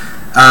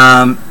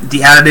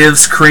 The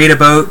additives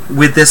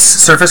with this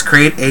surface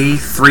create a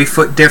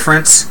 3-foot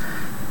difference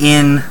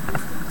in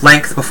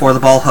length before the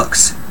ball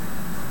hooks.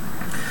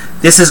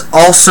 This is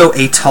also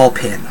a tall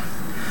pin.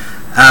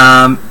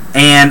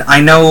 And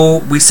I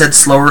know we said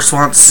slow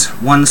response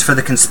ones for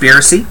the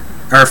Conspiracy,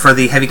 or for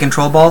the heavy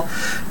control ball.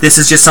 This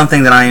is just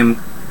something that I am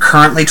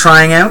currently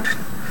trying out.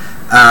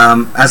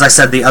 As I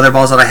said, the other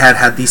balls that I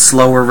had the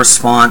slower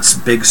response,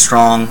 big,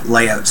 strong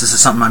layouts. This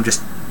is something I'm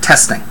just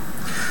testing.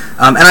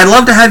 And I'd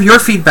love to have your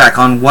feedback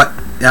on what,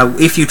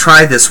 if you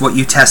try this, what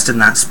you test in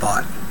that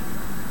spot.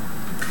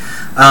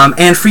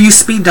 And for you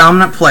speed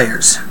dominant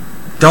players,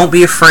 don't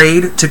be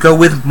afraid to go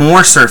with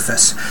more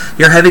surface.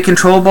 Your heavy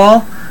control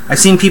ball, I've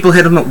seen people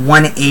hit them at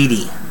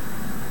 180.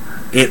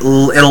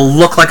 It'll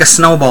look like a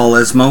snowball,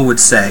 as Mo would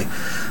say,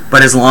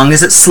 but as long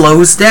as it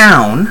slows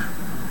down,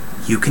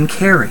 you can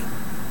carry.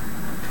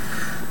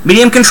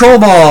 Medium control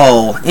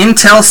ball,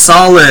 Intel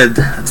Solid.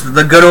 It's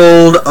the good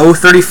old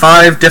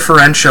 035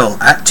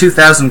 differential at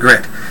 2000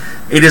 grit.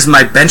 It is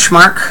my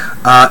benchmark.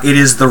 It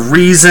is the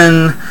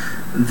reason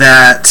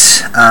that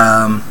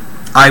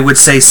I would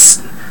say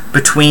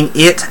between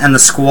it and the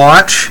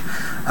Squatch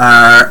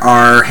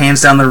are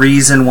hands down the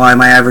reason why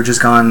my average has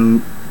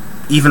gone,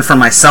 even for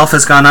myself,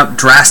 has gone up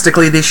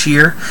drastically this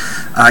year.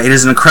 It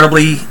is an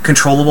incredibly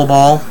controllable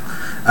ball.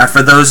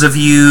 For those of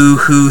you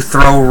who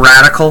throw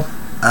Radical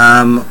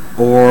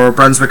or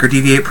Brunswick or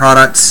Deviate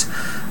products,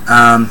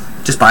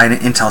 just buy an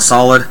Intel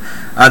Solid.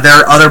 There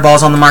are other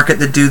balls on the market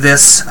that do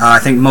this. I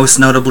think most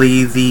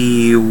notably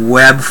the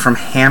Web from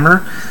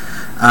Hammer.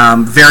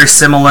 Very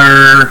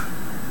similar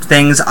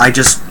things. I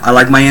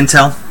like my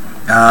Intel.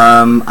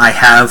 I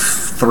have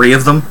 3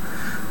 of them.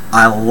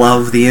 I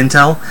love the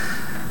Intel.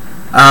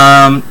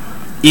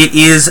 It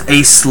is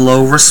a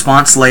slow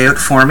response layout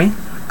for me.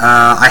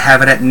 I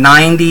have it at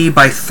 90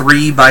 by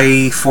 3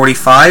 by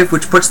 45,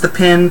 which puts the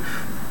pin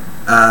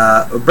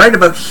right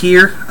about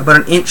here, about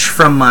an inch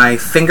from my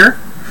finger.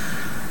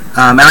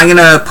 And I'm going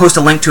to post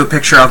a link to a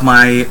picture of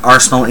my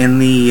arsenal in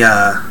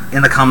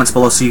the comments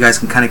below so you guys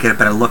can kind of get a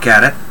better look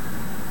at it.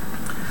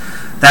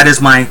 That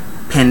is my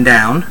pin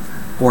down,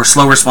 or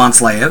slow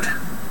response layout.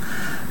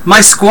 My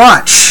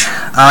Squatch,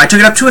 I took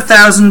it up to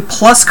 1000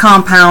 plus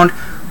compound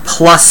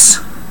plus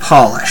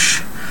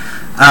polish.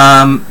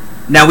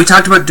 Now we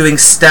talked about doing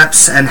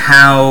steps and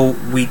how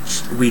we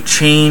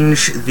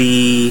change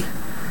the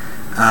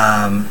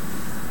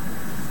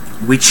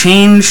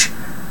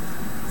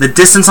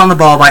distance on the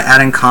ball by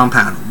adding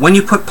compound. When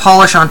you put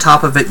polish on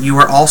top of it, you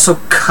are also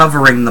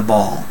covering the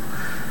ball.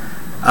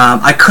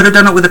 I could have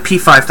done it with a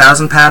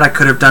P5000 pad. I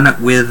could have done it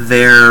with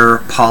their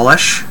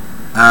polish.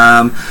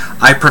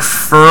 I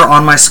prefer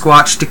on my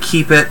Squatch to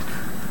keep it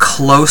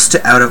close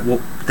to out of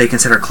what they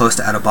consider close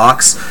to out of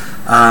box.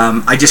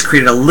 I just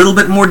created a little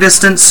bit more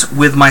distance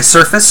with my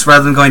surface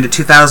rather than going to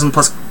 2000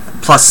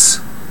 plus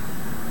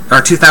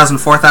or 2000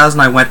 4000.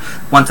 I went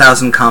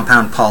 1000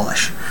 compound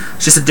polish.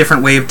 It's just a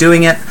different way of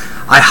doing it.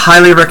 I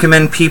highly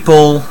recommend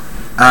people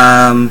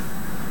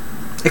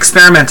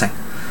experimenting.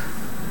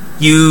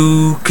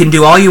 You can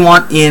do all you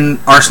want in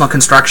arsenal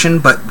construction,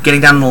 but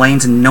getting down the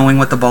lanes and knowing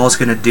what the ball is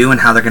going to do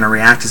and how they're going to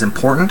react is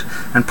important,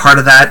 and part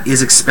of that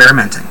is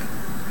experimenting.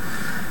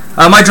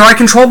 My dry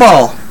control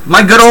ball,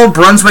 my good old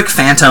Brunswick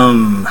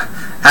Phantom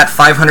at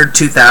 500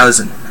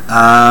 2000.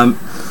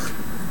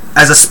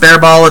 As a spare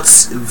ball,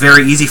 it's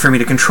very easy for me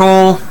to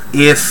control.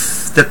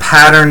 If the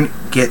pattern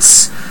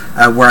gets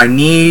where I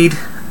need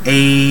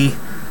a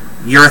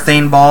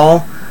urethane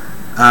ball,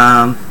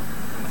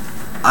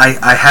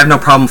 I have no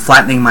problem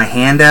flattening my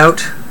hand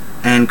out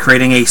and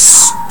creating a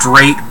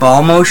straight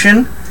ball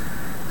motion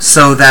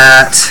so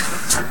that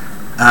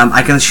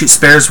I can shoot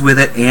spares with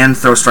it and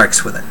throw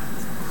strikes with it.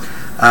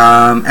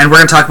 And we're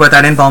going to talk about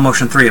that in Ball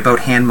Motion 3, about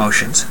hand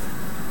motions.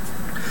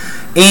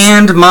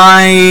 And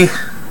my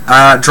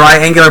dry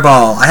angular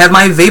ball. I have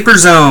my Vapor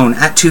Zone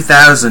at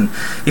 2000.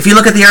 If you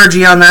look at the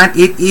RG on that,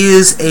 it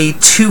is a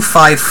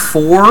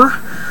 254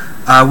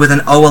 with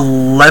an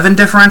 011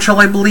 differential,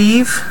 I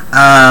believe.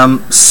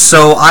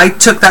 So I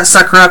took that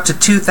sucker up to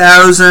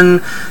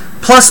 2000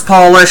 plus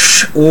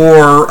polish,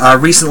 or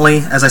recently,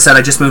 as I said,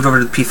 I just moved over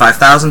to the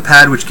P5000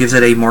 pad, which gives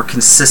it a more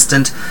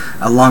consistent,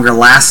 longer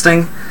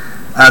lasting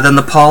than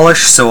the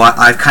polish, so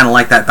I kind of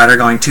like that better,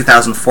 going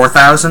 2000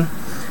 4000.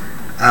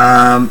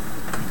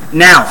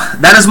 Now,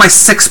 that is my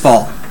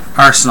 6-ball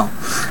arsenal.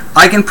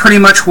 I can pretty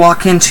much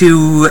walk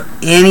into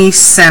any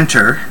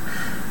center,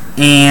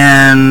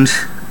 and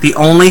the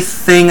only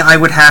thing I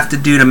would have to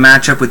do to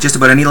match up with just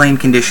about any lane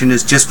condition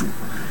is just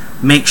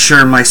make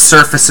sure my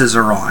surfaces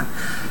are on.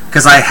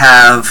 Because I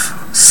have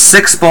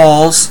 6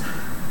 balls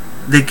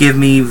that give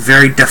me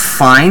very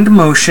defined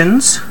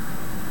motions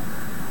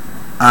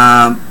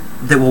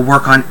that will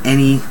work on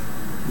any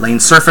lane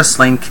surface,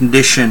 lane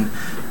condition,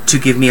 to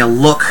give me a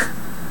look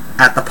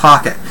at the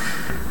pocket.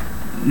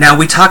 Now,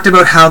 we talked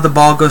about how the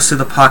ball goes through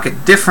the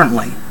pocket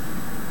differently.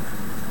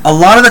 A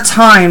lot of the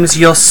times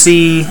you'll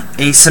see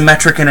a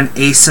symmetric and an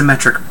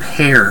asymmetric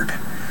paired,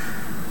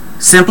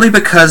 simply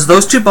because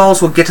those two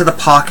balls will get to the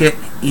pocket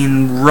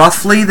in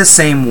roughly the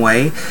same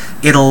way.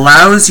 It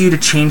allows you to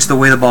change the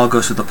way the ball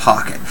goes through the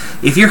pocket.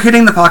 If you're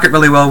hitting the pocket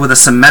really well with a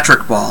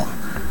symmetric ball,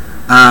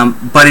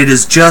 but it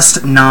is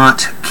just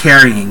not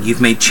carrying,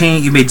 you've made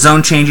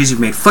zone changes, you've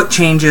made foot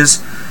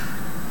changes.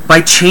 By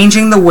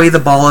changing the way the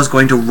ball is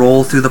going to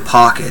roll through the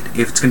pocket,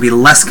 if it's going to be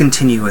less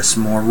continuous,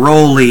 more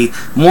rolly,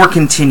 more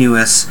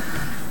continuous,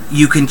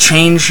 you can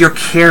change your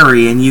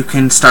carry and you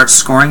can start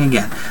scoring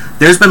again.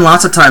 There's been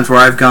lots of times where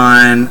I've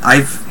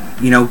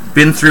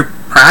been through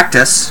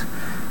practice,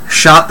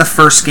 shot the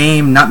first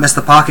game, not miss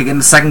the pocket, get in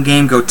the second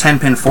game, go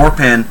 10-pin,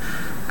 4-pin,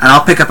 and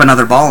I'll pick up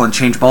another ball and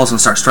change balls and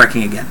start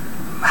striking again.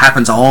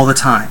 Happens all the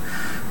time.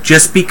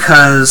 Just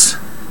because,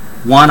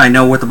 one, I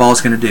know what the ball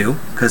is going to do,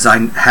 because I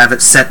have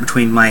it set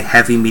between my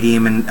heavy,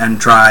 medium, and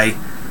dry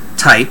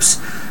types,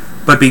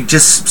 but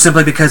just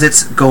simply because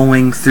it's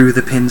going through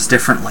the pins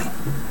differently.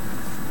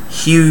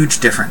 Huge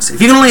difference.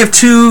 If you can only have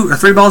 2 or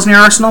 3 balls in your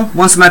arsenal,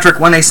 1 symmetric,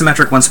 1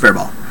 asymmetric, 1 spare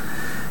ball.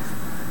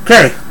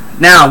 Okay,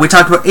 now we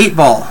talked about 8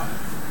 ball.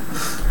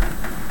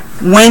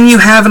 When you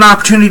have an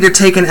opportunity to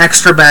take an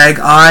extra bag,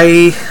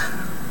 I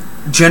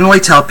generally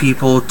tell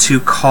people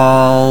to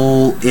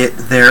call it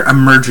their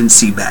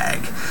emergency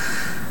bag.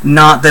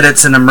 Not that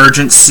it's an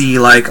emergency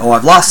like, oh,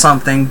 I've lost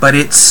something, but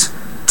it's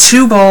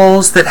 2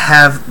 balls that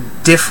have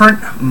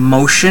different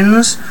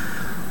motions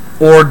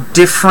or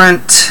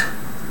different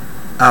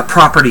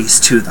properties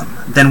to them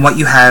than what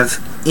you have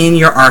in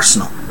your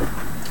arsenal.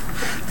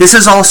 This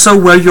is also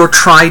where your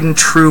tried and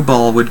true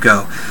ball would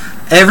go.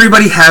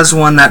 Everybody has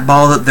one, that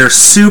ball that they're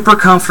super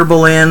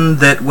comfortable in,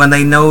 that when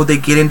they know they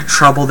get into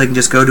trouble, they can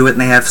just go to it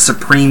and they have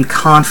supreme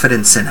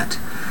confidence in it.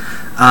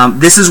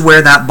 This is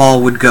where that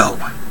ball would go.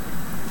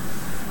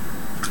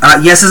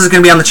 Yes, this is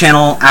going to be on the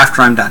channel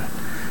after I'm done.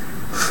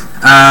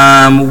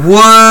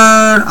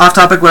 Off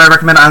topic, would I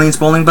recommend Eileen's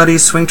Bowling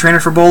Buddies Swing Trainer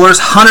for bowlers?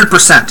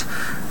 100%.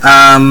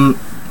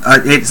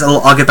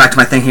 I'll get back to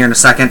my thing here in a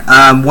second.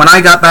 When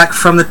I got back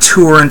from the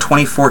tour in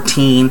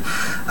 2014,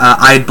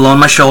 I had blown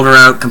my shoulder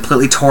out,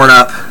 completely tore it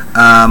up.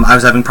 I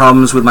was having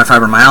problems with my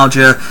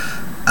fibromyalgia.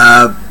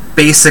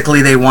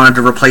 Basically, they wanted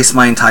to replace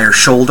my entire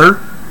shoulder,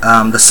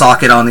 the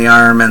socket on the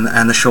arm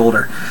and the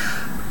shoulder.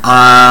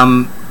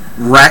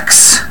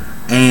 Rex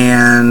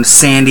and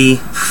Sandy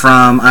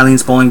from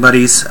Eileen's Bowling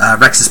Buddies,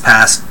 Rex has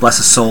passed, bless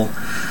his soul.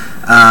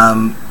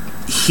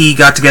 He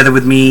got together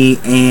with me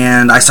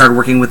and I started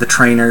working with the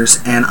trainers,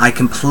 and I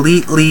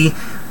completely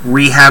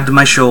rehabbed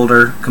my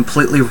shoulder,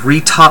 completely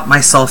retaught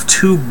myself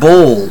to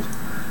bowl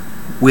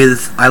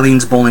with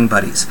Eileen's Bowling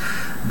Buddies.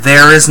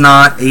 There is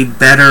not a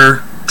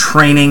better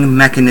training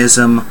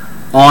mechanism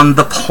on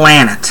the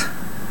planet,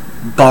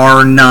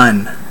 bar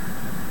none,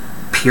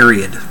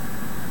 period.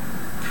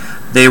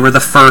 They were the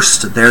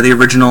first. They're the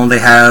original. They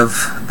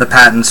have the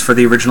patents for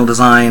the original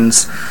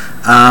designs.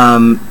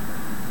 They're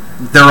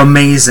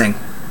amazing.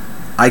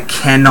 I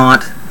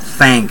cannot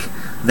thank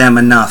them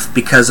enough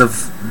because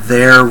of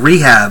their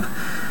rehab.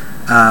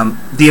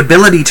 The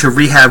ability to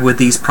rehab with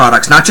these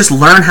products, not just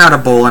learn how to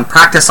bowl and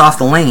practice off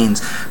the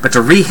lanes, but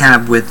to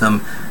rehab with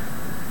them,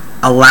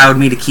 allowed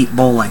me to keep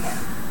bowling.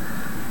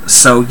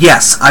 So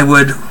yes, I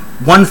would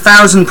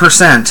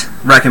 1000%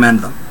 recommend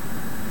them.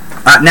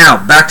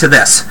 Now, back to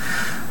this.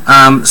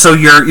 So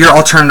your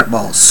alternate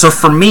balls. So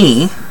for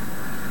me,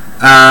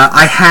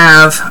 I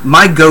have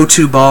my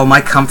go-to ball, my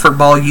comfort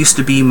ball used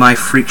to be my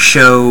Freak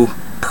Show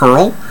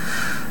Pearl,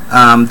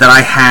 that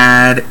I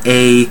had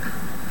a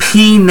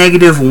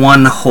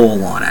P-1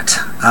 hole on it.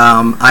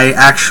 I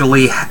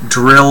actually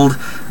drilled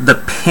the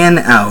pin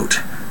out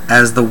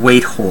as the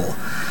weight hole.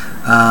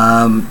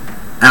 And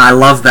I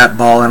love that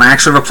ball, and I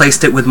actually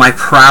replaced it with my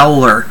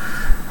Prowler,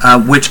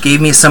 which gave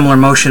me a similar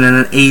motion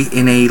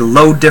in a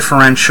low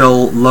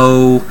differential,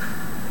 low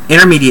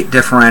intermediate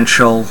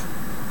differential,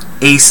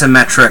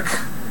 asymmetric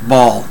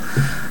ball.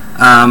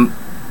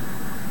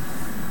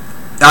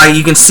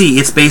 You can see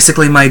it's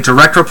basically my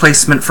direct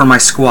replacement for my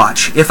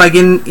Squatch. If I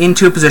get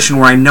into a position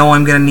where I know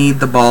I'm going to need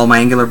the ball, my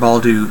angular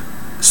ball, to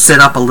sit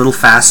up a little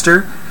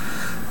faster,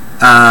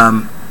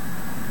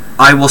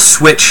 I will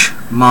switch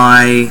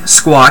my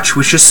Squatch,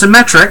 which is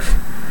symmetric,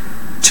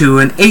 to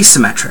an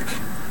asymmetric,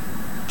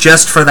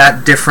 just for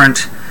that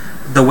different,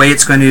 the way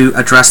it's going to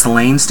address the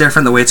lanes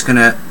different, the way it's going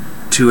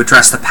to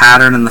address the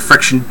pattern and the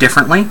friction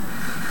differently.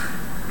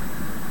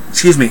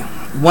 Excuse me.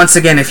 Once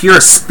again, if you're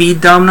a speed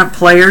dominant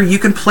player, you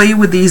can play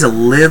with these a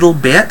little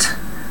bit,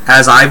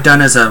 as I've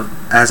done as a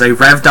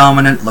rev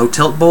dominant low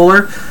tilt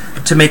bowler,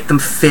 to make them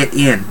fit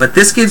in. But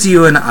this gives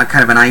you a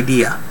kind of an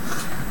idea.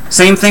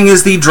 Same thing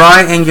as the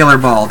dry angular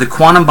ball, the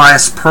quantum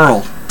bias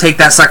Pearl. Take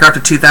that sucker up to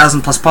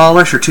 2,000 plus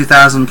polish, or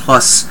 2,000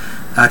 plus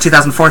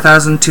 2,000,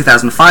 4,000,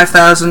 2,000,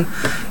 5,000.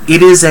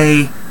 It is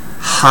a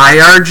high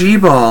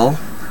RG ball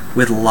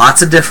with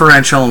lots of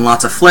differential and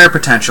lots of flare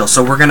potential.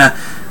 So we're going to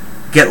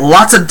get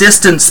lots of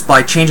distance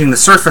by changing the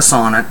surface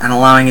on it and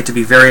allowing it to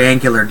be very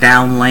angular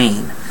down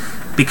lane,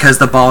 because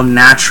the ball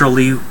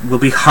naturally will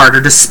be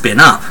harder to spin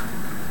up.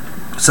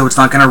 So it's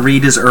not going to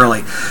read as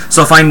early.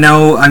 So if I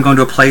know I'm going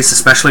to a place,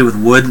 especially with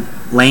wood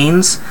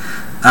lanes,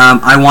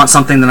 I want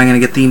something that I'm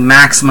going to get the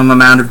maximum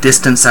amount of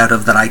distance out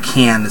of that I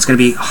can. It's going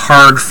to be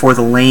hard for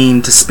the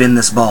lane to spin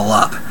this ball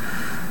up.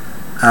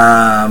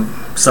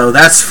 So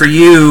that's for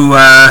you,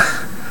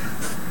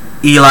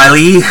 Eli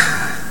Lee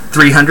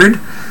 300.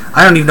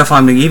 I don't even know if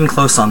I'm even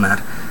close on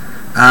that.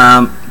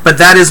 But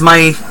that is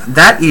my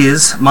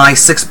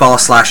 6-ball /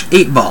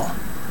 8-ball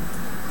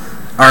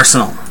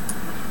arsenal.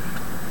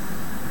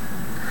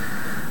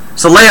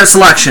 So layout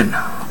selection.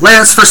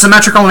 Layouts for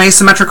symmetrical and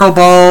asymmetrical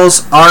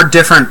balls are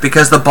different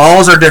because the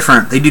balls are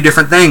different. They do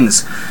different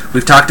things.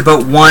 We've talked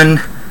about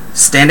one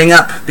standing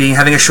up,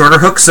 having a shorter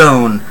hook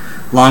zone.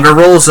 longer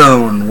roll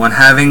zone, one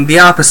having the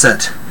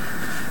opposite.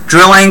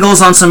 Drill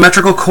angles on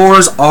symmetrical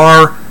cores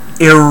are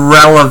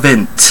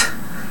irrelevant.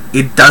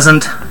 It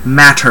doesn't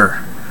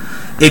matter.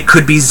 It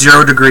could be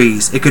 0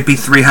 degrees. It could be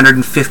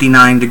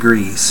 359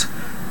 degrees.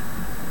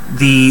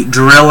 The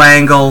drill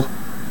angle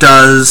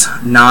does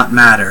not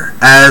matter.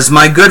 As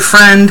my good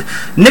friend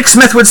Nick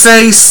Smith would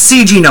say,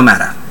 CG no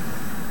matter.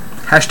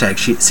 Hashtag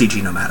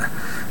CG no matter.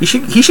 He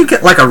should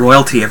get like a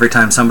royalty every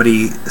time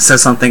somebody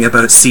says something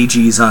about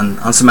CGs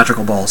on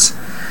symmetrical balls.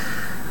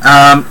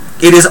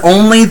 It is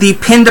only the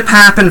pin to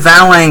PAP and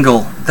val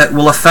angle that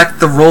will affect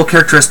the roll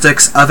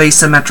characteristics of a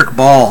symmetric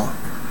ball.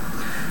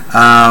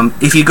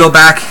 If you go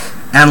back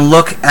and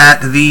look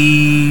at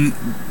the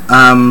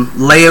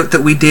layout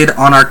that we did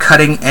on our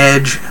cutting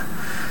edge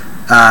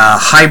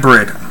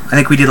hybrid, I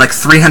think we did like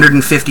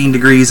 315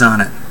 degrees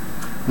on it.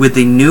 With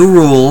the new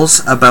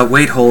rules about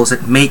weight holes,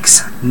 it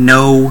makes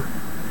no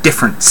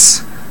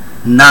difference.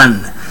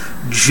 None.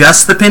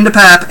 Just the pin to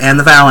PAP and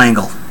the val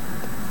angle.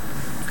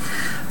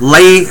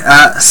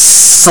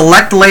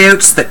 Select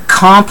layouts that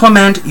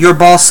complement your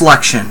ball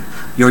selection,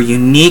 your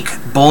unique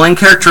bowling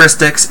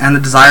characteristics, and the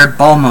desired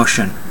ball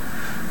motion.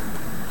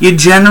 You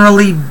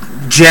generally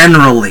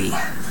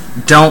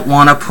don't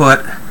want to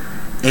put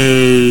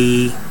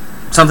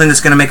something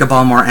that's going to make a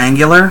ball more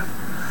angular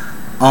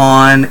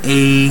on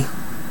a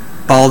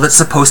ball that's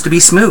supposed to be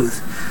smooth.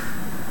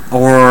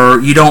 Or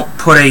you don't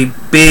put a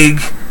big,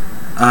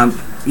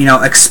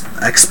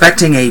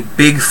 expecting a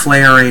big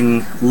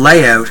flaring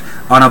layout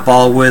on a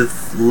ball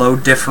with low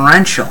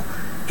differential.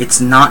 It's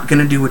not going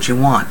to do what you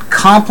want.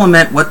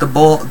 Complement what the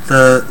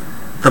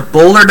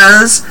bowler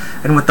does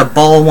and what the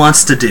ball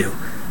wants to do.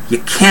 You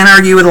can't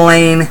argue with a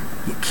lane.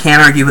 You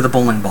can't argue with a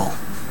bowling ball.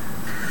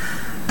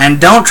 And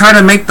don't try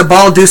to make the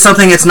ball do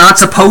something it's not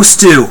supposed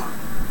to,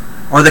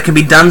 or that can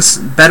be done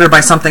better by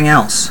something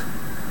else.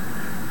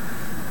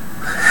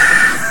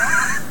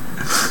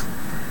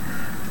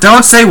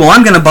 Don't say, well,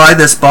 I'm going to buy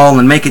this ball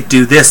and make it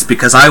do this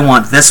because I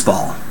want this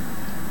ball.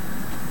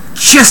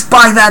 Just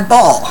buy that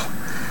ball.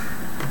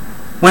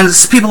 When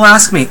people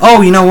ask me,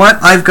 oh, you know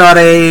what, I've got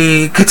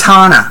a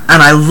katana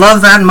and I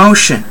love that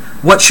motion,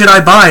 what should I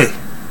buy?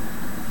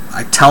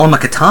 I tell them a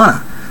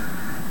katana.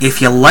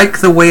 If you like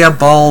the way a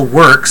ball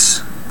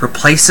works,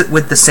 replace it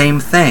with the same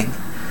thing.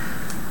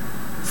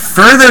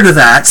 Further to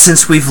that,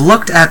 since we've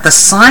looked at the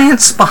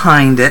science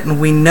behind it and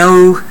we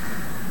know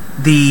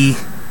the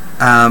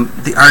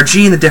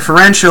RG and the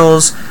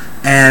differentials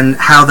and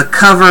how the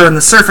cover and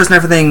the surface and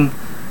everything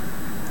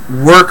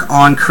work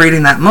on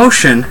creating that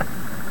motion,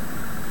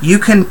 you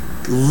can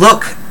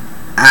look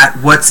at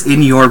what's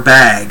in your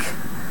bag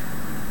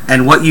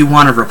and what you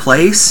want to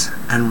replace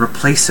and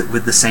replace it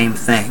with the same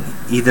thing,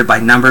 either by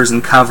numbers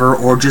and cover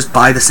or just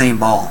buy the same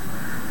ball.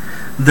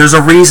 There's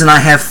a reason I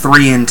have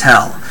 3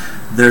 Intel.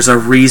 There's a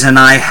reason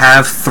I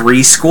have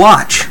 3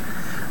 Squatch.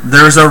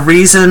 There's a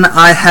reason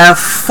I have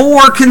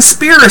 4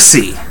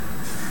 Conspiracy.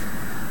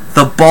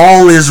 The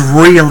ball is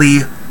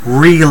really,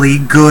 really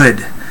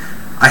good.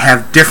 I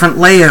have different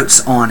layouts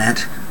on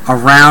it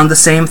around the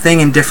same thing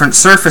in different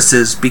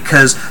surfaces,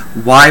 because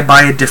why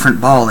buy a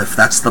different ball if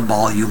that's the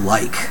ball you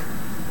like?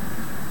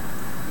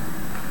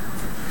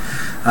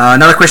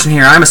 Another question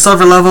here. I'm a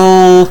silver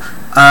level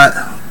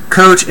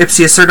coach,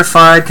 IPSIA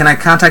certified. Can I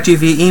contact you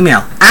via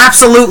email?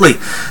 Absolutely.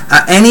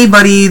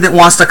 Anybody that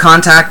wants to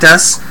contact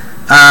us,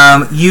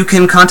 you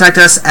can contact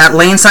us at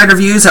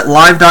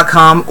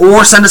lanesidereviews@live.com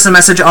or send us a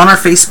message on our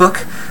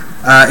Facebook.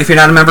 If you're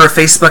not a member of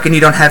Facebook and you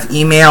don't have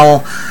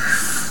email,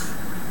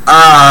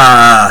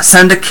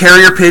 send a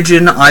carrier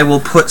pigeon. I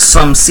will put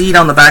some seed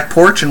on the back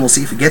porch and we'll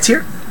see if it gets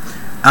here.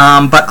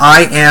 But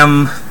I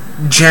am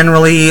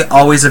generally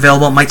always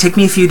available. It might take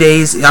me a few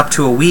days, up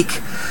to a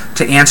week,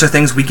 to answer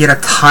things. We get a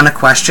ton of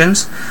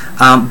questions,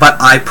 but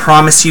I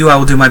promise you I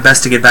will do my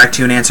best to get back to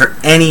you and answer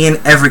any and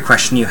every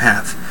question you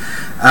have.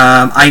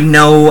 I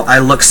know I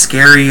look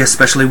scary,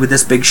 especially with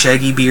this big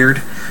shaggy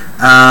beard,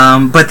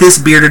 but this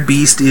bearded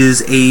beast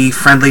is a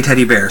friendly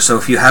teddy bear, so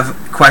if you have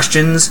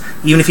questions,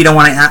 even if you don't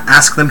want to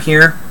ask them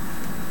here,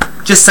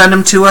 just send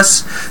them to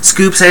us.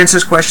 Scoops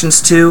answers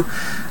questions too.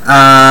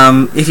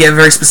 If you have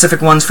very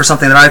specific ones for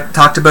something that I've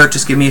talked about,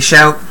 just give me a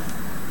shout,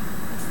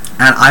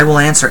 and I will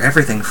answer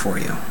everything for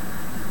you.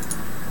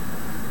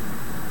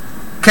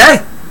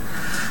 Okay,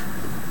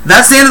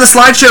 that's the end of the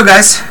slideshow,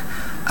 guys.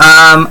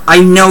 I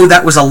know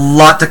that was a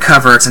lot to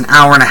cover. It's an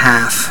hour and a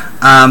half.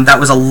 That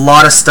was a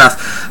lot of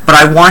stuff, but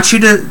I want you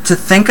to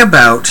think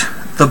about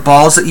the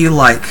balls that you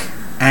like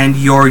and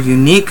your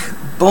unique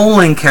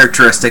bowling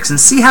characteristics and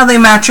see how they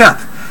match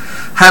up.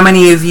 How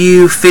many of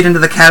you fit into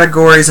the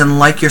categories and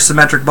like your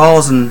symmetric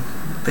balls, and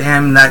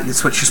bam,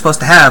 that's what you're supposed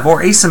to have,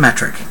 or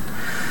asymmetric.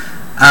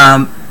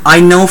 I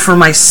know for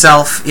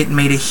myself it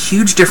made a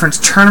huge difference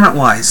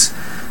tournament-wise.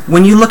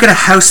 When you look at a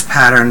house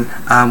pattern,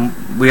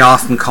 we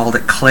often called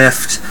it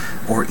cliffed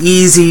or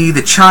easy,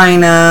 the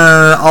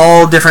China,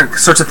 all different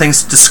sorts of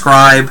things to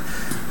describe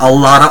a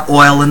lot of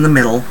oil in the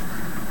middle,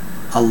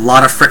 a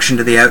lot of friction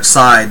to the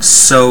outside,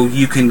 so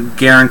you can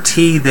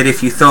guarantee that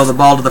if you throw the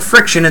ball to the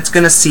friction, it's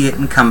going to see it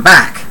and come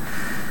back.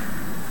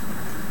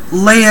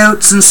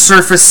 layouts and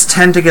surface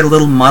tend to get a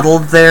little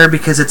muddled there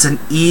because it's an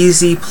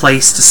easy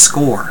place to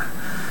score.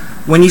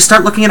 When you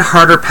start looking at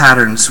harder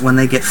patterns, when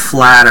they get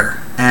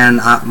flatter,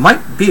 and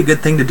might be a good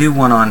thing to do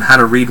one on how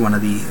to read one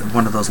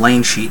of those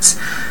lane sheets.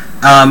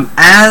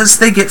 As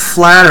they get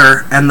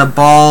flatter and the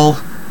ball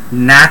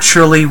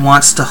naturally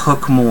wants to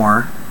hook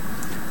more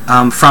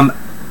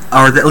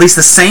or at least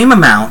the same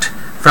amount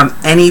from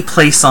any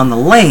place on the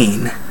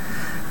lane,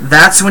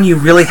 that's when you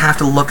really have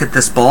to look at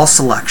this ball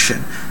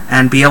selection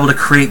and be able to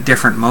create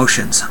different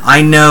motions.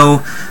 I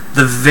know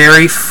the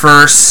very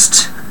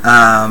first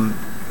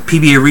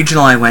PBA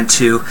regional I went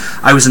to,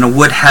 I was in a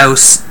wood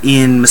house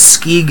in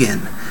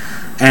Muskegon,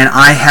 and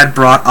I had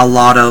brought a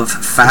lot of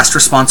fast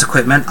response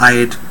equipment. I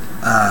had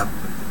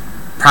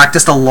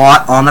practiced a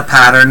lot on the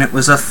pattern. It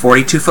was a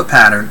 42-foot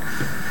pattern,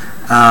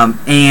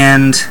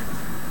 and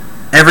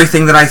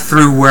everything that I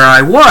threw where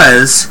I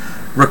was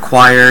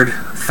required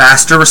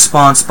faster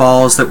response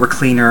balls that were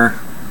cleaner,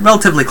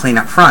 relatively clean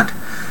up front.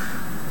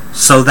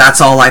 So that's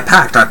all I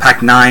packed. I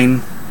packed 9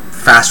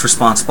 fast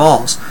response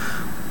balls.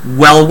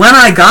 Well, when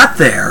I got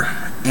there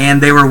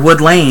and they were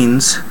wood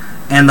lanes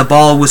and the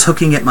ball was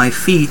hooking at my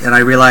feet and I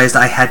realized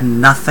I had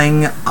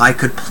nothing I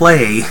could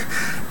play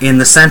in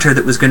the center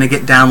that was going to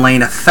get down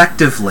lane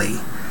effectively,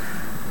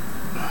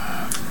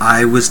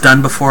 I was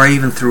done before I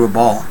even threw a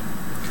ball.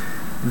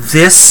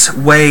 This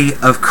way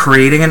of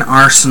creating an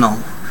arsenal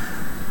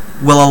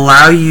will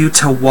allow you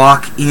to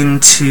walk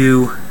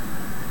into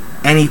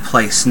any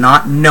place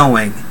not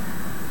knowing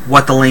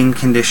what the lane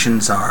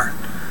conditions are,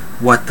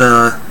 what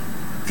the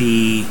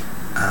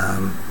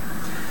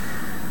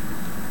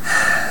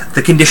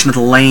condition of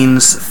the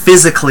lanes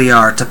physically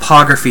are,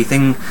 topography,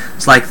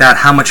 things like that,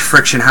 how much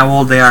friction, how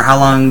old they are, how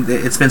long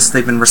it's been since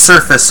they've been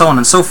resurfaced, so on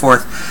and so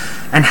forth,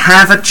 and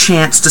have a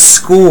chance to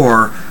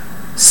score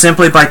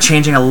simply by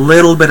changing a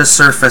little bit of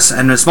surface,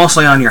 and it's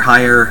mostly on your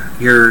higher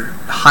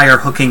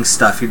hooking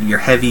stuff, your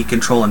heavy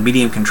control and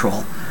medium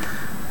control.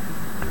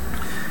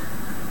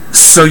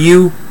 So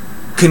you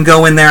can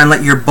go in there and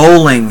let your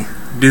bowling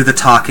do the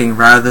talking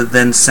rather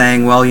than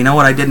saying, well, you know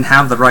what, I didn't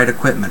have the right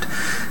equipment.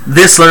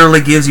 This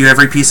literally gives you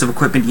every piece of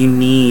equipment you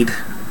need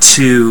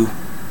to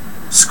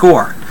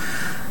score.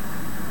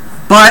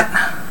 But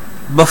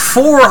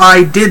before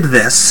I did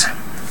this,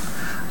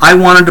 I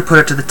wanted to put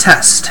it to the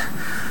test.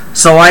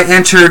 So I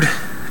entered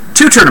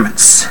 2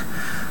 tournaments.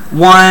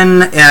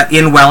 One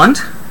in Welland,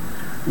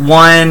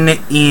 one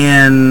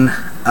in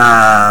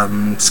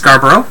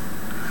Scarborough.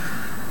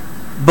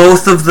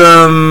 Both of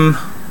them,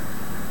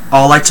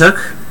 all I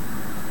took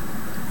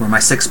were my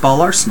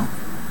 6-ball arsenal.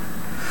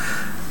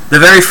 The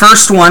very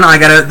first one, I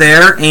got out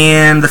there,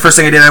 and the first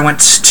thing I did, I went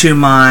to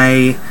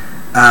my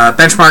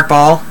benchmark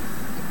ball.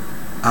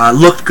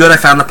 Looked good, I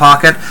found the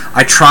pocket.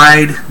 I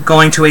tried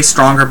going to a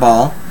stronger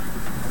ball.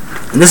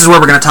 And this is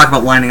where we're going to talk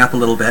about lining up a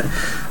little bit.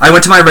 I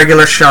went to my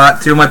regular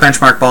shot, threw my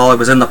benchmark ball, it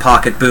was in the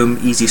pocket, boom,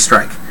 easy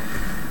strike.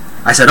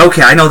 I said,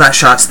 okay, I know that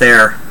shot's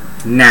there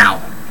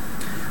now.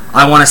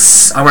 I want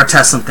to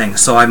test some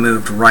things, so I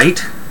moved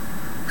right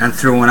and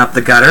threw one up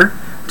the gutter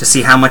to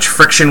see how much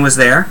friction was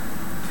there.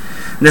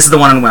 And this is the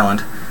one in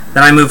Welland.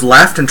 Then I moved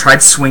left and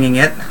tried swinging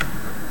it.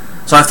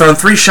 So I've thrown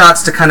 3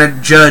 shots to kind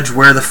of judge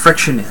where the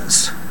friction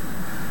is.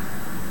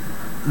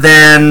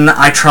 Then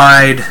I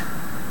tried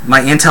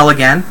my intel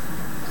again,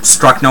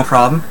 struck no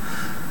problem.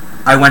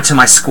 I went to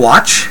my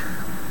squatch,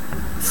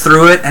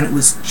 threw it, and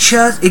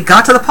it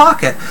got to the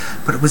pocket,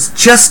 but it was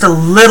just a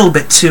little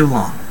bit too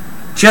long.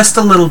 Just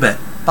a little bit,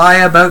 by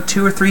about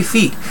 2 or 3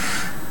 feet.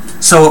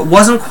 So it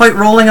wasn't quite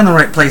rolling in the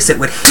right place. It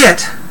would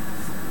hit,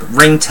 but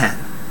ring 10,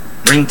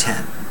 ring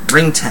 10,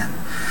 ring 10.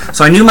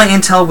 So I knew my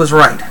intel was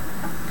right.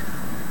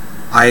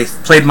 I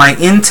played my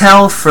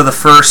intel for the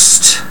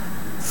first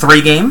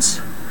 3 games,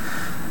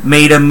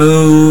 made a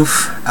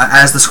move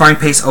as the scoring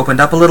pace opened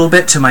up a little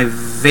bit to my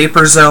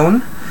vapor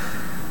zone.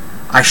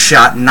 I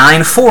shot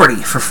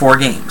 940 for 4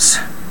 games.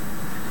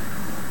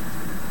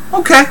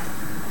 Okay.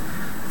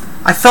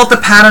 I felt the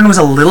pattern was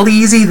a little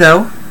easy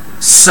though,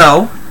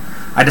 so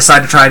I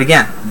decided to try it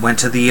again. Went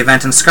to the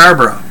event in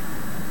Scarborough.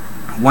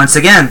 Once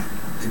again,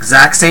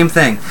 exact same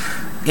thing.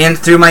 In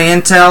through my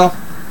intel,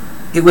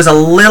 it was a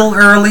little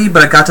early,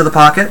 but it got to the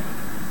pocket.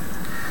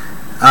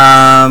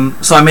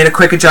 So I made a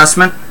quick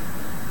adjustment,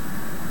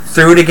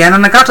 threw it again,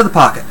 and I got to the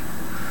pocket.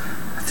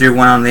 I threw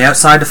one on the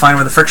outside to find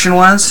where the friction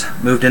was,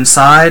 moved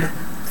inside,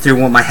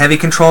 threw my heavy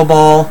control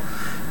ball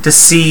to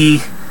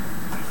see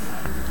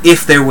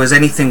if there was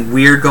anything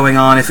weird going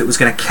on, if it was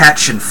going to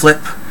catch and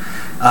flip,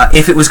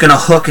 if it was going to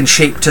hook and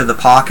shape to the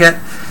pocket.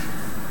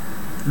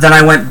 Then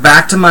I went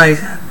back to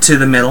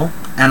the middle,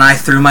 and I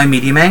threw my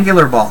medium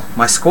angular ball,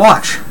 my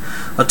squatch.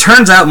 Well, it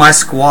turns out my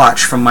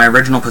squatch from my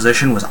original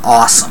position was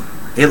awesome.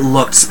 It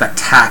looked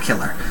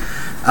spectacular.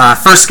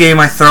 First game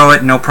I throw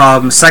it, no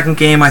problem. Second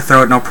game I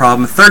throw it, no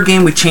problem. Third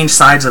game we changed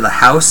sides of the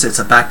house. It's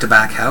a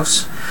back-to-back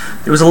house.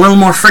 There was a little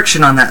more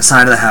friction on that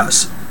side of the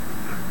house.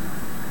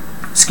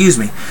 Excuse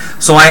me.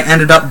 So I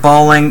ended up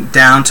balling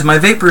down to my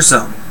vapor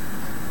zone.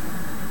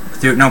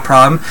 through it no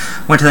problem.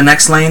 Went to the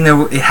next lane,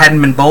 it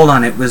hadn't been bowled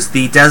on. It was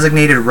the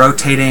designated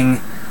rotating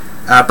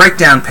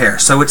breakdown pair,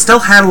 so it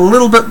still had a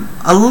little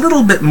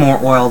bit more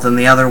oil than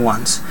the other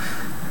ones.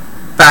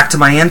 Back to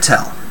my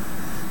intel.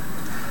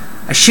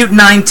 I shoot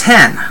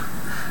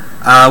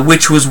 910,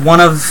 which was one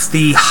of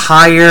the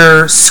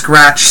higher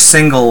scratch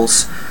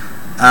singles.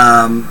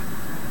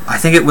 I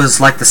think it was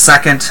like the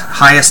second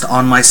highest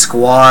on my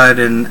squad,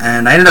 and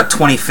I ended up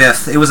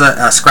 25th. It was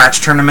a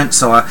scratch tournament,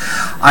 so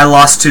I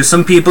lost to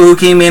some people who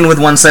came in with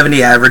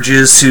 170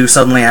 averages who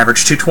suddenly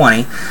averaged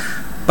 220.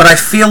 But I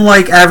feel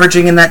like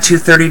averaging in that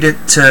 230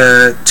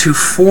 to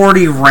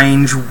 240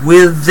 range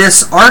with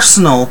this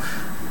arsenal,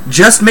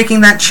 just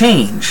making that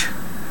change,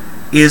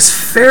 is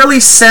fairly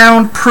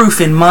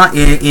soundproof in my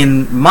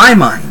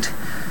mind.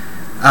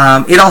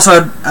 It also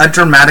had a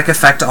dramatic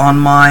effect on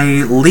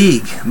my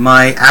league.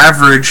 My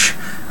average,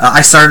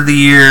 I started the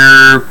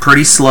year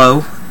pretty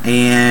slow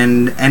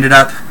and ended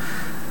up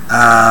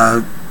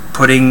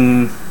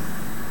putting,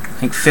 I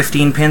think,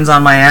 15 pins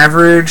on my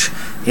average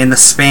in the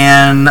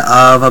span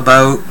of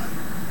about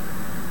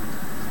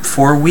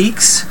 4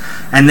 weeks.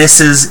 And this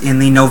is in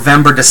the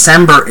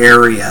November-December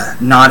area,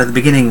 not at the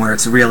beginning where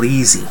it's real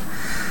easy.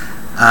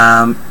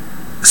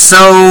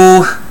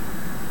 So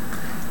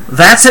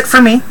that's it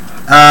for me.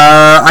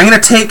 I'm going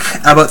to take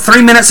about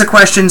 3 minutes of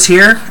questions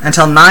here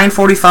until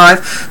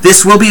 9:45.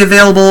 This will be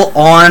available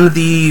on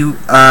the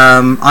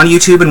on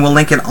YouTube, and we'll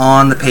link it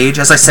on the page.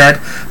 As I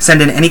said,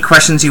 send in any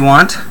questions you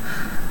want.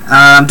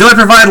 Do I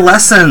provide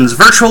lessons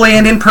virtually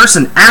and in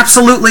person?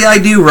 Absolutely, I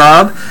do,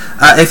 Rob.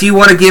 If you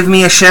want to give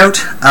me a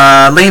shout,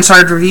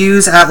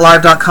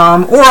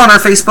 lanesidereviews@live.com or on our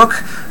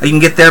Facebook. You can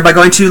get there by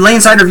going to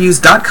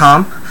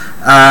lanesidereviews.com.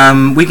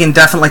 We can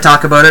definitely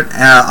talk about it.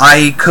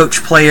 I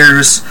coach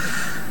players.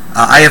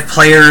 I have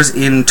players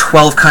in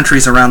 12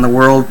 countries around the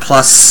world,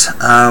 plus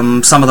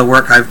some of the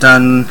work I've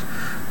done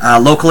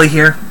locally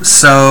here.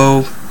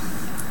 So,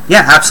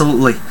 yeah,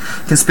 absolutely.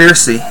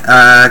 Conspiracy.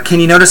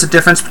 Can you notice a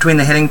difference between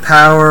the hitting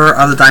power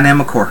of the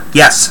dynamic core?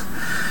 Yes.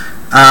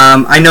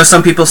 I know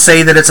some people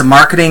say that it's a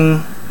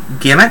marketing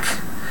gimmick,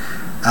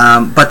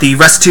 but the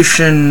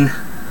restitution,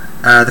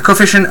 the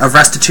coefficient of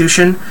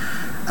restitution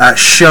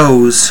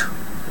shows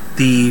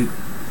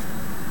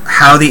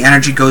how the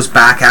energy goes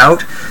back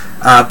out.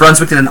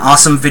 Brunswick did an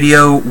awesome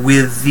video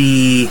with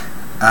the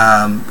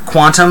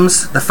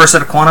quantums, the first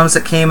set of quantums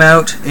that came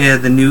out,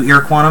 the new ear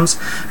quantums,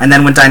 and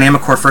then when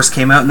Dynamic Core first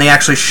came out, and they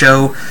actually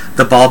show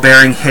the ball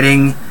bearing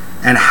hitting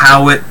and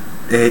how it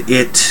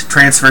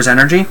transfers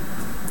energy.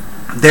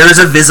 There is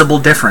a visible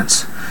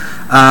difference.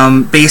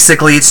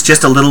 Basically, it's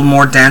just a little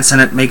more dense,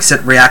 and it makes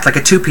it react like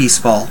a two-piece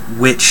ball,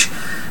 which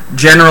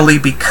generally,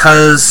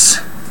 because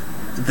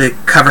the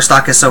cover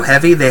stock is so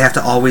heavy, they have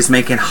to always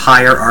make it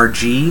higher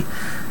RG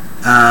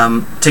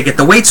to get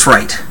the weights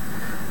right.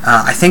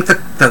 I think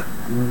the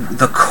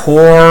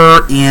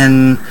core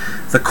in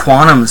the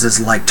quantums is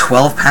like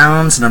 12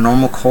 pounds, and a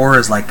normal core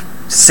is like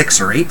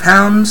 6 or 8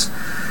 pounds.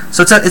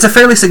 So it's a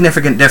fairly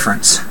significant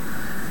difference.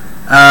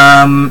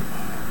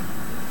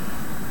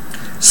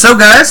 So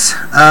guys,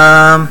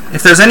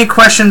 if there's any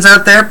questions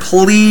out there,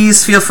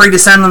 please feel free to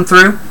send them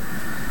through.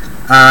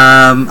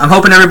 I'm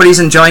hoping everybody's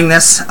enjoying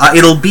this.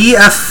 It'll be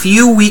a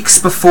few weeks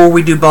before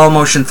we do Ball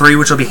Motion 3,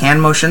 which will be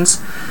hand motions.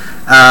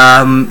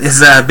 This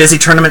is a busy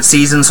tournament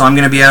season, so I'm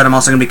going to be out. I'm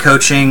also going to be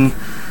coaching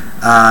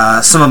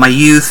some of my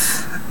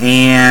youth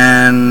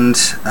and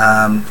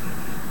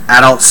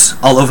adults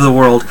all over the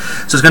world.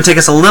 So it's going to take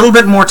us a little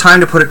bit more time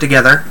to put it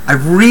together. I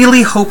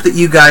really hope that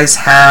you guys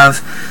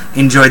have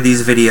enjoyed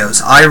these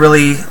videos. I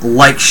really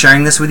like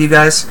sharing this with you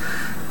guys.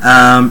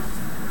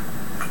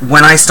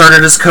 When I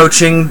started as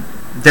coaching,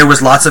 there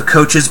was lots of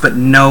coaches but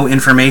no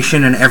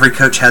information, and every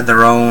coach had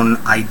their own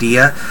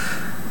idea.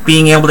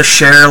 Being able to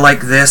share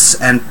like this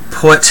and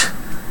put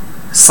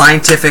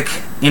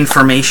scientific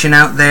information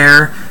out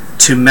there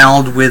to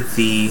meld with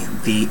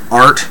the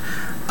art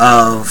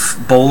of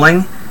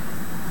bowling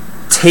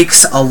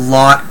takes a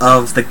lot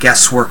of the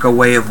guesswork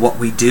away of what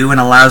we do and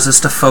allows us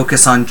to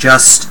focus on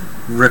just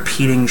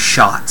repeating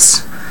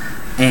shots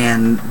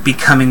and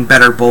becoming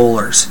better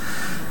bowlers.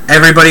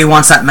 Everybody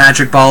wants that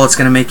magic ball that's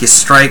going to make you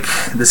strike,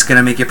 that's going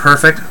to make you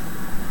perfect.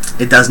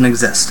 It doesn't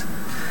exist.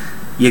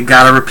 You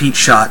gotta repeat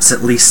shots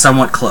at least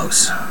somewhat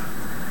close.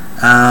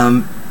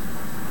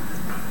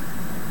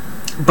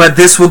 But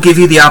this will give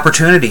you the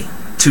opportunity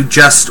to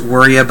just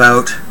worry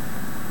about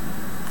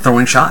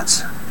throwing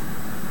shots.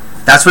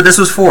 That's what this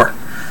was for.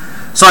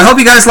 So I hope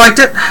you guys liked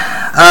it.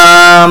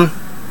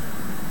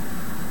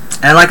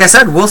 And like I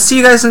said, we'll see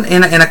you guys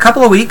in a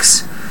couple of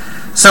weeks.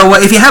 So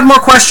if you have more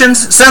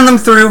questions, send them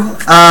through.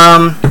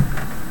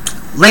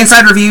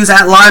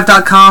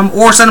 lanesidereviews@live.com,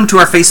 or send them to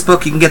our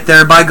Facebook. You can get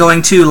there by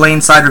going to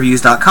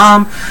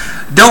lanesidereviews.com.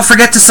 Don't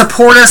forget to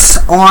support us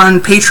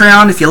on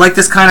Patreon. If you like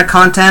this kind of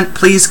content,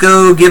 please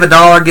go give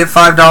 $1, give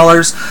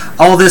 $5.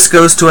 All this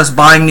goes to us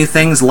buying new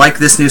things like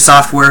this new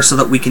software so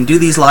that we can do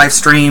these live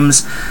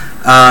streams,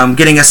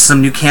 getting us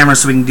some new cameras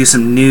so we can do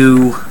some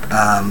new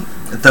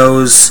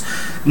those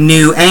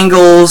new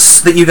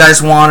angles that you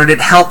guys wanted.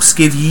 It helps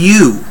give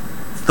you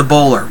the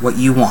bowler what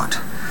you want.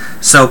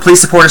 So please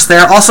support us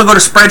there. Also go to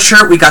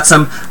Spreadshirt. We got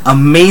some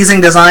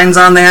amazing designs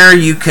on there.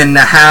 You can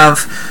have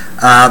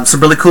some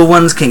really cool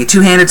ones, King of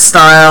Two-Handed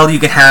style. You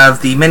can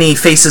have the many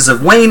faces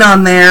of Wayne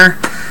on there.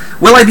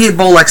 Will I be at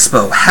Bowl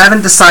Expo?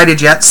 Haven't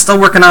decided yet. Still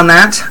working on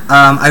that.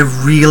 I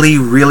really,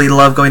 really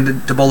love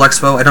going to Bowl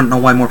Expo. I don't know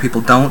why more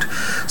people don't.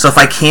 So if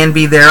I can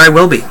be there, I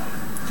will be.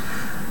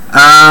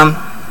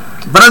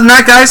 But other than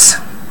that, guys,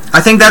 I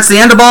think that's the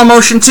end of Ball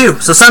Motion 2.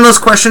 So send those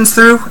questions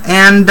through,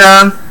 and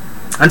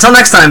until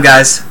next time,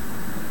 guys,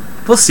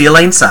 we'll see you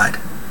laneside.